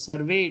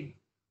surveyed,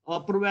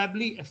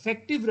 probably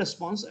effective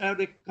response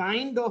or a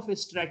kind of a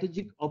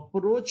strategic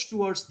approach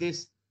towards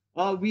this.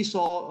 We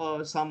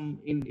saw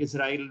some in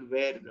Israel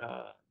where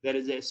there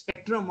is a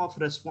spectrum of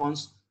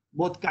response,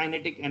 both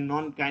kinetic and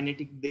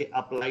non-kinetic, they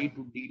apply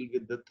to deal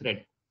with the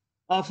threat.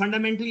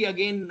 Fundamentally,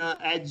 again,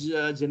 as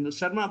General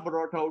Sharma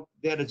brought out,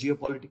 there are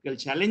geopolitical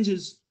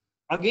challenges.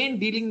 again,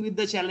 dealing with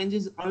the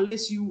challenges,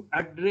 unless you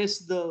address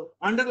the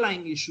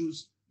underlying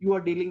issues, you are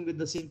dealing with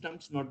the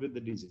symptoms, not with the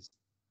disease.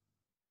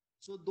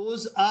 So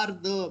those are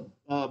the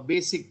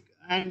basic,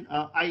 and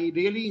I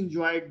really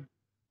enjoyed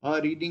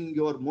reading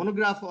your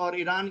monograph or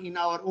Iran in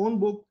our own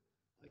book.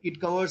 It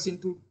covers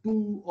into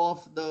 2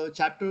 of the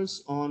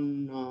chapters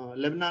on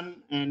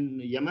Lebanon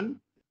and Yemen,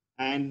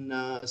 and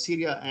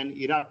Syria and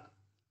Iraq,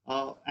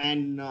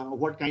 and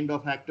what kind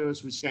of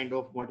actors, which kind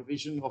of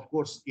motivation. Of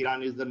course,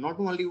 Iran is the not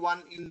only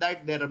one in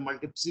that. There are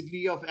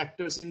multiplicity of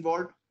actors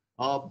involved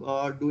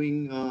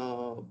doing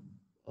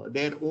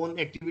their own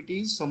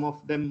activities, some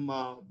of them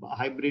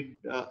hybrid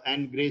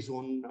and gray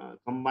zone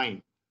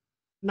combined.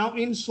 Now,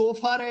 in so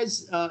far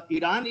as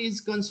Iran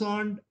is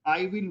concerned,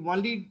 I will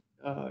only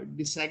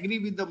disagree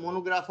with the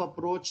monograph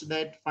approach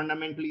that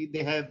fundamentally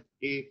they have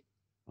a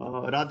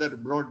rather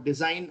broad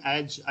design,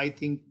 as I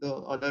think the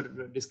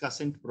other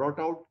discussant brought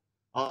out.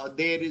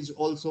 There is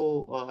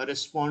also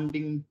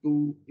responding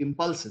to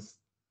impulses.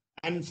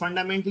 And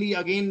fundamentally,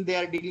 again, they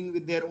are dealing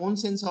with their own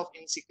sense of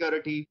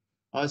insecurity,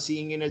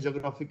 seeing in a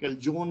geographical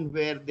zone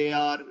where they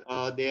are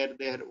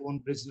their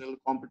own regional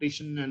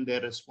competition and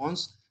their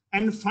response.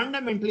 And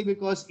fundamentally,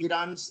 because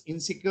Iran's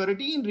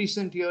insecurity in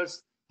recent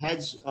years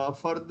has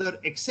further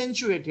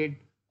accentuated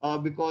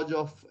because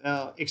of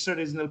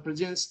extra-regional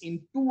presence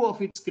in 2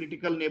 of its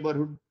critical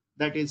neighborhood,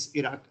 that is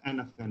Iraq and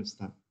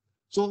Afghanistan.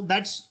 So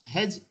that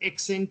has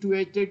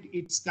accentuated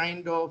its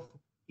kind of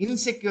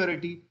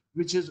insecurity,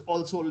 which has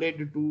also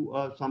led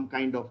to some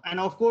kind of, and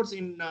of course,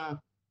 in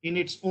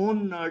its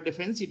own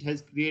defense, it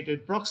has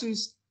created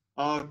proxies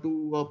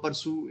to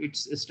pursue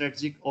its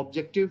strategic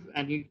objective,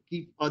 and it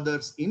keep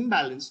others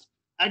imbalanced.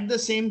 At the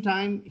same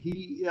time,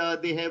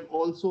 they have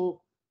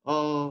also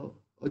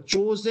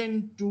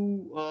chosen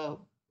to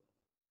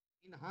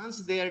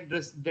enhance their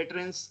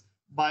deterrence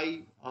by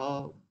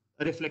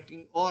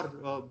reflecting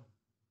or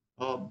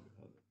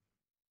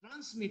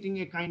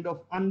transmitting a kind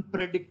of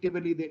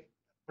unpredictability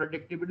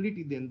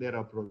in their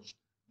approach.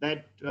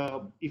 That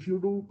if you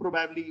do,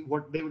 probably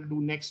what they will do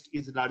next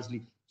is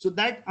largely. So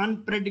that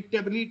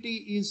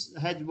unpredictability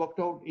has worked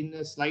out in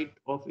a slight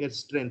of their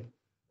strength.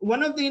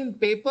 One of the in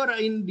paper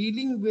in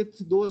dealing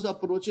with those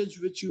approaches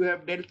which you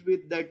have dealt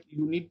with, that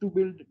you need to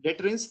build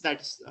deterrence,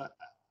 that's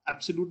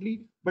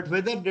absolutely, but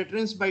whether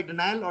deterrence by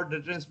denial or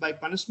deterrence by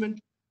punishment,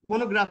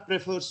 monograph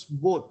prefers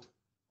both.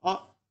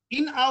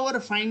 In our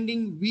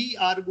finding, we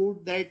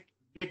argued that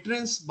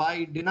deterrence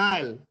by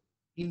denial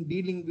in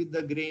dealing with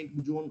the gray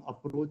zone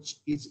approach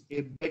is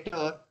a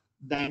better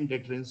than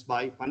deterrence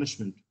by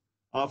punishment.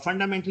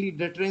 Fundamentally,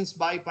 deterrence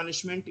by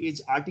punishment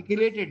is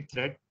articulated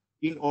threat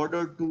in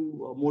order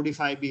to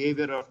modify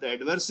behavior of the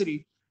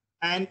adversary.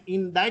 And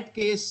in that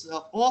case,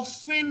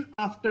 often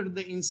after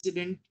the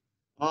incident,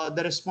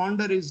 the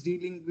responder is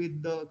dealing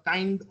with the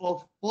kind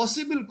of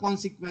possible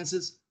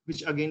consequences,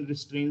 which again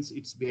restrains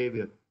its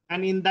behavior.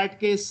 And in that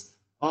case,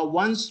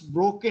 once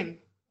broken,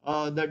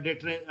 the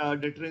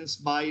deterrence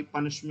by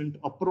punishment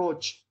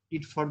approach,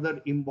 it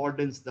further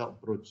embodies the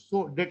approach.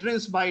 So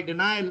deterrence by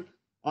denial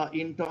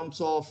in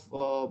terms of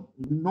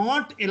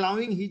not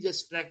allowing his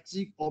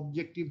strategic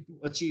objective to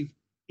achieve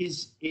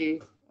is a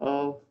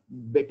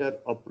better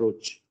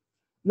approach.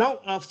 Now,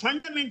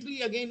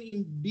 fundamentally, again,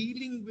 in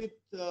dealing with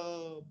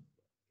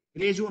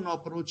gray zone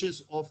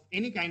approaches of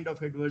any kind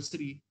of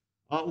adversary,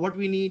 what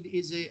we need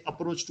is an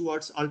approach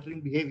towards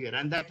altering behavior,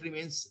 and that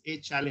remains a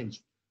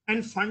challenge.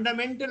 And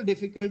fundamental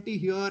difficulty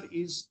here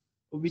is,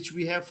 which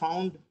we have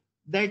found,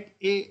 that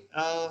a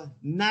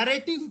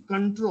narrative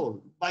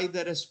control by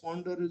the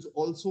responder is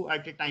also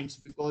at times,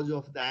 because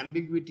of the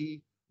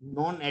ambiguity,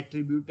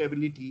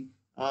 non-attributability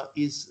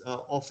is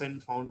often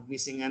found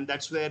missing. And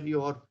that's where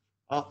your,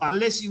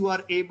 unless you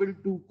are able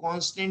to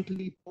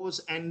constantly pose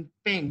and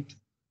paint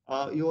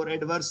your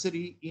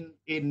adversary in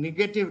a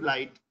negative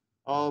light,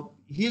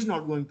 he is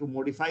not going to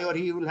modify, or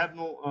he will have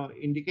no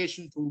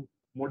indication to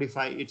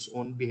modify its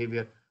own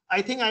behavior.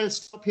 I think I'll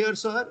stop here,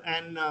 sir,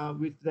 and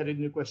if there is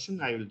any question,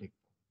 I will take.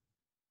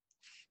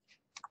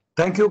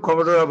 Thank you,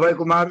 Commodore Abhay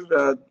Kumar.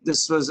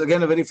 This was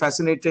again a very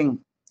fascinating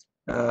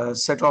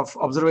set of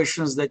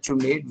observations that you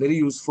made, very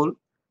useful,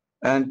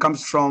 and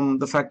comes from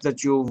the fact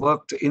that you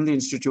worked in the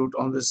Institute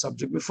on this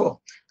subject before.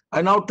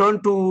 I now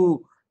turn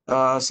to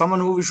someone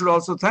who we should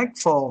also thank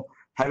for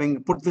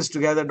having put this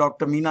together,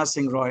 Dr. Meena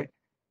Singh Roy.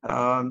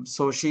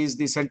 So she's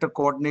the center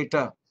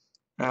coordinator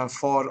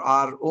for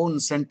our own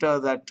center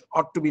that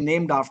ought to be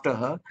named after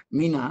her,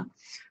 Meena.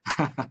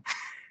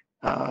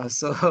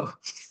 So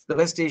the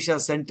West Asia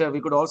Center,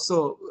 we could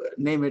also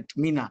name it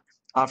Meena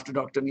after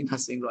Dr. Meena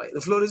Singh Roy.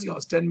 The floor is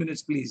yours. 10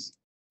 minutes, please.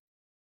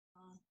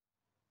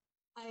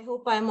 I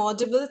hope I'm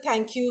audible.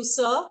 Thank you,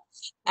 sir.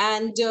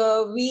 And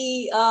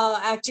we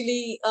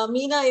actually,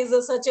 Meena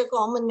is such a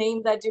common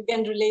name that you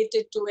can relate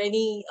it to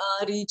any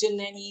region,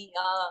 any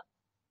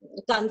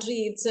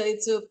country.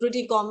 It's a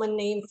pretty common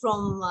name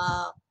from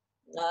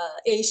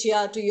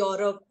Asia to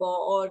Europe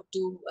or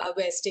to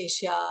West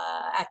Asia,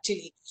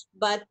 actually.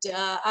 But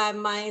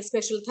my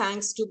special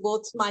thanks to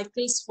both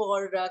Michaels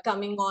for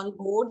coming on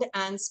board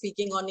and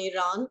speaking on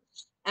Iran.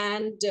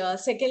 And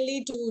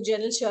secondly, to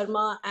General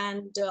Sharma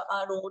and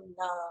our own,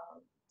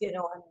 and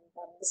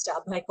Mr.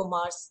 Abhay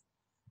Kumar's.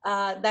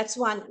 That's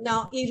one.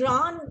 Now,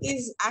 Iran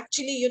is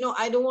actually,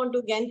 I don't want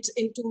to get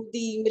into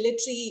the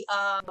military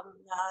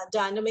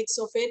dynamics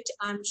of it.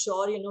 I'm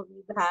sure,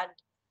 we've had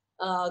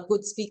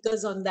good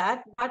speakers on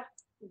that. But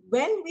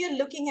when we are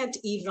looking at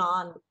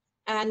Iran,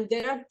 and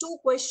there are two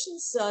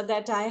questions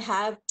that I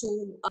have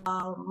to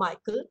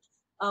Michael.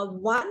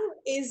 One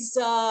is,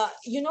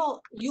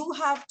 you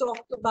have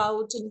talked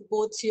about in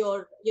both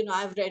your,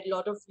 I've read a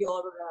lot of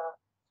your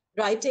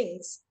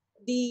writings.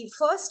 The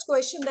first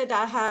question that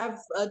I have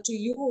to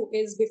you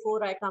is,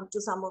 before I come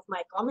to some of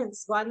my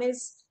comments, one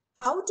is,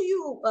 how do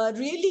you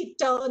really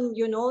turn,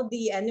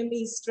 the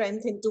enemy's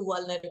strength into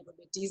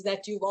vulnerabilities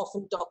that you've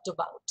often talked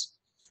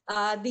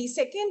about? The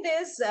second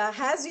is,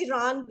 has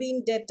Iran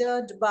been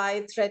deterred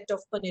by threat of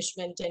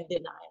punishment and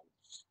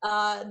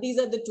denial? These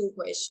are the two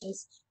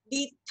questions.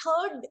 The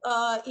third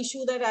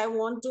issue that I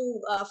want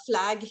to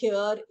flag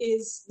here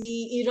is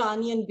the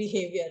Iranian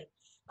behavior,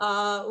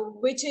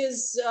 which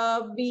has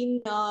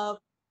been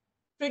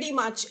pretty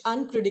much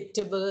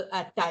unpredictable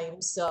at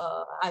times,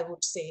 I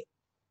would say.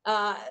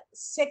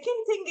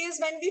 Second thing is,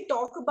 when we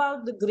talk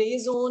about the gray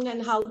zone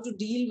and how to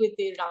deal with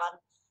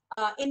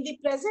Iran, in the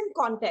present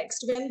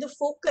context, when the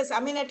focus,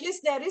 at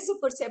least there is a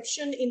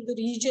perception in the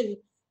region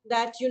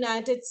that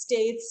United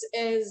States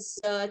is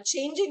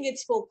changing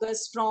its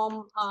focus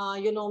from,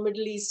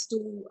 Middle East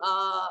to,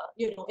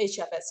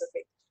 Asia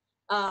Pacific.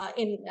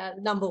 In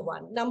number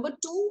one. Number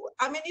two,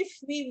 if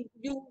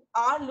you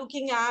are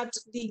looking at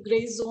the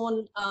gray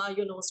zone,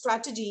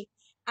 strategy,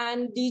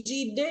 and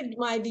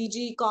my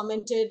DG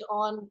commented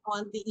on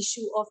the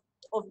issue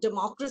of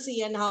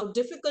democracy and how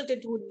difficult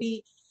it would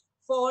be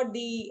for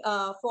the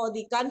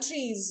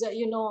countries,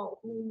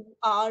 who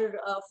are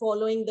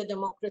following the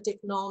democratic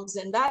norms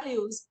and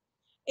values.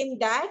 In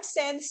that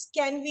sense,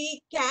 can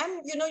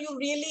you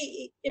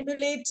really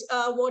emulate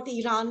what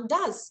Iran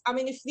does?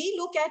 If we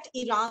look at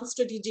Iran's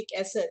strategic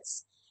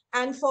assets,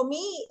 and for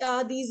me,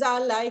 these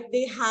are like,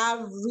 they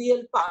have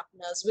real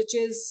partners, which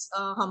is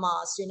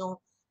Hamas,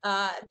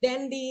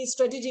 then the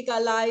strategic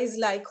allies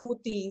like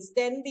Houthis,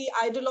 then the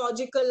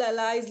ideological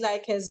allies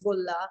like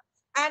Hezbollah,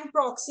 and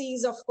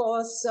proxies, of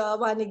course.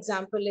 One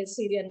example is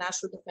Syrian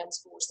National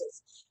Defense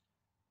Forces.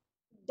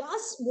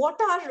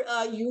 What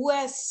are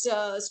US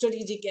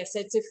strategic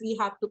assets, if we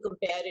have to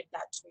compare it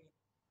that way?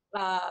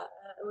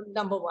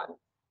 Number one.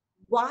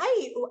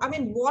 Why?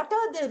 What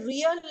are the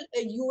real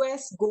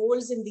US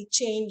goals in the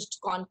changed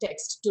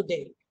context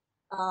today?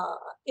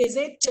 Is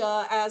it,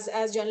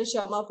 as General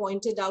Sharma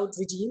pointed out,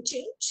 regime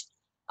change?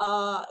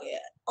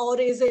 Or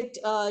is it,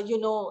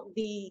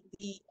 the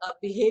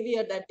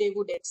behavior that they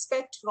would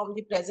expect from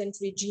the present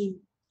regime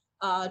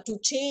to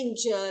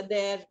change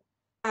their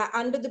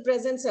under the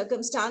present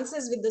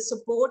circumstances, with the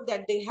support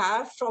that they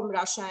have from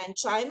Russia and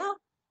China?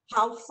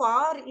 How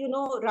far,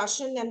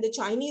 Russian and the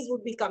Chinese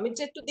would be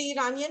committed to the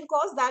Iranian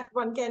cause, that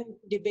one can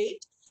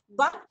debate.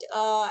 But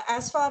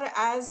as far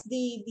as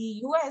the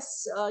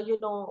US,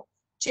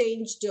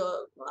 changed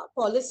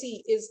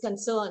policy is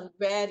concerned,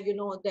 where,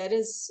 there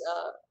is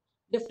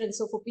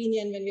difference of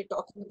opinion when we're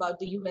talking about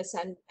the US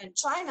and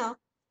China,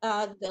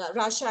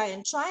 Russia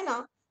and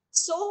China.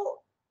 So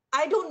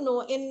I don't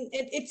know.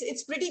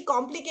 It's pretty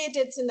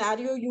complicated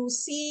scenario. You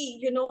see,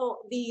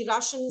 the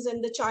Russians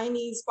and the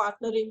Chinese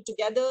partnering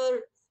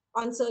together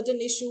on certain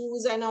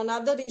issues, and on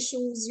other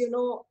issues,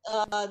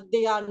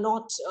 they are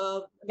not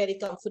very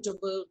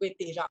comfortable with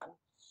Iran.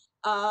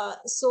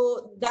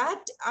 So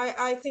that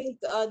I think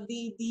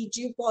the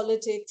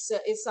geopolitics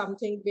is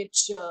something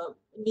which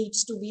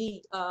needs to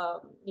be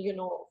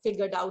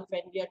figured out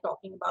when we are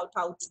talking about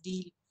how to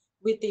deal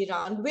with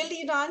Iran. Will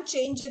Iran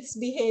change its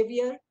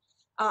behavior?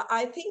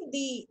 I think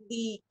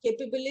the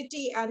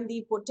capability and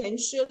the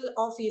potential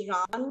of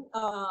Iran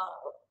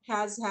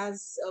has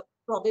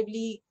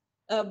probably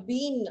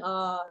been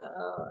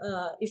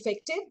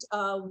affected.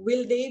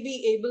 Will they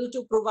be able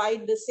to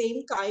provide the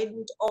same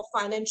kind of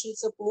financial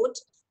support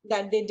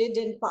that they did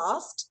in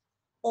past,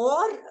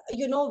 or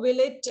will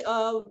it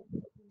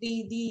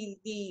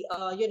the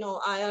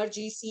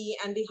IRGC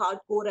and the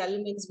hardcore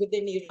elements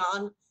within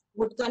Iran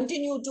would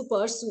continue to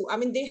pursue?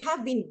 They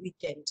have been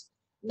weakened.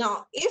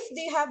 Now, if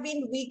they have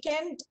been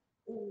weakened,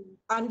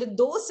 under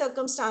those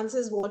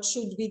circumstances, what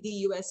should be the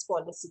US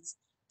policies?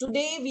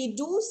 Today, we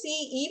do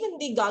see even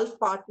the Gulf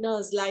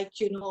partners like,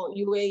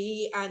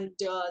 UAE and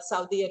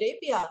Saudi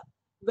Arabia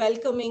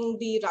welcoming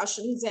the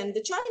Russians and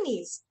the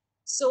Chinese.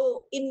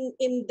 So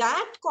in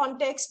that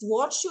context,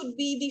 what should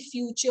be the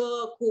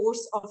future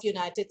course of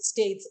United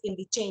States in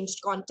the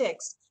changed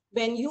context?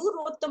 When you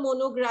wrote the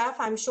monograph,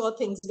 I'm sure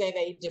things were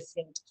very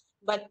different.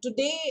 But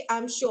today,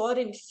 I'm sure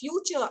in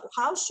future,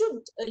 how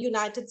should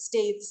United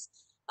States,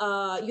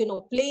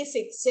 place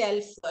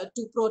itself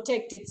to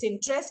protect its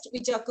interests,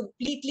 which are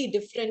completely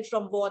different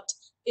from what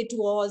it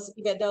was,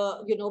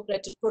 whether,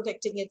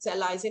 protecting its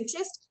allies'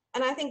 interest.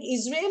 And I think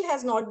Israel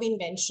has not been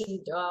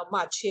mentioned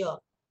much here.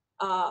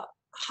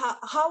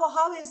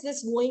 How is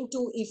this going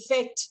to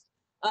affect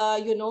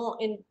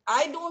and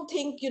I don't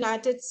think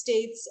United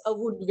States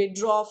would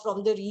withdraw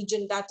from the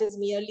region. That is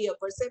merely a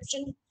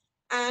perception.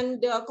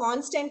 And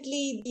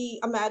constantly the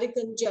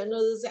American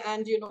journals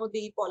and,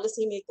 the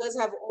policymakers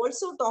have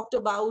also talked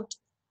about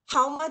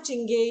how much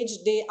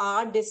engaged they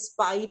are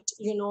despite,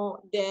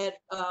 their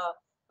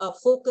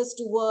focus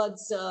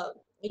towards,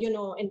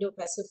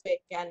 Indo-Pacific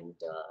and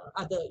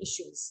other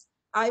issues.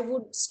 I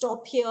would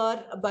stop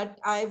here, but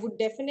I would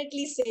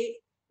definitely say,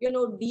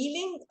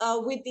 dealing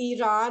with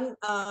Iran,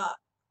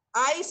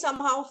 I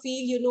somehow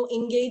feel,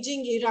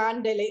 engaging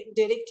Iran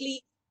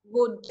directly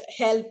would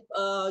help,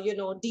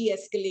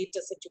 de-escalate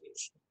the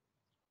situation.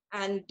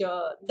 And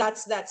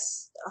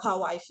that's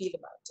how I feel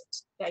about it.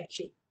 Thank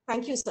you.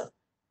 Thank you, sir.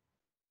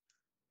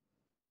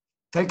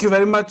 Thank you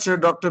very much,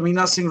 Dr.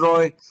 Meena Singh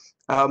Roy.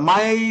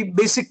 My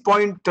basic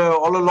point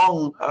all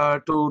along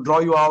to draw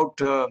you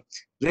out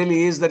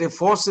really is that if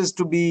force is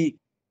to be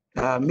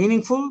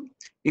meaningful,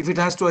 if it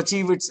has to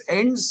achieve its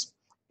ends,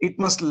 it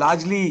must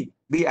largely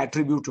be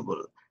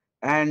attributable.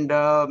 And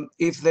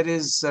if there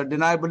is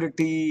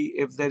deniability,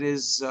 if there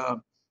is,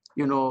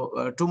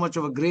 too much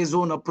of a gray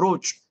zone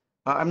approach,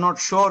 I'm not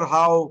sure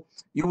how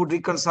you would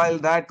reconcile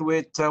that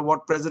with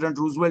what President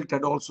Roosevelt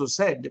had also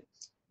said,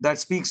 that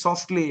speak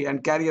softly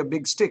and carry a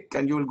big stick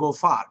and you will go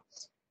far.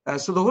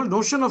 So the whole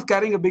notion of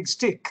carrying a big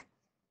stick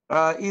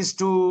is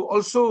to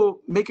also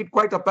make it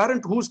quite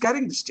apparent who's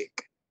carrying the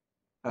stick.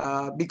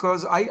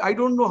 Because I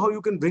don't know how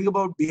you can bring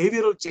about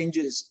behavioral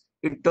changes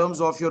in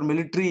terms of your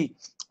military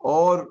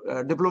or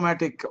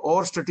diplomatic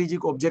or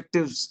strategic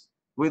objectives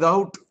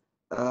without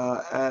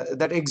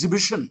that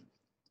exhibition.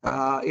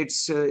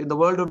 It's in the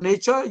world of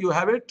nature, you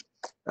have it.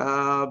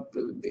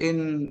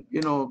 In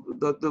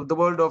the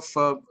world of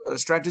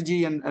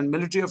strategy and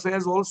military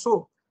affairs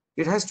also,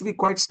 it has to be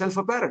quite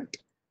self-apparent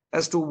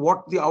as to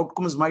what the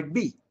outcomes might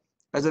be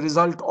as a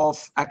result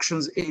of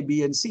actions A,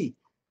 B, and C.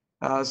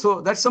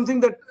 So that's something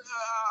that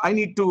I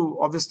need to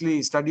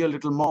obviously study a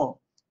little more.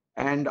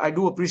 And I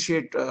do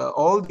appreciate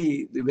all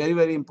the very,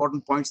 very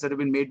important points that have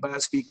been made by our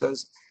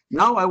speakers.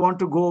 Now I want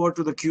to go over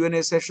to the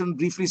Q&A session,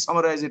 briefly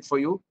summarize it for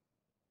you.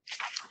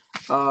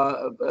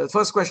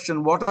 First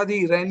question, what are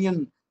the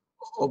Iranian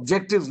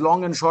objectives,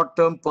 long and short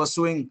term,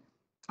 pursuing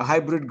a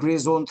hybrid gray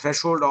zone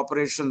threshold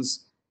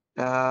operations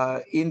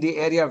in the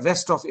area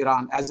west of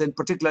Iran, as in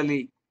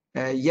particularly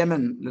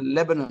Yemen,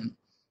 Lebanon,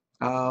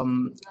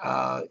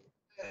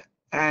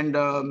 and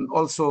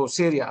also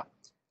Syria,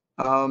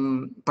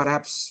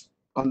 perhaps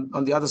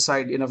on the other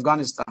side in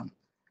Afghanistan?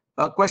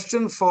 A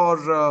question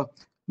for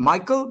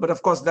Michael, but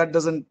of course that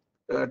doesn't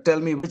tell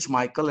me which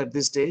Michael at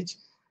this stage.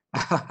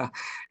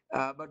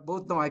 But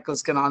both the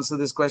Michaels can answer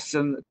this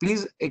question.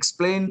 Please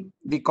explain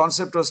the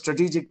concept of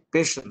strategic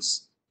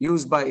patience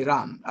used by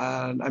Iran.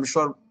 And I'm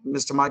sure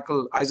Mr.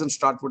 Michael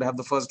Eisenstadt would have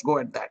the first go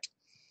at that.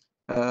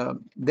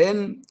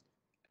 Then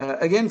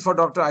again for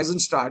Dr.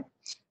 Eisenstadt,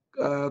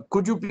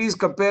 could you please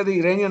compare the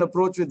Iranian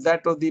approach with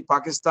that of the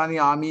Pakistani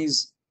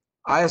Army's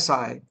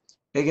ISI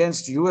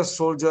against US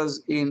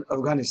soldiers in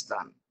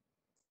Afghanistan?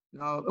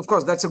 Now, of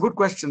course, that's a good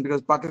question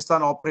because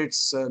Pakistan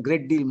operates a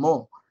great deal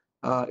more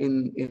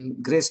in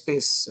gray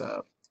space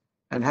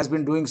and has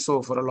been doing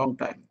so for a long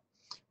time.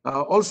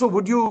 Also,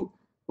 would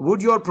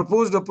your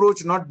proposed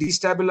approach not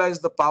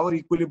destabilize the power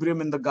equilibrium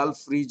in the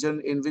Gulf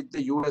region in which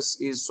the US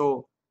is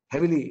so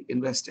heavily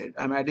invested?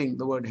 I'm adding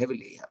the word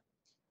heavily here.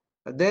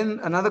 Then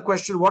another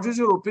question, what is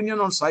your opinion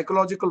on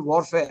psychological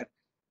warfare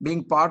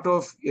being part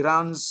of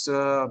Iran's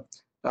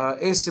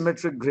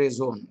asymmetric gray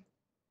zone?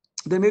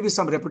 There may be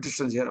some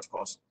repetitions here, of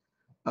course.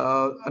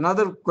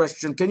 Another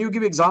question, can you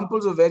give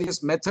examples of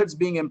various methods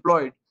being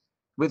employed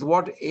with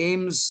what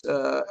aims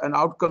and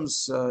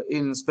outcomes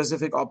in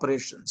specific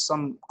operations?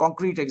 Some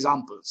concrete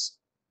examples.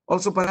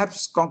 Also,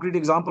 perhaps concrete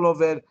example of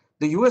where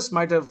the US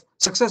might have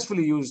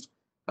successfully used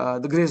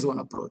the gray zone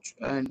approach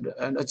and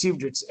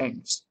achieved its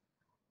ends.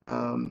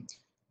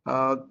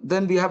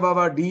 Then we have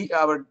our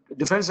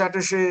defense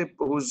attaché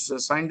who's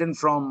signed in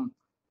from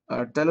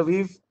Tel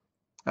Aviv.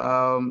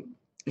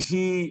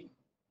 He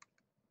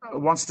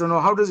wants to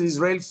know, how does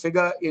Israel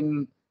figure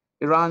in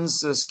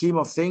Iran's scheme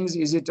of things?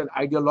 Is it an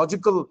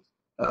ideological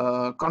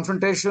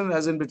confrontation,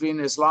 as in between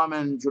Islam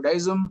and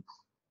Judaism,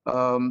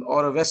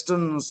 or a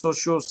Western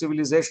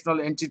socio-civilizational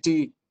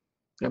entity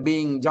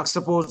being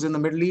juxtaposed in the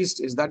Middle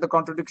East? Is that a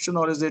contradiction,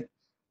 or is it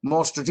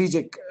more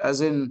strategic,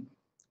 as in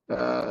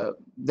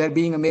there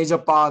being a major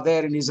power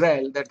there in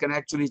Israel that can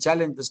actually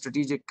challenge the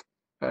strategic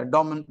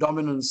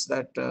dominance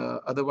that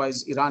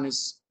otherwise Iran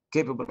is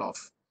capable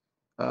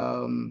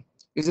of?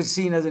 Is it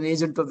seen as an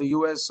agent of the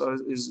US, or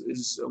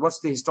what's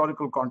the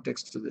historical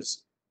context to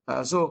this?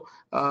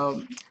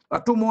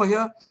 Two more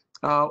here.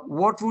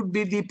 What would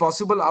be the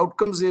possible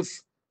outcomes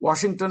if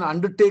Washington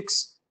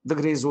undertakes the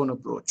gray zone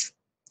approach?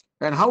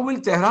 And how will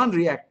Tehran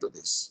react to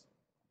this,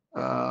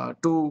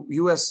 to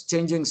US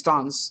changing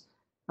stance,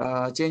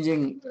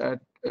 changing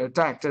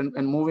tact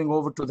and moving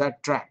over to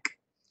that track?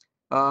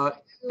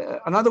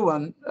 Another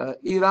one,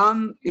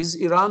 is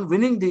Iran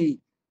winning the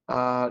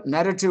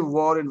narrative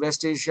war in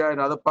West Asia and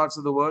other parts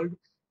of the world,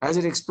 as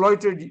it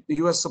exploited the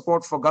US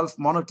support for Gulf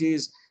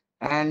monarchies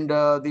and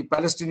the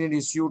Palestinian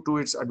issue to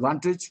its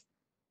advantage,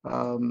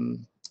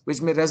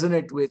 which may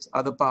resonate with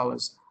other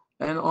powers.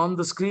 And on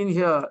the screen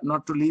here,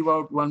 not to leave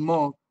out one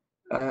more,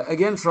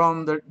 again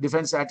from the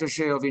defense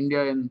attaché of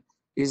India in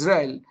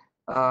Israel,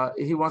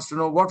 he wants to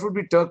know what would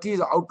be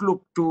Turkey's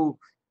outlook to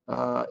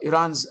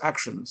Iran's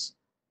actions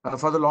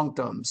for the long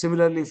term.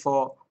 Similarly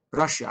for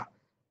Russia,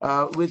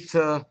 with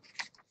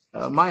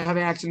my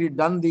having actually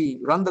run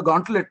the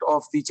gauntlet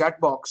of the chat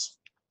box,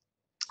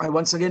 I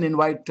once again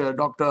invite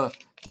Dr.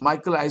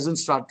 Michael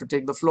Eisenstadt to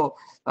take the floor.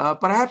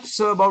 Perhaps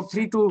about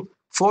 3 to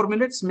 4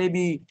 minutes,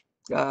 maybe.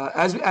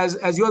 As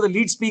you are the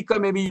lead speaker,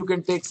 maybe you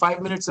can take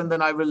 5 minutes, and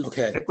then I will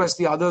request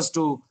the others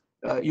to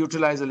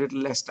utilize a little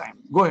less time.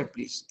 Go ahead,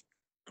 please.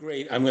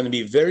 Great. I'm going to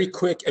be very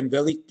quick and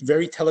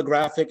very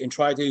telegraphic and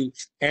try to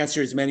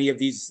answer as many of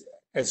these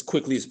as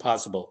quickly as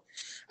possible.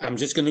 I'm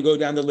just going to go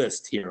down the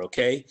list here,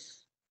 okay?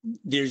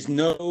 There's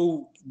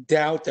no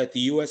doubt that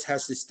the U.S.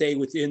 has to stay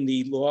within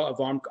the law of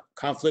armed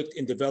conflict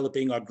in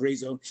developing our gray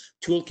zone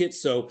toolkit.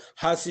 So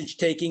hostage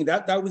taking,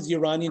 that was the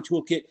Iranian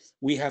toolkit.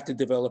 We have to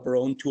develop our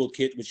own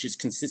toolkit, which is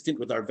consistent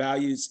with our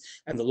values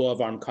and the law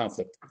of armed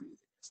conflict.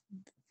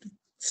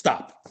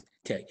 Stop.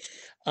 Okay.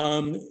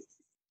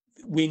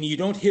 When you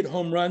don't hit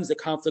home runs, the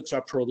conflicts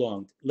are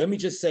prolonged. Let me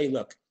just say,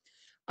 look,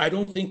 I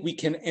don't think we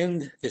can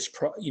end this.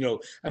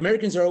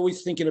 Americans are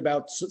always thinking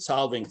about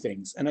solving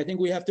things. And I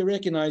think we have to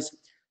recognize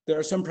there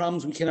are some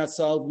problems we cannot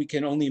solve, we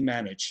can only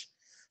manage.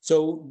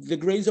 So the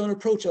gray zone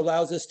approach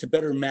allows us to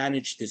better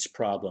manage this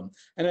problem.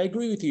 And I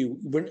agree with you,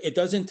 it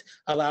doesn't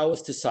allow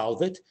us to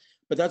solve it,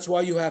 but that's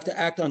why you have to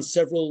act on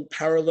several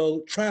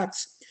parallel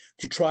tracks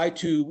to try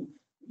to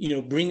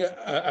bring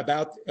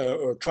about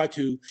or try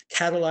to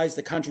catalyze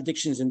the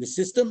contradictions in the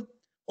system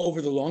over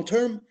the long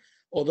term.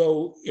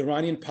 Although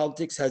Iranian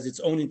politics has its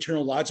own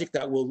internal logic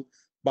that will,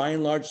 by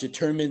and large,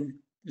 determine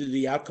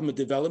the outcome of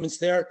developments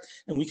there,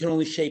 and we can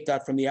only shape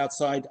that from the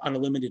outside on a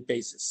limited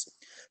basis.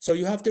 So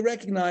you have to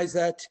recognize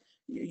that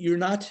you're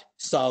not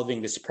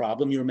solving this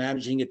problem, you're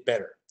managing it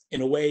better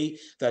in a way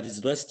that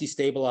is less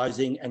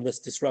destabilizing and less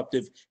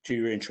disruptive to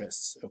your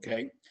interests,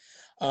 okay?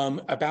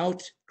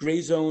 About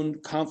gray zone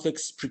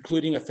conflicts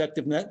precluding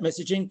effective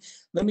messaging,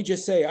 let me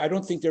just say, I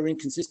don't think they're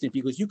inconsistent,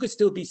 because you could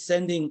still be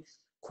sending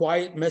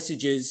quiet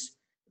messages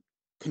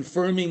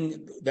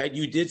confirming that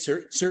you did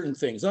certain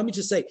things. Let me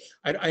just say,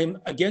 I'm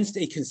against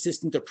a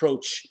consistent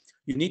approach.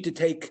 You need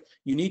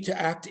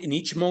to act in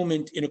each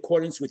moment in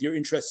accordance with your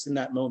interests in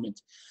that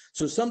moment.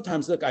 So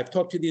sometimes, look, I've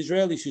talked to the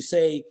Israelis who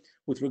say,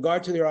 with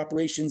regard to their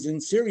operations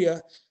in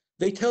Syria,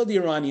 they tell the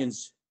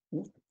Iranians,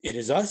 it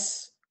is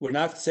us. We're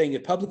not saying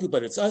it publicly,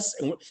 but it's us.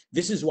 And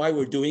this is why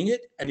we're doing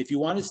it. And if you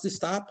want us to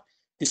stop,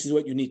 this is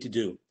what you need to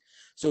do.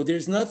 So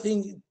there's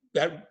nothing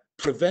that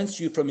prevents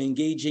you from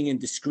engaging in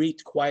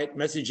discreet, quiet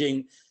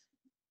messaging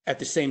at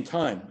the same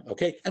time,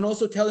 okay? And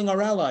also telling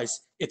our allies,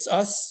 it's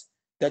us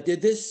that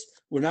did this.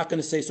 We're not going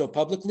to say so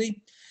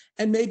publicly.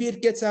 And maybe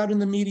it gets out in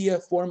the media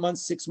 4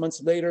 months, 6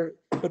 months later,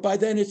 but by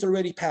then it's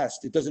already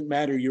passed. It doesn't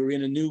matter. You're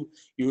in a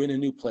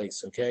new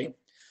place, okay?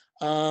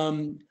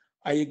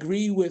 I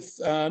agree with,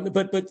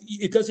 but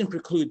it doesn't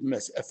preclude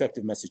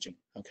effective messaging,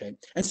 okay?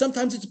 And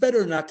sometimes it's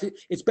better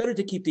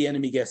to keep the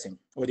enemy guessing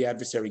or the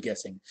adversary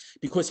guessing,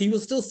 because he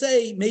will still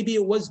say, maybe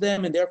it was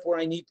them and therefore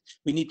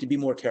we need to be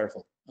more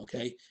careful,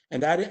 okay?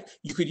 And that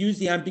you could use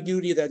the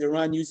ambiguity that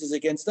Iran uses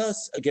against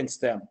us,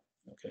 against them,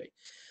 okay?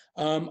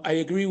 I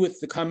agree with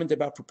the comment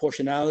about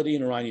proportionality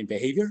in Iranian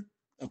behavior,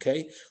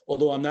 okay?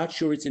 Although I'm not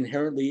sure it's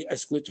inherently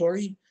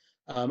escalatory.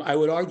 I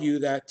would argue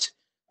that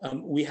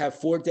we have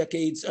 4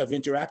 decades of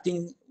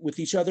interacting with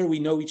each other. We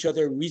know each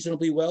other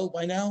reasonably well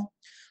by now.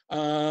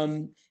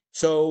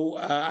 So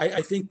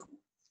I think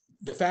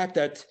the fact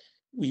that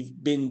we've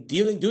been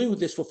doing with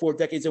this for 4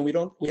 decades and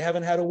we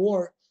haven't had a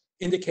war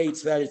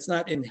indicates that it's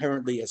not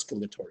inherently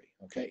escalatory,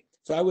 okay?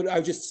 So I would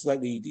just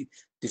slightly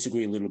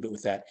disagree a little bit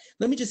with that.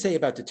 Let me just say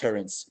about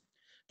deterrence.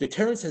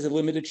 Deterrence has a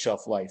limited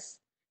shelf life,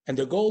 and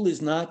the goal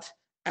is not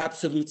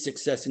absolute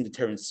success in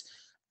deterrence.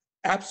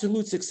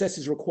 Absolute success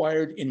is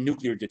required in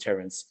nuclear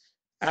deterrence.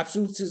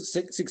 Absolute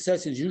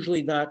success is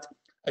usually not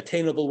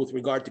attainable with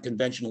regard to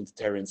conventional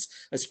deterrence,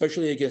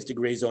 especially against a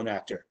gray zone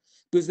actor,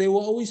 because they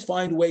will always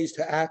find ways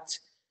to act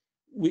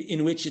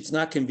in which it's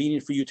not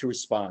convenient for you to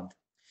respond.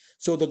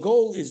 So the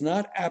goal is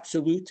not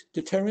absolute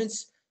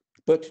deterrence,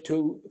 but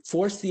to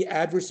force the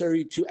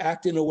adversary to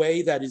act in a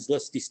way that is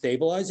less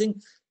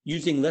destabilizing,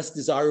 using less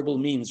desirable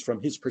means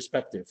from his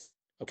perspective,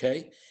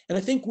 okay? And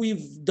I think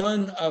we've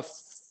done a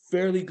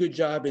fairly good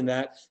job in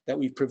that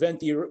we've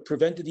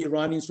prevented the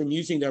Iranians from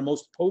using their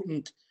most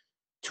potent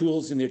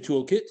tools in their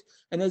toolkit,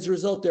 and as a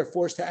result, they're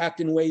forced to act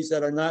in ways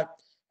that are not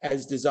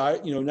as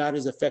not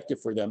as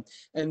effective for them.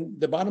 And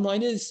the bottom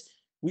line is,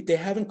 they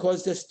haven't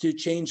caused us to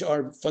change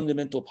our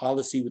fundamental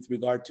policy with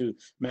regard to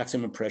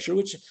maximum pressure,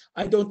 which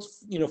I don't,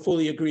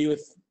 fully agree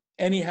with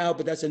anyhow.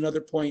 But that's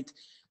another point.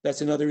 That's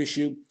another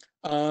issue.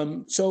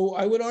 So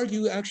I would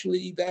argue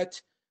actually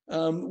that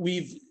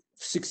we've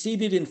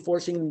succeeded in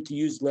forcing them to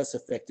use less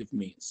effective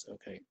means.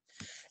 Okay.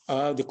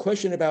 the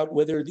question about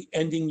whether the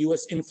ending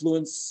U.S.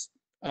 influence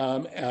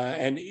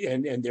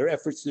and their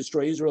efforts to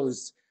destroy Israel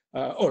is,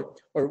 or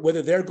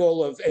whether their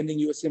goal of ending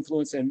U.S.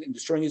 influence and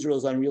destroying Israel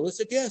is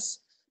unrealistic, yes.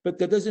 But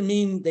that doesn't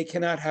mean they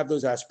cannot have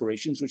those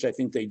aspirations, which I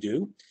think they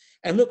do.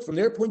 And look, from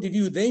their point of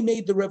view, they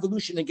made the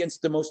revolution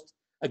against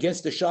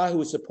the Shah, who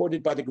was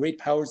supported by the great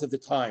powers of the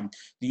time,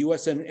 the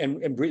U.S.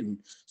 and Britain.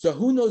 So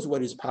who knows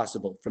what is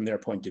possible from their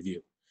point of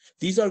view?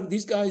 These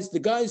guys, the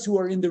guys who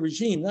are in the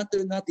regime, not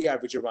the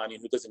average Iranian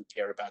who doesn't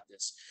care about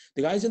this.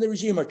 The guys in the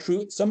regime are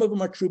true. Some of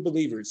them are true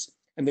believers,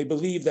 and they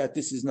believe that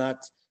this is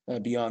not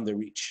beyond their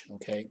reach.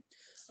 Okay.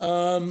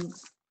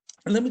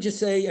 And let me just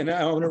say, and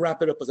I want to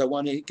wrap it up because I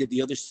want to give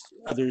the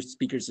other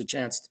speakers a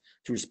chance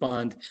to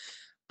respond.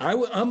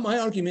 My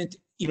argument,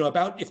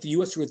 about if the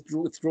U.S.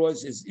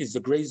 withdraws, is the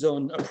gray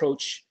zone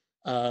approach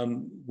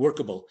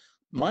workable?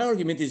 My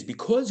argument is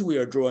because we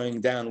are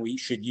drawing down, we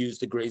should use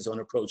the gray zone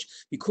approach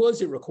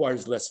because it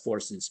requires less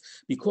forces,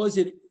 because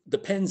it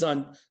depends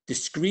on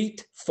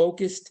discrete,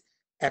 focused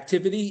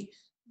activity,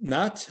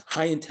 not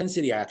high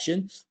intensity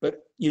action,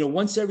 but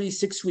once every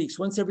 6 weeks,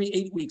 once every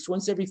 8 weeks,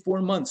 once every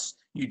 4 months,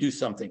 you do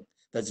something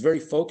that's very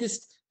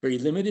focused, very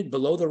limited,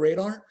 below the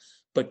radar,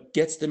 but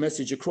gets the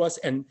message across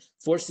and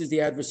forces the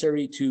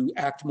adversary to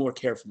act more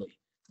carefully,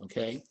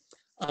 okay?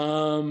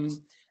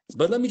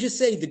 But let me just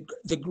say,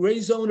 the gray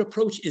zone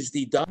approach is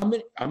the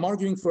dominant. I'm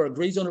arguing for a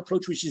gray zone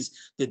approach, which is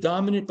the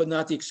dominant but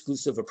not the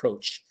exclusive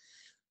approach.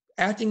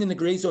 Acting in the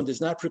gray zone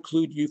does not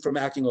preclude you from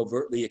acting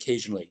overtly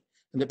occasionally.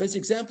 And the best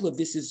example of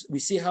this is we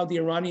see how the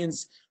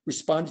Iranians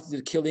responded to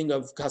the killing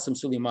of Qasem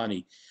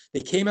Soleimani.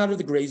 They came out of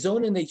the gray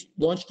zone and they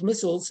launched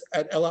missiles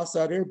at El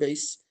Asad Air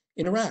Base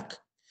in Iraq.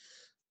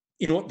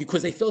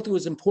 Because they felt it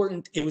was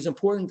important. It was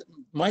important,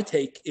 my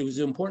take, it was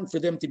important for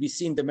them to be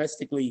seen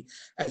domestically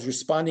as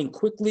responding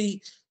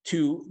quickly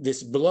to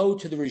this blow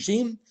to the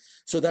regime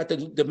so that the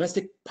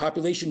domestic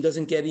population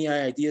doesn't get any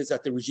ideas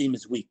that the regime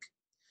is weak.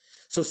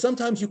 So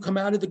sometimes you come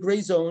out of the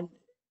gray zone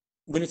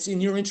when it's in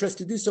your interest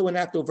to do so and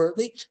act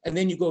overtly, and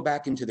then you go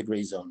back into the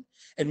gray zone.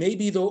 And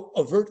maybe the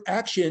overt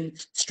action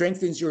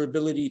strengthens your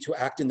ability to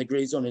act in the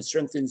gray zone and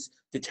strengthens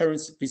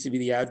deterrence vis-a-vis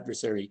the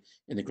adversary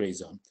in the gray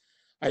zone.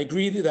 I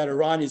agree that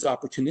Iran is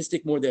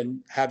opportunistic more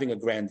than having a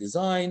grand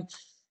design.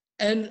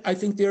 And I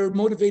think they're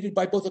motivated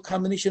by both a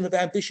combination of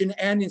ambition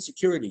and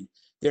insecurity.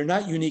 They're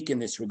not unique in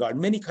this regard.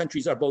 Many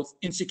countries are both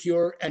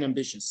insecure and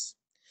ambitious.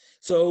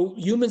 So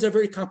humans are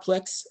very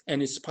complex,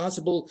 and it's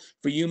possible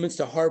for humans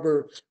to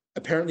harbor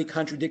apparently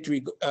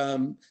contradictory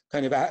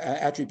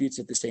attributes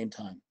at the same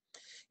time.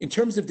 In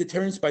terms of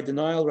deterrence by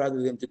denial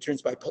rather than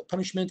deterrence by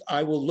punishment,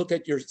 I will look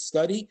at your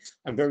study.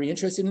 I'm very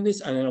interested in this,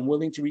 and I'm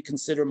willing to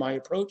reconsider my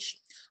approach.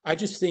 I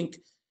just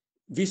think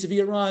vis-a-vis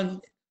Iran,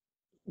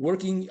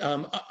 working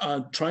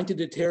trying to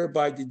deter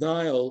by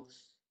denial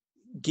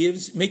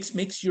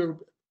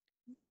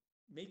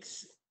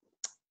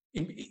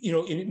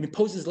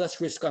imposes less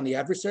risk on the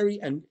adversary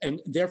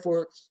and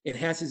therefore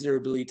enhances their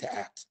ability to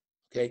act.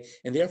 Okay,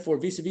 and therefore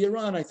vis-a-vis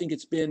Iran, I think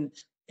it's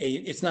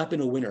not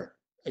been a winner.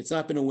 It's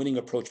not been a winning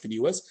approach for the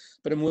U.S.,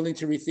 but I'm willing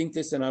to rethink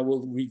this, and I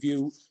will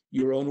review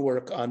your own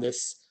work on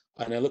this,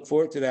 and I look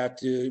forward to that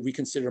to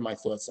reconsider my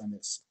thoughts on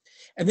this.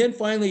 And then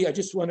finally, I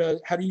just want to,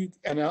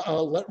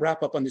 I'll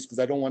wrap up on this because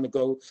I don't want to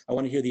go, I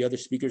want to hear the other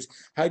speakers.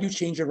 How do you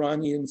change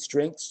Iranian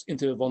strengths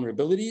into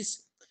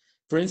vulnerabilities?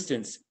 For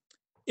instance,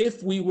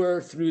 if we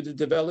were through the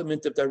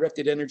development of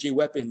directed energy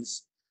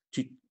weapons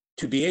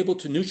to be able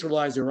to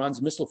neutralize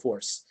Iran's missile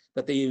force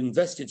that they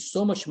invested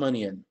so much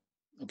money in,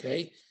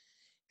 okay,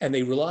 and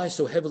they rely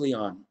so heavily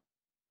on,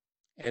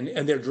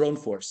 and their drone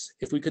force.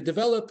 If we could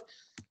develop,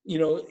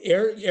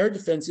 air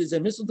defenses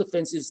and missile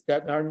defenses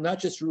that are not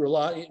just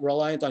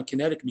reliant on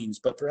kinetic means,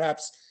 but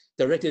perhaps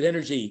directed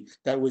energy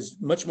that was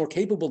much more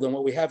capable than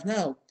what we have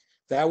now,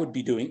 that would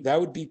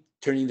be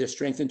turning their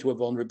strength into a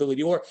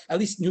vulnerability, or at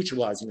least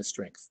neutralizing a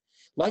strength.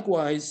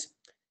 Likewise,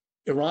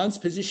 Iran's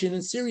position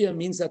in Syria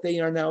means that they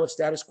are now a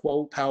status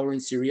quo power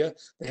in Syria.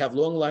 They have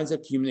long lines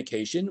of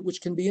communication,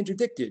 which can be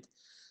interdicted.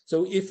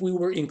 So if we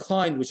were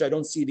inclined, which I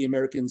don't see the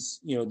Americans,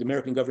 the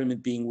American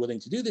government being willing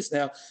to do this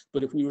now,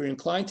 but if we were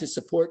inclined to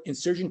support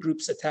insurgent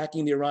groups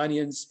attacking the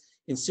Iranians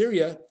in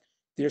Syria,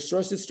 their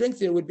source of strength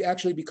there would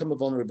actually become a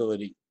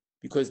vulnerability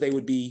because they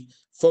would be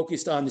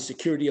focused on the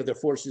security of their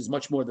forces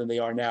much more than they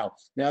are now.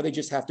 Now they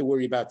just have to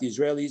worry about the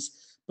Israelis.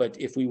 But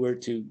if we were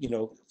to,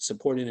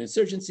 support an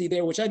insurgency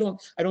there, which I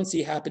don't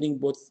see happening,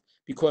 both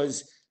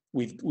because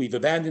we've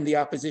abandoned the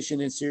opposition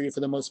in Syria for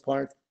the most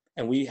part,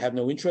 and we have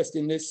no interest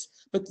in this.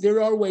 But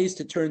there are ways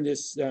to turn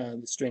this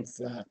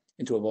strength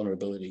into a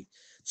vulnerability.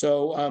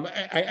 So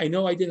I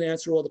know I didn't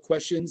answer all the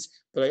questions,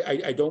 but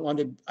I don't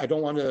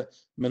want to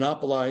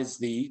monopolize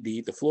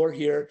the floor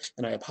here,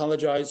 and I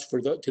apologize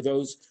to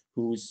those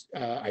whose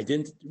I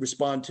didn't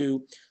respond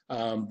to.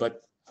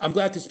 But I'm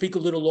glad to speak a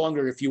little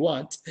longer if you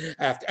want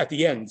at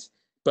the end.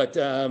 But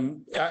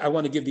I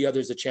want to give the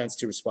others a chance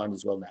to respond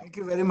as well now. Thank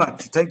you very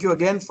much. Thank you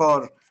again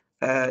for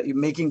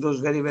making those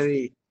very,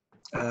 very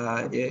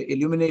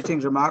illuminating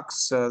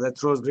remarks that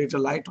throws greater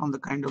light on the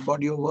kind of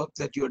body of work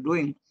that you're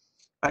doing.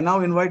 I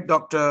now invite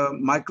Dr.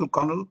 Michael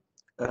Connell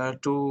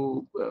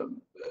to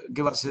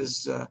give us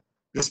his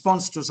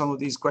response to some of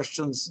these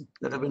questions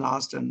that have been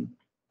asked and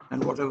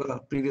whatever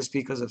previous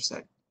speakers have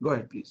said. Go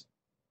ahead, please.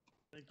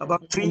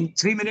 About 3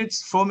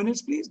 minutes, 4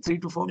 minutes, please. 3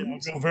 to 4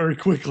 minutes. I'll go very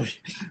quickly.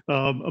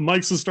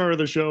 Mike's the star of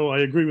the show. I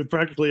agree with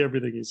practically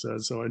everything he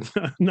says, so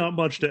not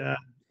much to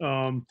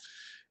add.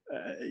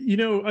 You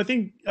know, I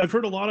think I've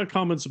heard a lot of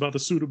comments about the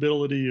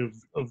suitability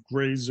of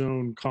gray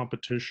zone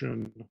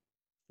competition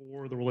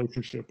for the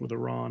relationship with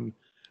Iran.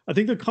 I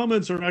think the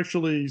comments are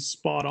actually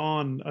spot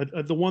on.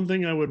 The one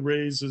thing I would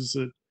raise is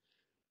that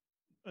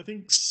I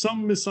think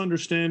some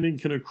misunderstanding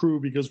can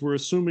accrue because we're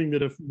assuming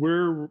that if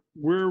we're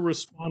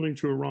responding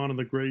to Iran in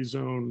the gray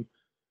zone,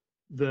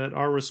 that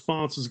our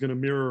response is going to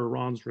mirror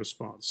Iran's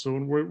response. So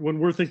when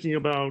we're thinking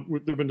about,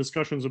 there've been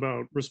discussions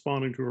about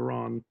responding to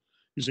Iran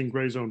using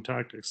gray zone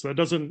tactics.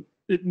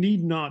 It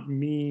need not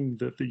mean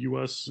that the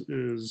U.S.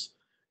 is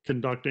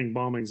conducting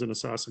bombings and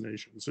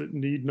assassinations. It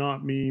need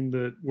not mean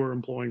that we're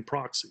employing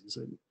proxies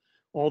and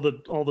all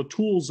the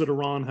tools that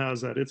Iran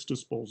has at its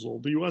disposal.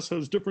 The U.S.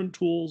 has different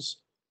tools.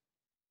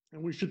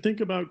 And we should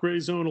think about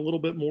gray zone a little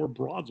bit more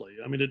broadly.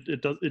 I mean,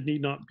 it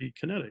need not be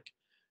kinetic.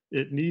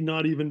 It need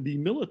not even be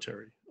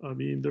military. I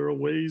mean, there are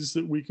ways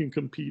that we can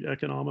compete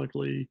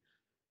economically.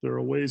 There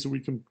are ways that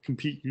we can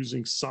compete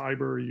using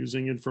cyber,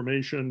 using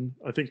information.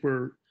 I think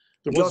your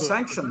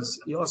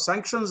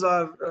sanctions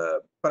are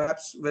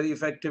perhaps very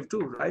effective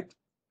too, right?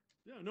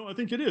 Yeah, no, I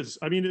think it is.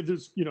 I mean,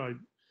 it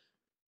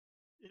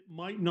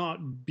might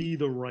not be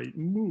the right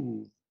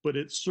move, but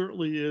it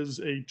certainly is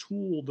a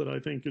tool that I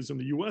think is in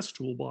the U.S.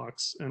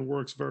 toolbox and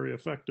works very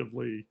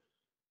effectively.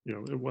 You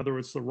know, whether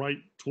it's the right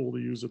tool to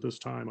use at this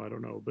time, I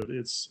don't know, but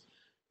it's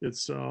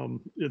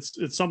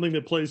something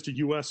that plays to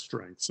U.S.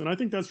 strengths, and I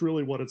think that's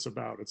really what it's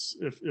about. It's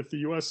if the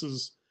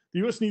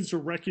U.S. needs to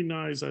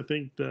recognize, I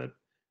think, that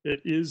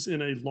it is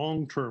in a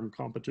long-term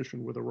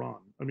competition with Iran.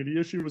 I mean, the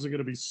issue isn't going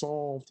to be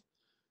solved.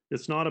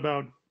 It's not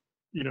about,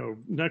 you know,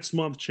 next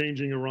month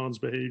changing Iran's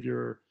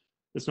behavior.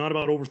 It's not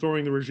about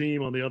overthrowing the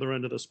regime on the other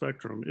end of the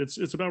spectrum.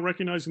 It's about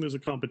recognizing there's a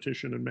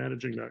competition and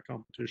managing that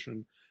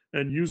competition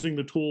and using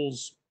the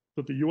tools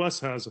that the U.S.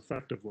 has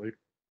effectively.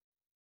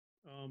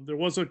 There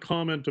was a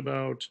comment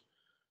about,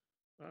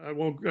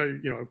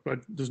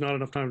 there's not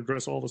enough time to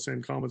address all the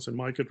same comments, and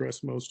Mike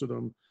addressed most of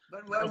them.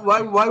 But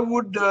why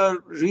would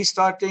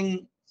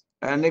restarting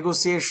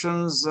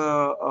negotiations,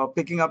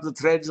 picking up the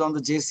threads on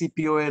the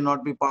JCPOA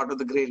not be part of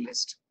the gray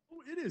list?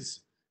 Oh, it is.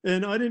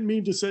 And I didn't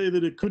mean to say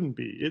that it couldn't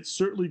be. It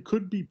certainly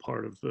could be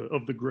part of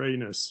the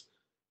grayness.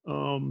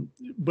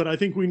 But I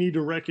think we need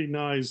to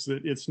recognize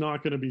that it's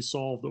not going to be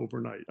solved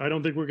overnight. I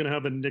don't think we're going to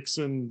have a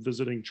Nixon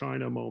visiting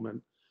China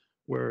moment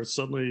where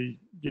suddenly,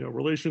 you know,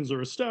 relations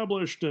are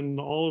established and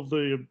all of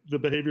the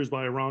behaviors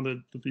by Iran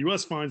that the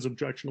U.S. finds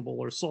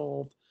objectionable are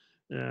solved,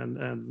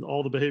 and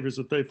all the behaviors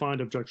that they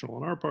find objectionable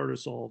on our part are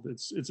solved.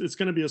 It's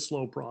going to be a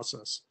slow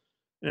process,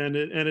 and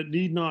it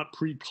need not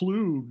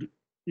preclude,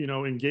 you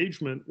know,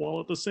 engagement while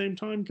at the same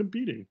time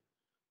competing.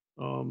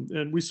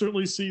 And we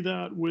certainly see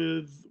that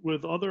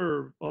with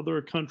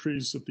other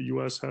countries that the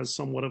U.S. has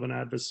somewhat of an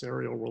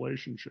adversarial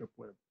relationship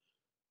with.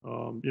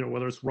 You know,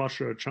 whether it's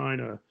Russia or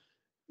China,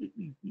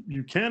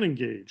 you can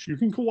engage. You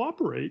can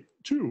cooperate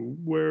too,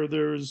 where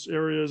there's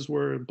areas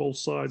where both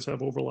sides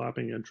have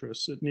overlapping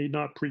interests. It need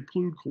not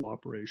preclude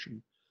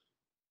cooperation.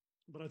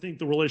 But I think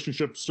the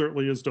relationship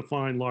certainly is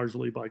defined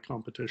largely by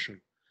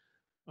competition.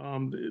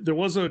 There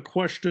was a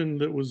question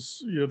that was,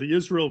 you know, the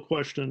Israel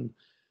question.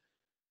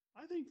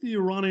 I think the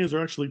Iranians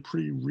are actually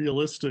pretty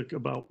realistic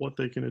about what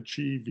they can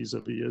achieve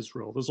vis-a-vis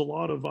Israel. There's a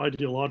lot of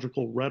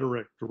ideological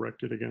rhetoric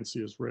directed against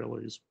the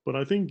Israelis, but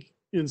I think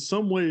in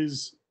some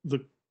ways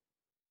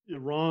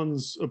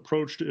Iran's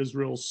approach to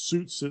Israel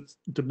suits it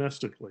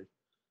domestically.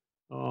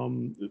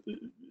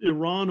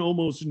 Iran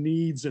almost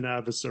needs an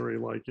adversary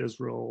like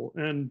Israel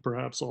and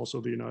perhaps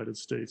also the United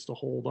States to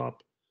hold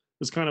up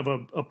as kind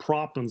of a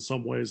prop in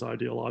some ways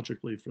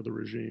ideologically for the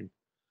regime.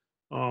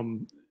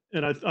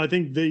 And I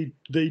think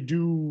they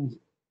do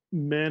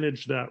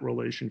manage that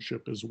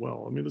relationship as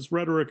well. I mean, there's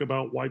rhetoric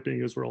about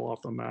wiping Israel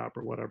off the map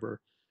or whatever,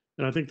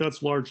 and I think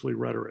that's largely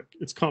rhetoric.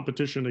 It's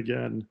competition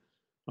again.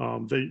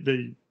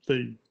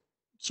 They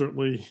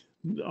certainly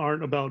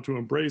aren't about to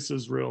embrace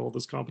Israel.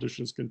 This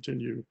competition is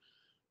continue,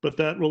 but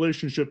that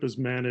relationship is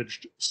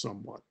managed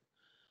somewhat.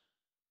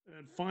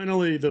 And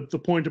finally, the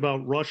point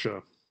about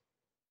Russia.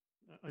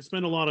 I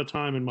spend a lot of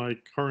time in my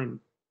current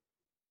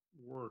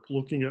work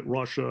looking at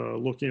Russia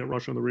in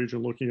the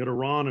region, looking at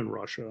Iran and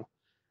Russia.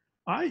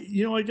 I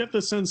get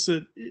the sense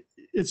that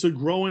it's a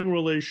growing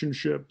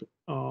relationship,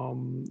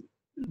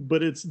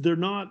 but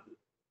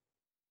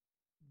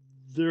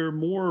they're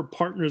more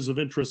partners of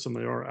interest than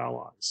they are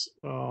allies.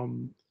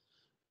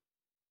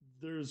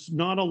 There's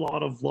not a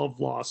lot of love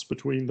lost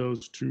between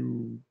those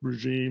two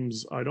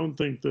regimes. I don't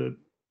think that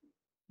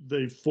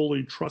they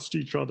fully trust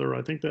each other.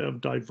 I think they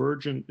have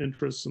divergent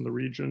interests in the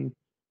region,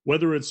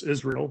 whether it's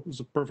Israel is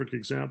a perfect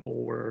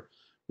example where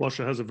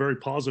Russia has a very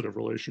positive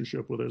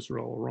relationship with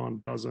Israel,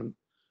 Iran doesn't.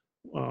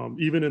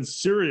 Even in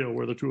Syria,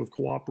 where the two have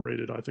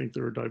cooperated, I think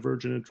there are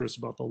divergent interests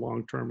about the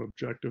long-term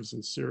objectives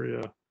in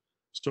Syria.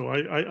 So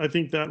I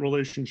think that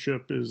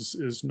relationship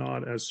is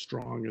not as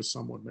strong as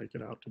some would make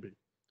it out to be.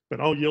 But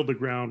I'll yield the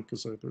ground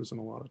because there isn't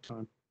a lot of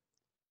time.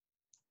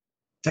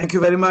 Thank you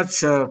very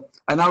much.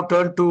 I now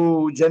turn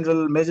to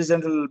Major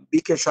General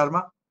B.K.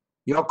 Sharma.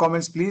 Your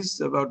comments, please,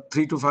 about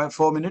 3 to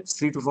 4 minutes.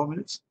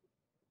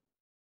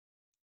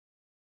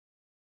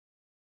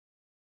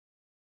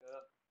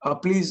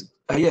 Please,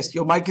 yes,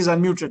 your mic is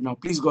unmuted now.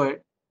 Please go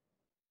ahead.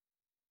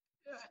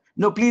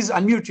 No, please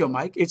unmute your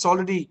mic. It's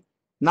already,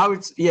 now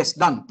it's, yes,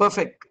 done.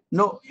 Perfect.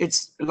 No,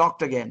 it's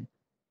locked again.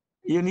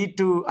 You need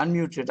to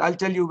unmute it. I'll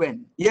tell you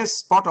when. Yes,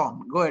 spot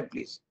on. Go ahead,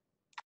 please.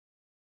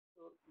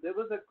 So there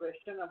was a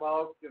question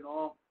about,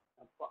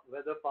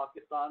 whether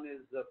Pakistan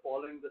is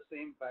following the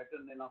same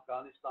pattern in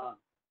Afghanistan.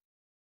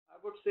 I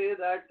would say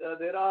that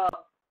there are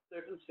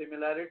certain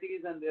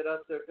similarities and there are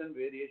certain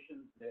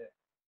variations there.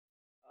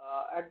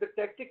 At the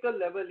tactical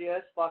level,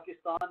 yes,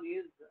 Pakistan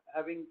is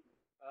having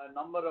a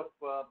number of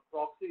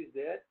proxies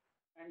there,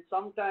 and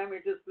sometimes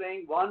it is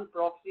playing one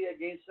proxy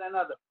against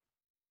another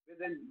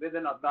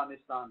within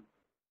Afghanistan.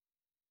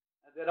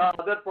 There are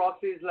other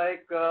proxies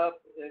like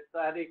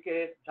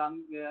Parrikar,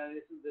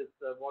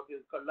 what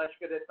is called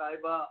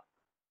Lashkar-e-Taiba.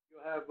 You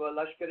have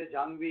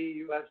Lashkar-e-Jhangvi,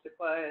 you have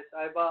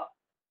Sipah-e-Saiba,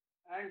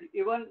 and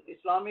even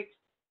Islamic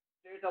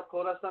State of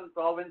Khorasan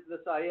province,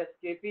 this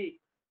ISKP.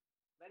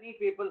 Many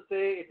people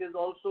say it is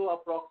also a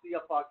proxy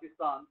of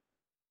Pakistan.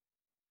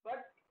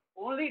 But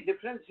only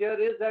difference here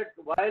is that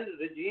while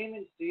regime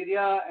in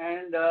Syria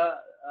and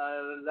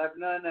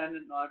Lebanon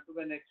and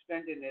to an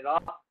extent in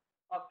Iraq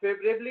are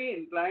favorably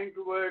inclined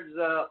towards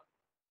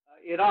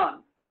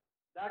Iran,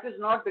 that is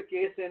not the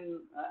case in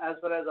as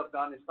far as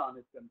Afghanistan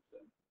is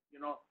concerned.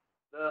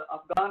 The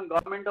Afghan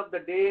government of the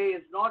day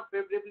is not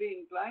favorably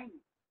inclined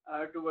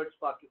towards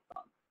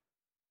Pakistan.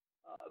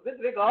 With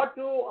regard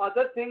to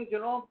other things,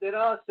 there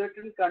are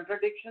certain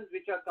contradictions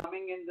which are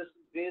coming in this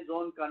gray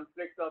zone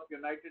conflict of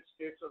United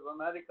States of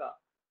America.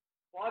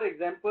 For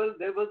example,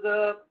 there was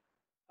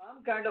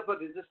some kind of a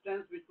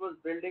resistance which was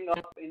building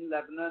up in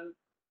Lebanon,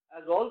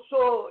 as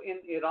also in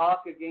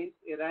Iraq against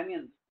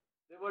Iranians.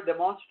 There were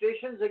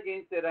demonstrations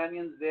against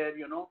Iranians there,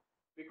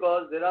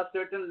 because there are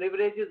certain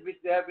leverages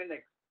which they have been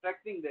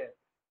extracting there.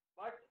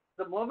 But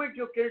the moment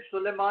you killed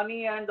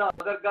Soleimani and the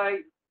other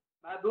guy,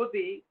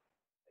 Maududi,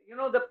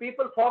 the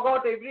people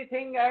forgot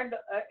everything, and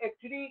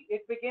actually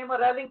it became a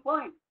rallying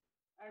point.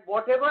 And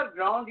whatever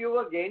ground you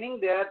were gaining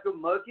there to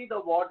murky the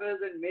waters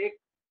and make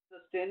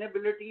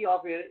sustainability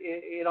of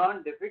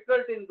Iran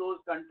difficult in those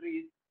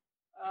countries,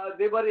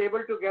 they were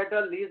able to get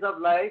a lease of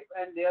life,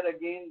 and they are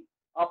again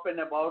up and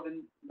about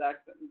in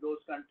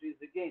those countries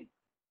again.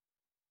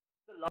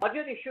 The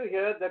larger issue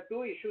here, the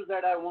two issues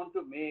that I want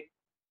to make,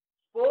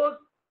 suppose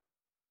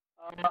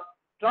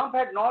Trump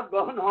had not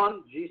gone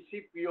on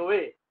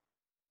JCPOA,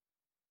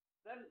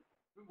 then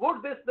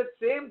would the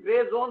same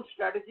gray zone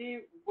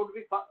strategy would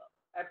be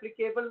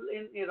applicable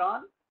in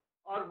Iran,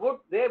 or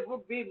there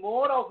would be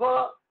more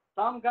of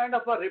some kind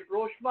of a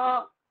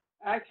rapprochement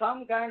and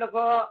some kind of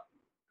a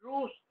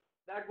truce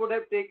that would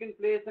have taken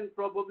place, and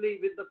probably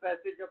with the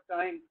passage of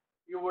time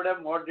you would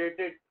have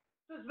moderated.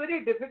 So it's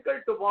very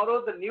difficult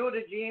tomorrow, the new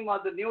regime or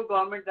the new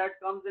government that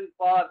comes in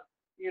power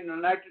in the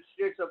United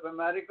States of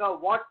America,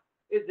 what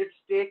is its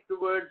take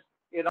towards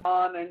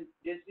Iran and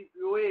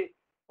JCPOA?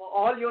 For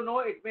all you know,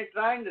 it may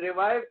try and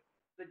revive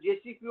the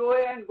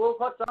JCPOA and go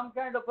for some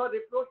kind of a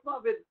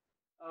rapprochement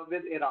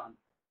with Iran.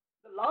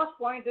 The last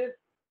point is,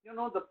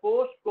 the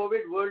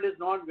post-COVID world is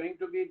not going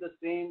to be the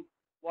same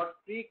what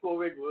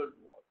pre-COVID world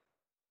was.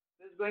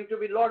 There's going to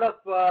be a lot of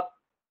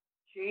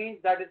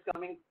change that is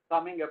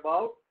coming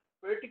about,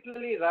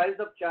 particularly rise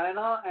of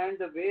China and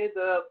the way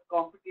the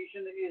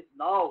competition is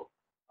now,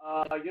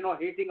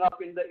 heating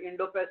up in the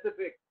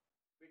Indo-Pacific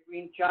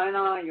between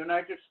China,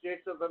 United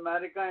States of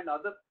America, and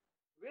other.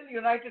 Will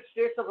United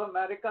States of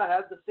America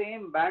have the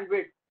same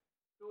bandwidth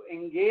to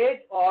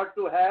engage or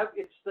to have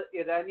its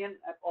Iranian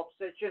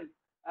obsession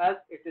as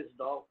it is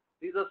now?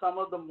 These are some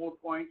of the moot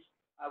points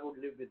I would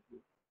leave with you.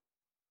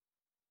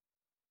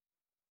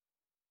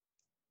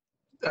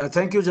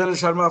 Thank you, General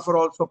Sharma, for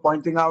also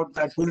pointing out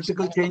that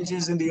political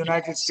changes in the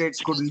United States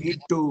could lead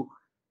to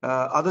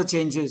other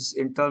changes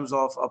in terms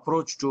of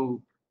approach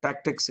to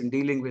tactics in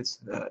dealing with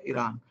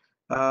Iran.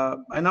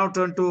 I now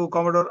turn to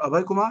Commodore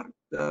Abhay Kumar.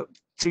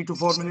 3 to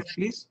 4 minutes,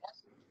 please.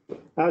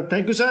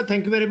 Thank you, sir.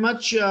 Thank you very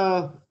much.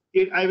 I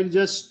will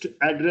just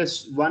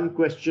address one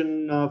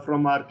question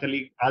from our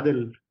colleague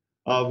Adil,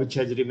 which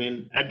has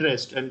remained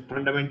addressed and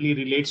fundamentally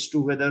relates to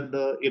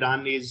whether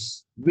Iran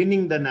is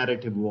winning the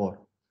narrative war.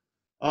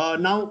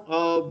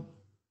 Now,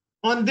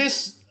 on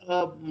this,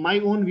 my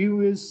own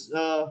view is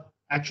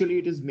actually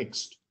it is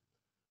mixed.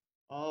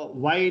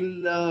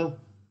 While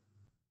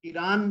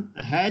Iran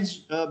has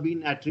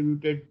been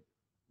attributed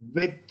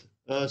with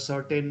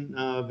certain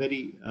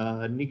very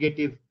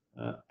negative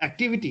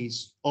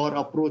activities or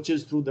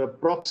approaches through the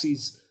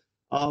proxies,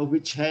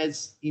 which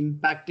has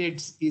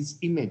impacted its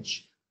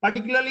image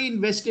Particularly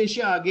in West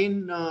Asia,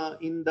 again,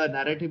 in the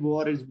narrative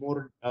war is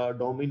more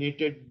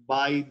dominated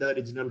by the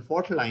regional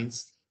fault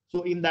lines.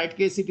 So in that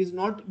case, it is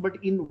not.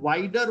 But in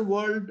wider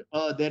world,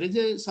 there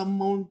is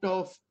some amount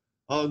of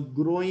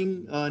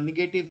growing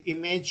negative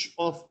image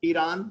of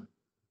Iran.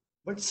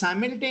 But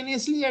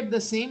simultaneously, at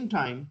the same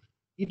time,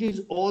 it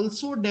is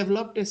also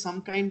developed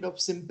some kind of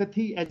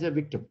sympathy as a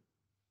victim.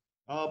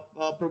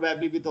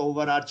 Probably with the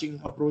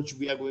overarching approach,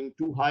 we are going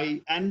too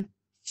high, and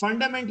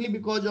fundamentally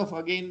because of,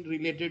 again,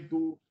 related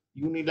to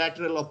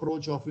unilateral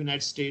approach of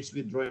United States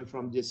withdrawing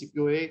from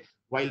JCPOA,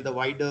 while the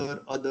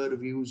wider other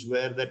views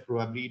were that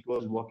probably it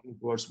was working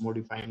towards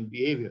modifying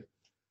behavior.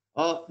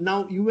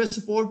 Now, US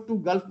support to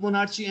Gulf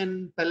monarchy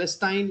and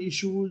Palestine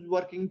issues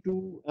working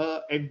to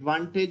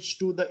advantage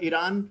to the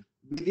Iran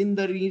within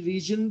the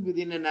region,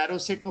 within a narrow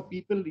set of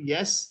people,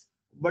 yes.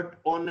 But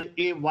on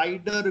a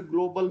wider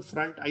global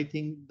front, I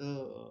think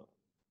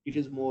it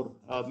is more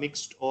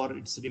mixed, or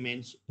it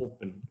remains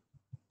open.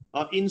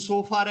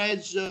 Insofar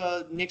as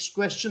next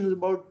question is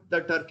about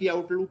the Turkey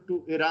outlook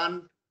to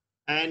Iran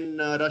and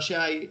Russia,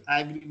 I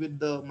agree with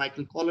the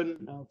Michael Collin.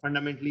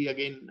 Fundamentally,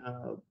 again,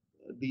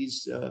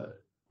 these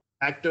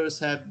actors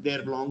have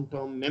their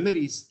long-term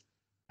memories,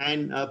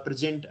 and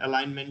present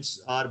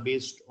alignments are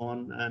based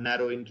on a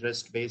narrow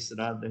interest base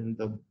rather than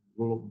the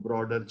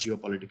broader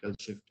geopolitical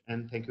shift.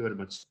 And thank you very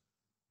much.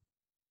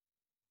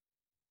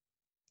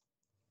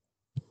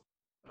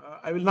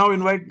 I will now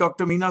invite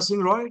Dr. Meena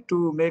Singh Roy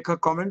to make her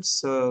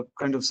comments,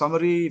 kind of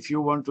summary, if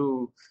you want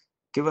to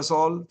give us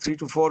all 3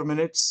 to 4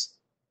 minutes.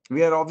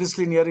 We are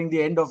obviously nearing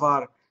the end of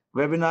our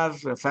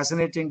webinar,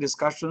 fascinating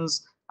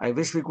discussions. I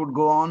wish we could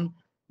go on,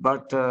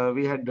 but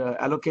we had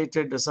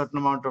allocated a certain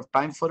amount of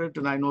time for it,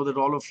 and I know that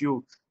all of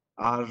you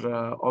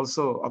are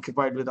also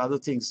occupied with other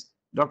things.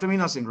 Dr.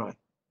 Meena Singh Roy.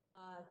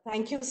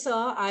 Thank you,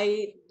 sir.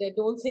 I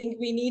don't think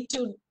we need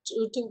to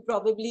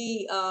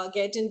probably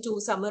get into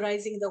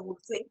summarizing the whole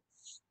thing.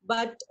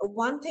 But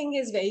one thing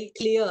is very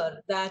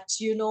clear that,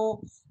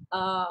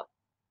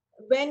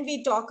 when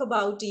we talk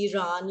about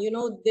Iran,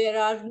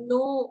 there are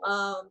no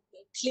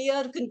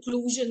clear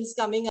conclusions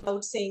coming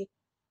out saying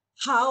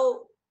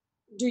how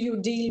do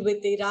you deal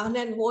with Iran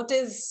and what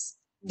is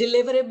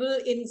deliverable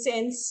in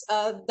sense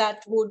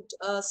that would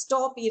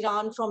stop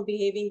Iran from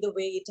behaving the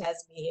way it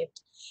has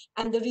behaved.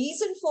 And the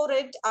reason for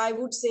it, I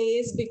would say,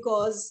 is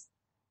because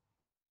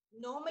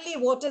normally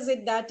what is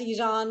it that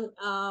Iran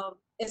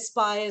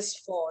aspires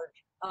for?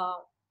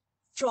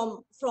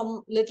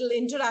 From little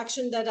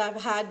interaction that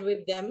I've had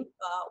with them,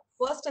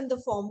 first and the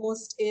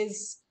foremost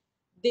is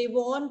they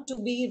want to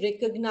be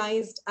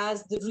recognized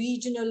as the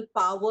regional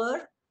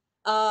power.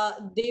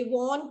 They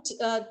want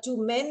to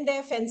mend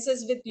their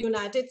fences with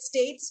United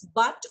States,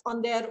 but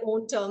on their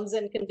own terms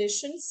and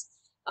conditions,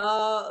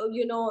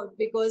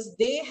 because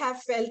they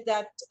have felt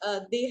that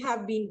they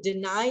have been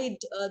denied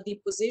the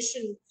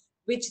position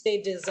which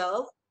they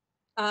deserve.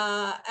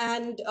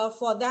 And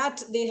for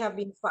that, they have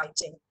been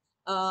fighting.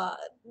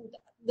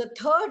 The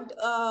third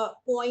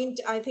point,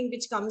 I think,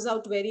 which comes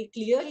out very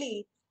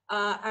clearly,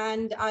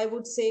 and I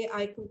would say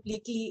I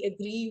completely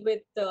agree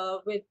with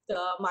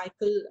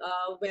Michael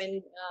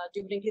when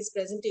during his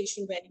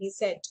presentation when he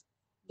said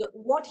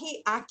what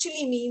he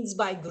actually means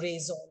by gray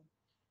zone,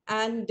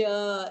 and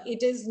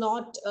it is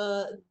not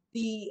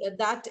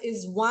that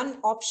is one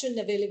option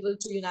available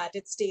to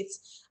United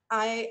States.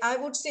 I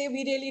would say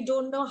we really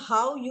don't know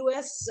how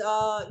US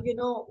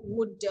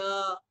would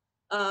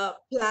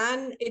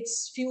plan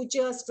its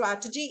future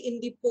strategy in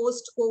the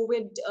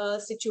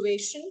post-COVID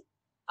situation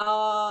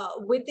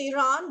with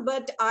Iran,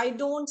 but I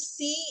don't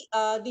see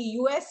the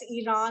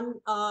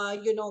US-Iran,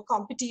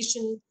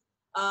 competition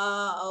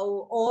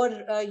or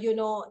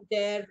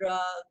their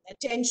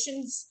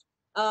tensions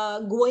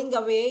going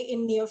away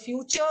in near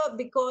future,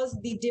 because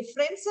the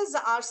differences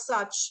are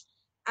such,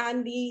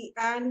 and the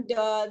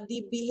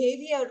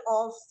behavior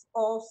of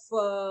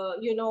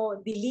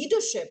the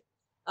leadership,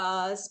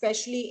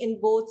 especially in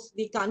both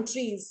the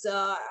countries,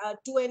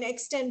 to an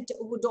extent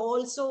would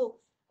also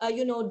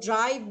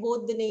drive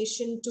both the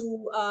nation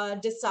to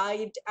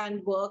decide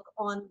and work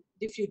on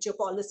the future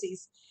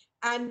policies.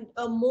 And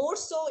more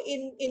so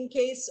in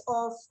case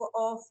of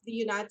the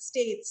United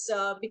States,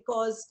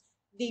 because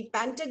the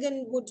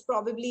Pentagon would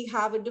probably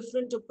have a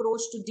different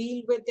approach to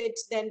deal with it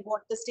than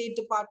what the State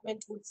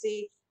Department would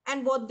say,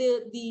 and what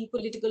the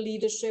political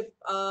leadership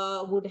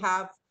would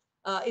have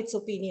its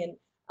opinion.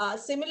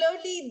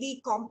 Similarly,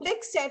 the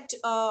complex set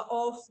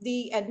of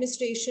the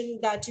administration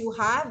that you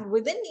have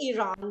within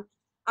Iran,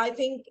 I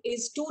think,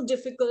 is too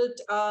difficult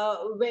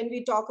when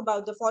we talk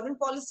about the foreign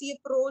policy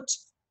approach.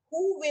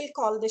 Who will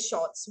call the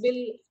shots?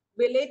 Will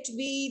it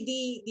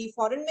be the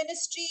foreign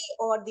ministry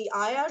or the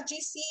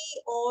IRGC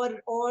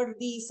or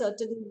the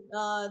certain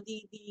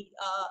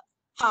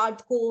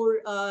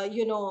hardcore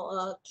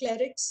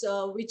clerics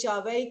which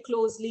are very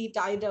closely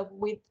tied up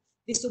with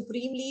the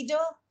supreme leader?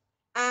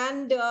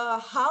 And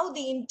how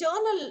the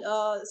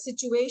internal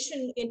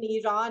situation in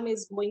Iran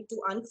is going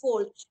to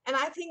unfold. And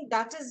I think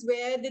that is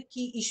where the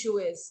key issue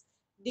is,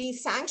 the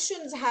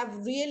sanctions have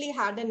really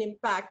had an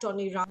impact on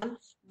Iran,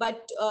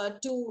 but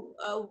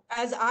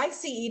as I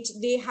see it,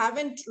 they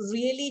haven't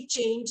really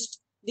changed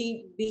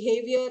the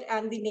behavior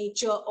and the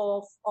nature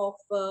of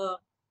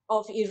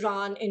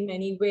Iran in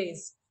many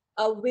ways.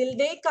 Will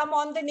they come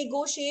on the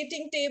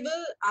negotiating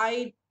table?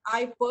 I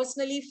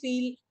personally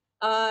feel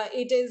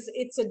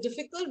it's a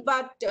difficult,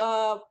 but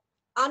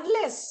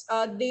unless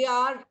they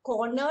are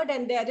cornered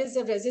and there is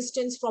a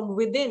resistance from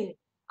within,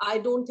 I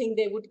don't think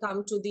they would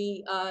come to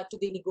the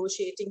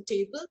negotiating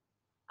table.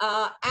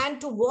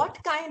 And to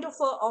what kind of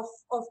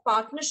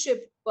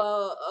partnership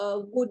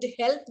would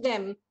help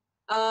them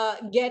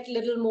get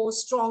little more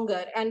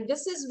stronger? And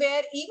this is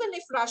where, even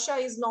if Russia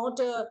is not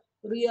a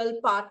real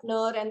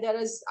partner, and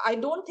I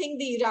don't think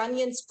the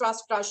Iranians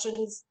trust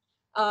Russians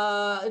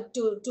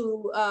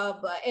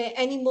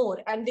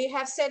anymore, and they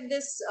have said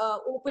this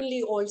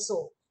openly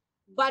also.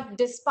 But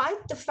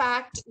despite the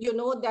fact,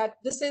 that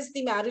this is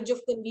the marriage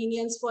of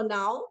convenience for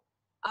now,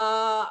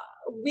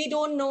 we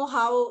don't know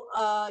how,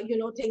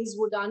 things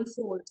would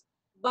unfold.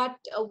 But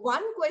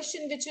one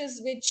question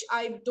which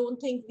I don't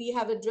think we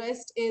have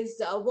addressed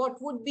is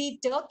what would be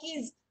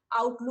Turkey's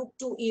outlook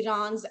to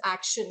Iran's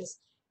actions?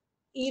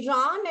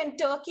 Iran and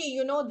Turkey,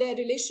 their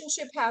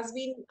relationship has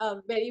been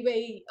very,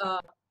 very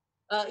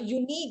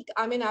unique.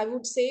 I mean, I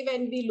would say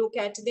when we look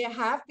at, there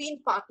have been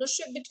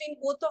partnership between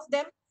both of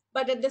them,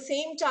 but at the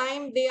same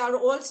time, they are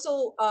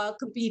also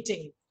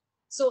competing.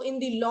 So in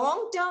the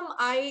long term,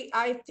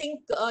 I think,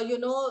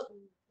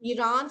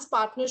 Iran's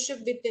partnership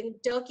within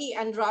Turkey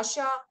and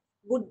Russia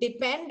would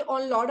depend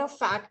on a lot of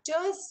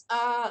factors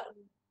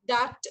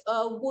that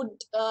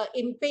would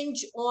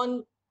impinge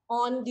on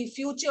the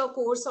future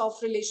course of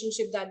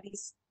relationship that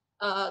these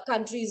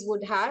countries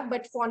would have.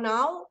 But for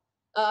now,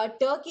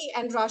 Turkey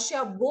and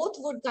Russia both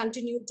would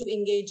continue to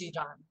engage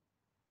Iran.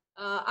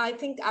 I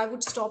think I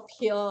would stop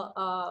here,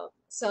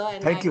 sir.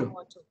 And thank you.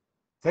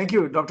 Thank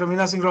you, Dr.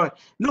 Meena Singh Roy.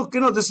 Look,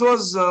 this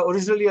was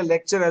originally a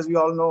lecture, as we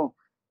all know,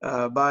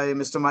 by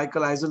Mr.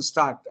 Michael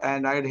Eisenstadt.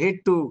 And I'd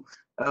hate to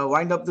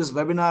wind up this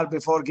webinar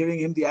before giving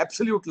him the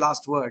absolute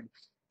last word,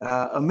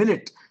 a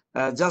minute,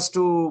 just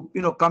to,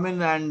 come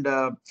in and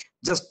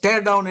just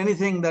tear down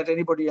anything that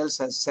anybody else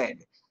has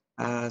said.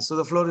 So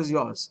the floor is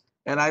yours.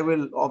 And I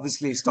will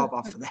obviously stop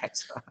after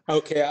that.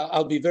 Okay,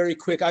 I'll be very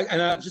quick.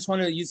 And I just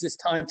wanted to use this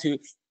time to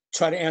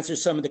try to answer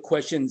some of the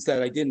questions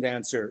that I didn't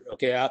answer.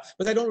 Okay,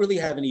 but I don't really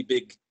have any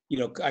big,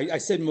 I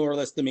said more or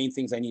less the main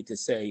things I need to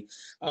say.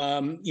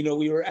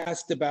 We were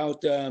asked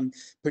about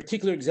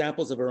particular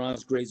examples of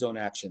Iran's gray zone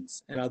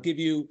actions. And I'll give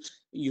you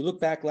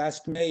look back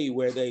last May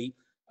where they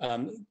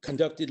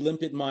conducted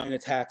limpet mine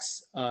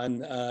attacks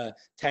on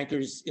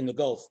tankers in the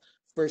Gulf.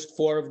 First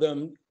 4 of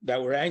them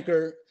that were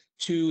anchor,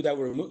 2 that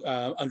were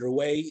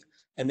underway,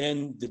 and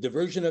then the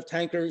diversion of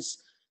tankers,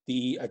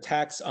 the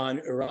attacks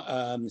on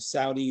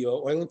Saudi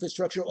oil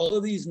infrastructure, all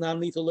of these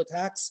non-lethal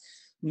attacks,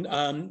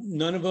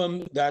 none of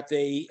them that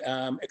they,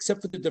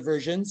 except for the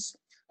diversions,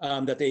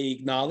 that they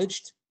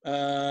acknowledged.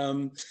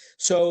 This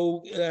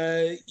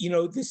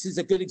is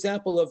a good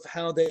example of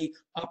how they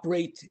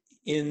operate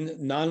in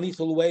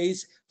non-lethal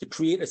ways to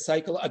create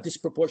a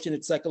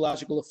disproportionate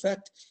psychological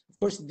effect. Of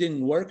course, it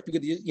didn't work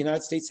because the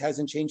United States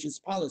hasn't changed its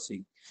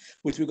policy.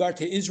 With regard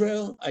to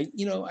Israel, I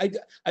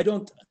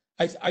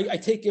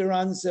take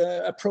Iran's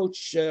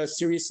approach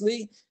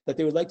seriously, that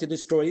they would like to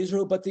destroy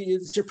Israel, but the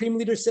Supreme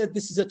Leader said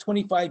this is a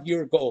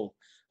 25-year goal,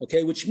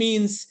 okay, which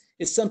means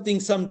it's something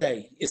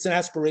someday. It's an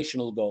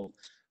aspirational goal.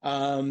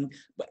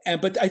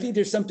 But I think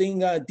there's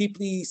something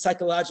deeply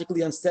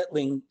psychologically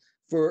unsettling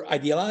for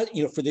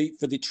ideology, for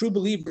the true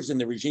believers in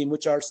the regime,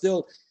 which are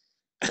still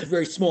a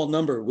very small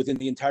number within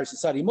the entire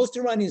society. Most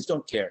Iranians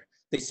don't care.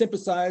 They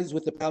sympathize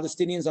with the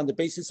Palestinians on the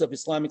basis of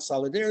Islamic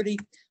solidarity,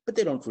 but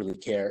they don't really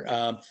care.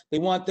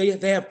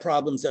 They have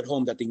problems at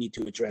home that they need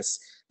to address,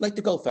 like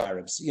the Gulf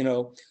Arabs,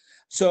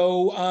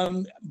 So,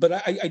 but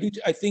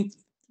I think,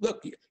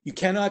 look, you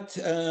cannot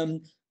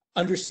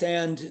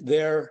understand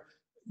their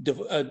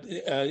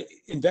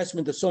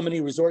investment of so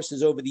many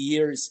resources over the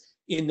years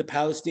in the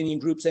Palestinian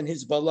groups and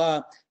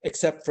Hezbollah,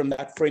 except from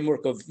that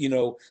framework of,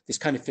 this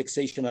kind of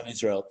fixation on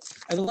Israel.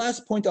 And the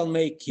last point I'll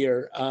make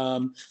here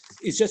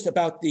is just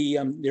about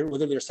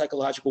whether their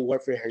psychological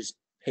warfare has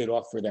paid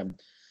off for them.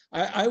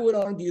 I would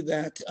argue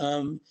that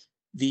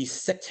the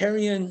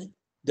sectarian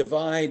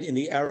divide in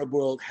the Arab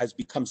world has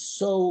become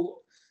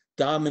so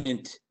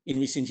dominant in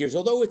recent years,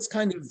 although it's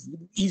kind of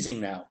easing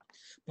now.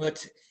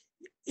 But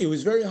it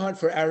was very hard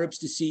for Arabs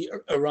to see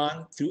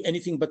Iran through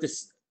anything but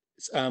this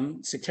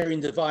sectarian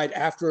divide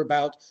after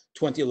about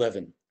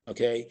 2011,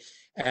 okay?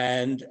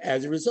 And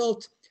as a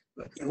result,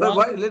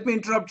 Iran, let me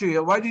interrupt you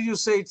here. Why did you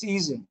say it's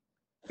easing?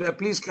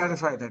 Please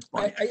clarify that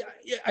point.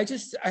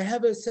 I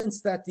have a sense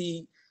that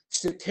the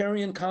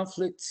sectarian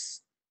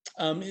conflicts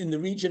in the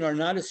region are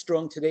not as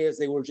strong today as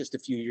they were just a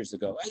few years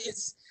ago.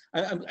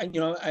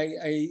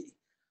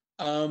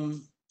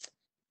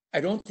 I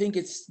don't think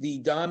it's the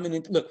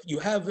dominant. Look, you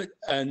have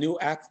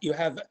you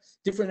have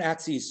different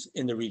axes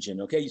in the region,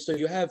 okay? So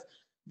you have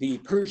the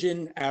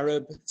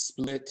Persian-Arab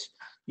split.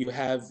 You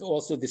have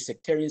also the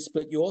sectarian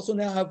split. You also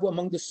now have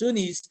among the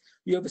Sunnis,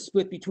 you have a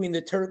split between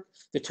the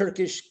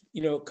Turkish,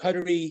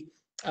 Qatari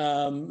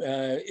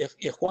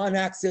Ikhwan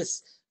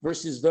axis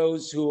versus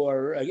those who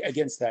are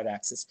against that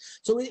axis.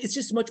 So it's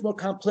just much more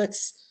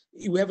complex.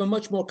 We have a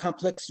much more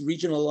complex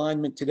regional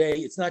alignment today.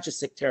 It's not just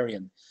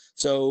sectarian.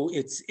 So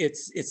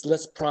it's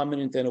less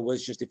prominent than it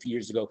was just a few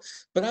years ago.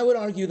 But I would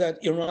argue that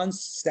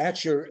Iran's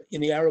stature in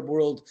the Arab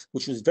world,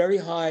 which was very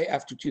high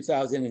after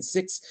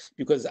 2006,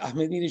 because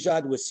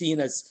Ahmadinejad was seen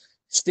as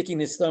sticking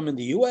his thumb in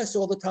the U.S.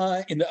 all the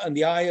time, in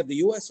the eye of the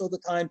U.S. all the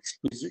time.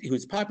 He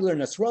was popular.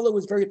 Nasrallah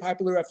was very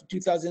popular after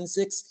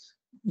 2006.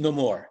 No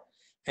more.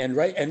 And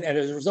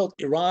as a result,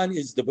 Iran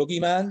is the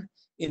boogeyman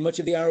in much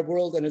of the Arab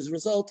world. And as a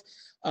result,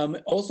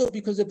 also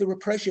because of the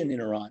repression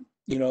in Iran,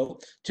 to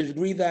the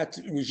degree that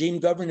regime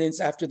governance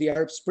after the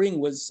Arab Spring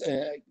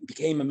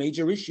became a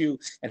major issue,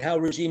 and how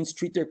regimes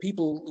treat their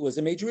people was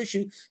a major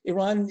issue.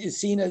 Iran is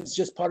seen as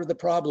just part of the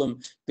problem,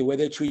 the way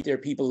they treat their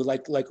people,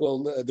 like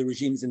all the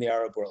regimes in the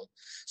Arab world.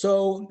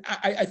 So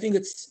I think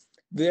it's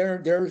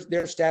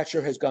their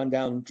stature has gone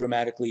down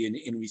dramatically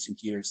in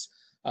recent years.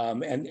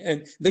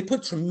 And they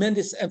put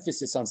tremendous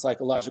emphasis on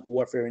psychological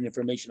warfare and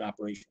information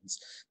operations,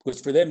 because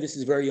for them this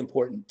is very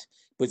important,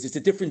 because it's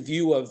a different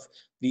view of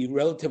the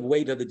relative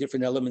weight of the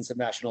different elements of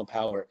national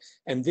power.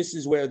 And this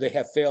is where they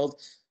have failed,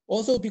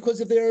 also because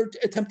of their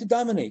attempt to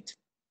dominate,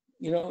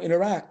 in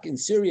Iraq, in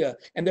Syria,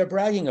 and they're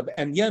bragging about,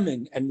 and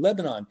Yemen and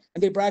Lebanon,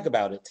 and they brag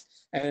about it.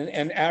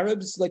 And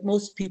Arabs, like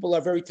most people,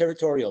 are very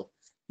territorial.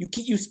 You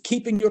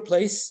keep in your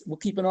place, we'll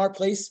keep in our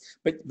place,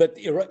 but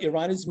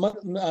Iran is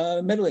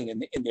meddling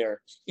in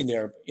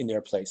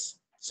their place.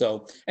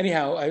 So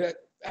anyhow,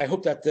 I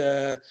hope that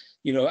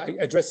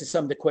addresses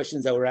some of the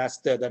questions that were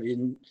asked that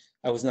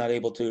I was not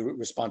able to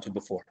respond to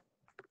before.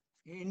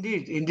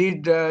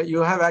 Indeed, you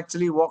have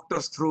actually walked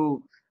us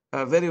through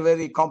a very,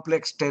 very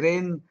complex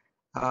terrain.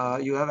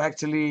 You have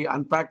actually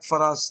unpacked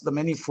for us the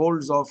many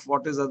folds of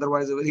what is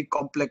otherwise a very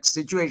complex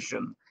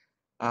situation,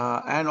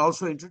 and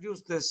also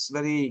introduced this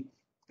very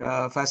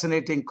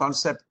fascinating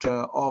concept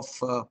of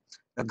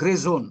a gray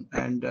zone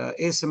and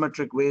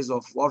asymmetric ways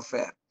of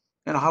warfare,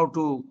 and how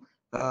to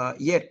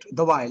yet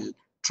the while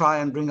try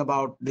and bring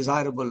about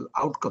desirable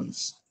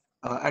outcomes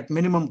at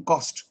minimum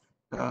cost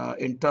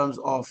in terms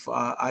of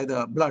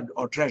either blood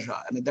or treasure.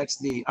 I mean, that's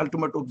the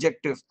ultimate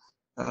objective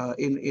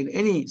in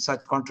any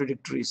such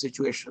contradictory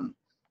situation.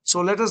 So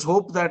let us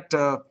hope that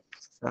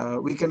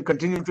we can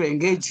continue to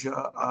engage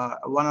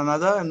one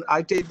another. And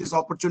I take this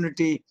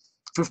opportunity,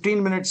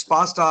 15 minutes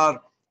past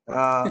our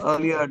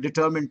earlier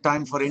determined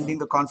time for ending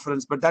the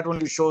conference, but that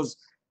only shows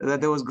that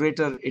there was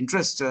greater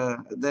interest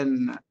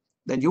than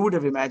you would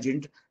have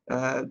imagined.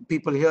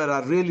 People here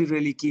are really,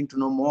 really keen to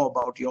know more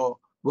about your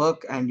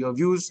work and your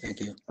views.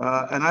 Thank you.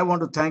 And I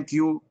want to thank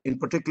you in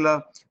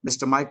particular,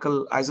 Mr.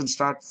 Michael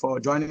Eisenstadt, for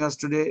joining us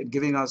today,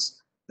 giving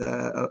us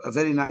a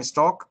very nice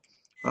talk.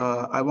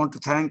 I want to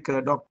thank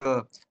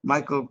Dr.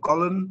 Michael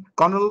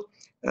Connell,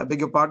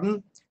 beg your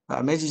pardon,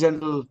 Major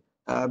General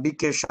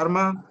B.K.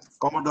 Sharma,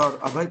 Commodore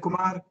Abhay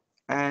Kumar,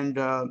 and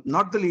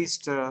not the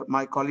least,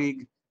 my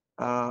colleague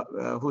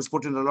who's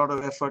put in a lot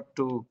of effort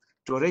to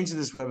arrange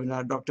this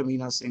webinar, Dr.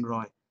 Meena Singh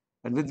Roy.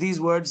 And with these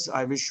words,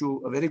 I wish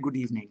you a very good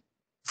evening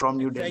from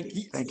New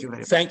Delhi. Thank you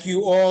very much. Thank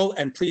you all,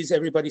 and please,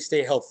 everybody,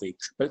 stay healthy.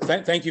 But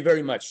thank you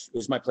very much. It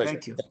was my pleasure.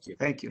 Thank you.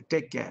 Thank you.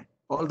 Take care.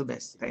 All the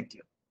best. Thank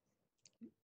you.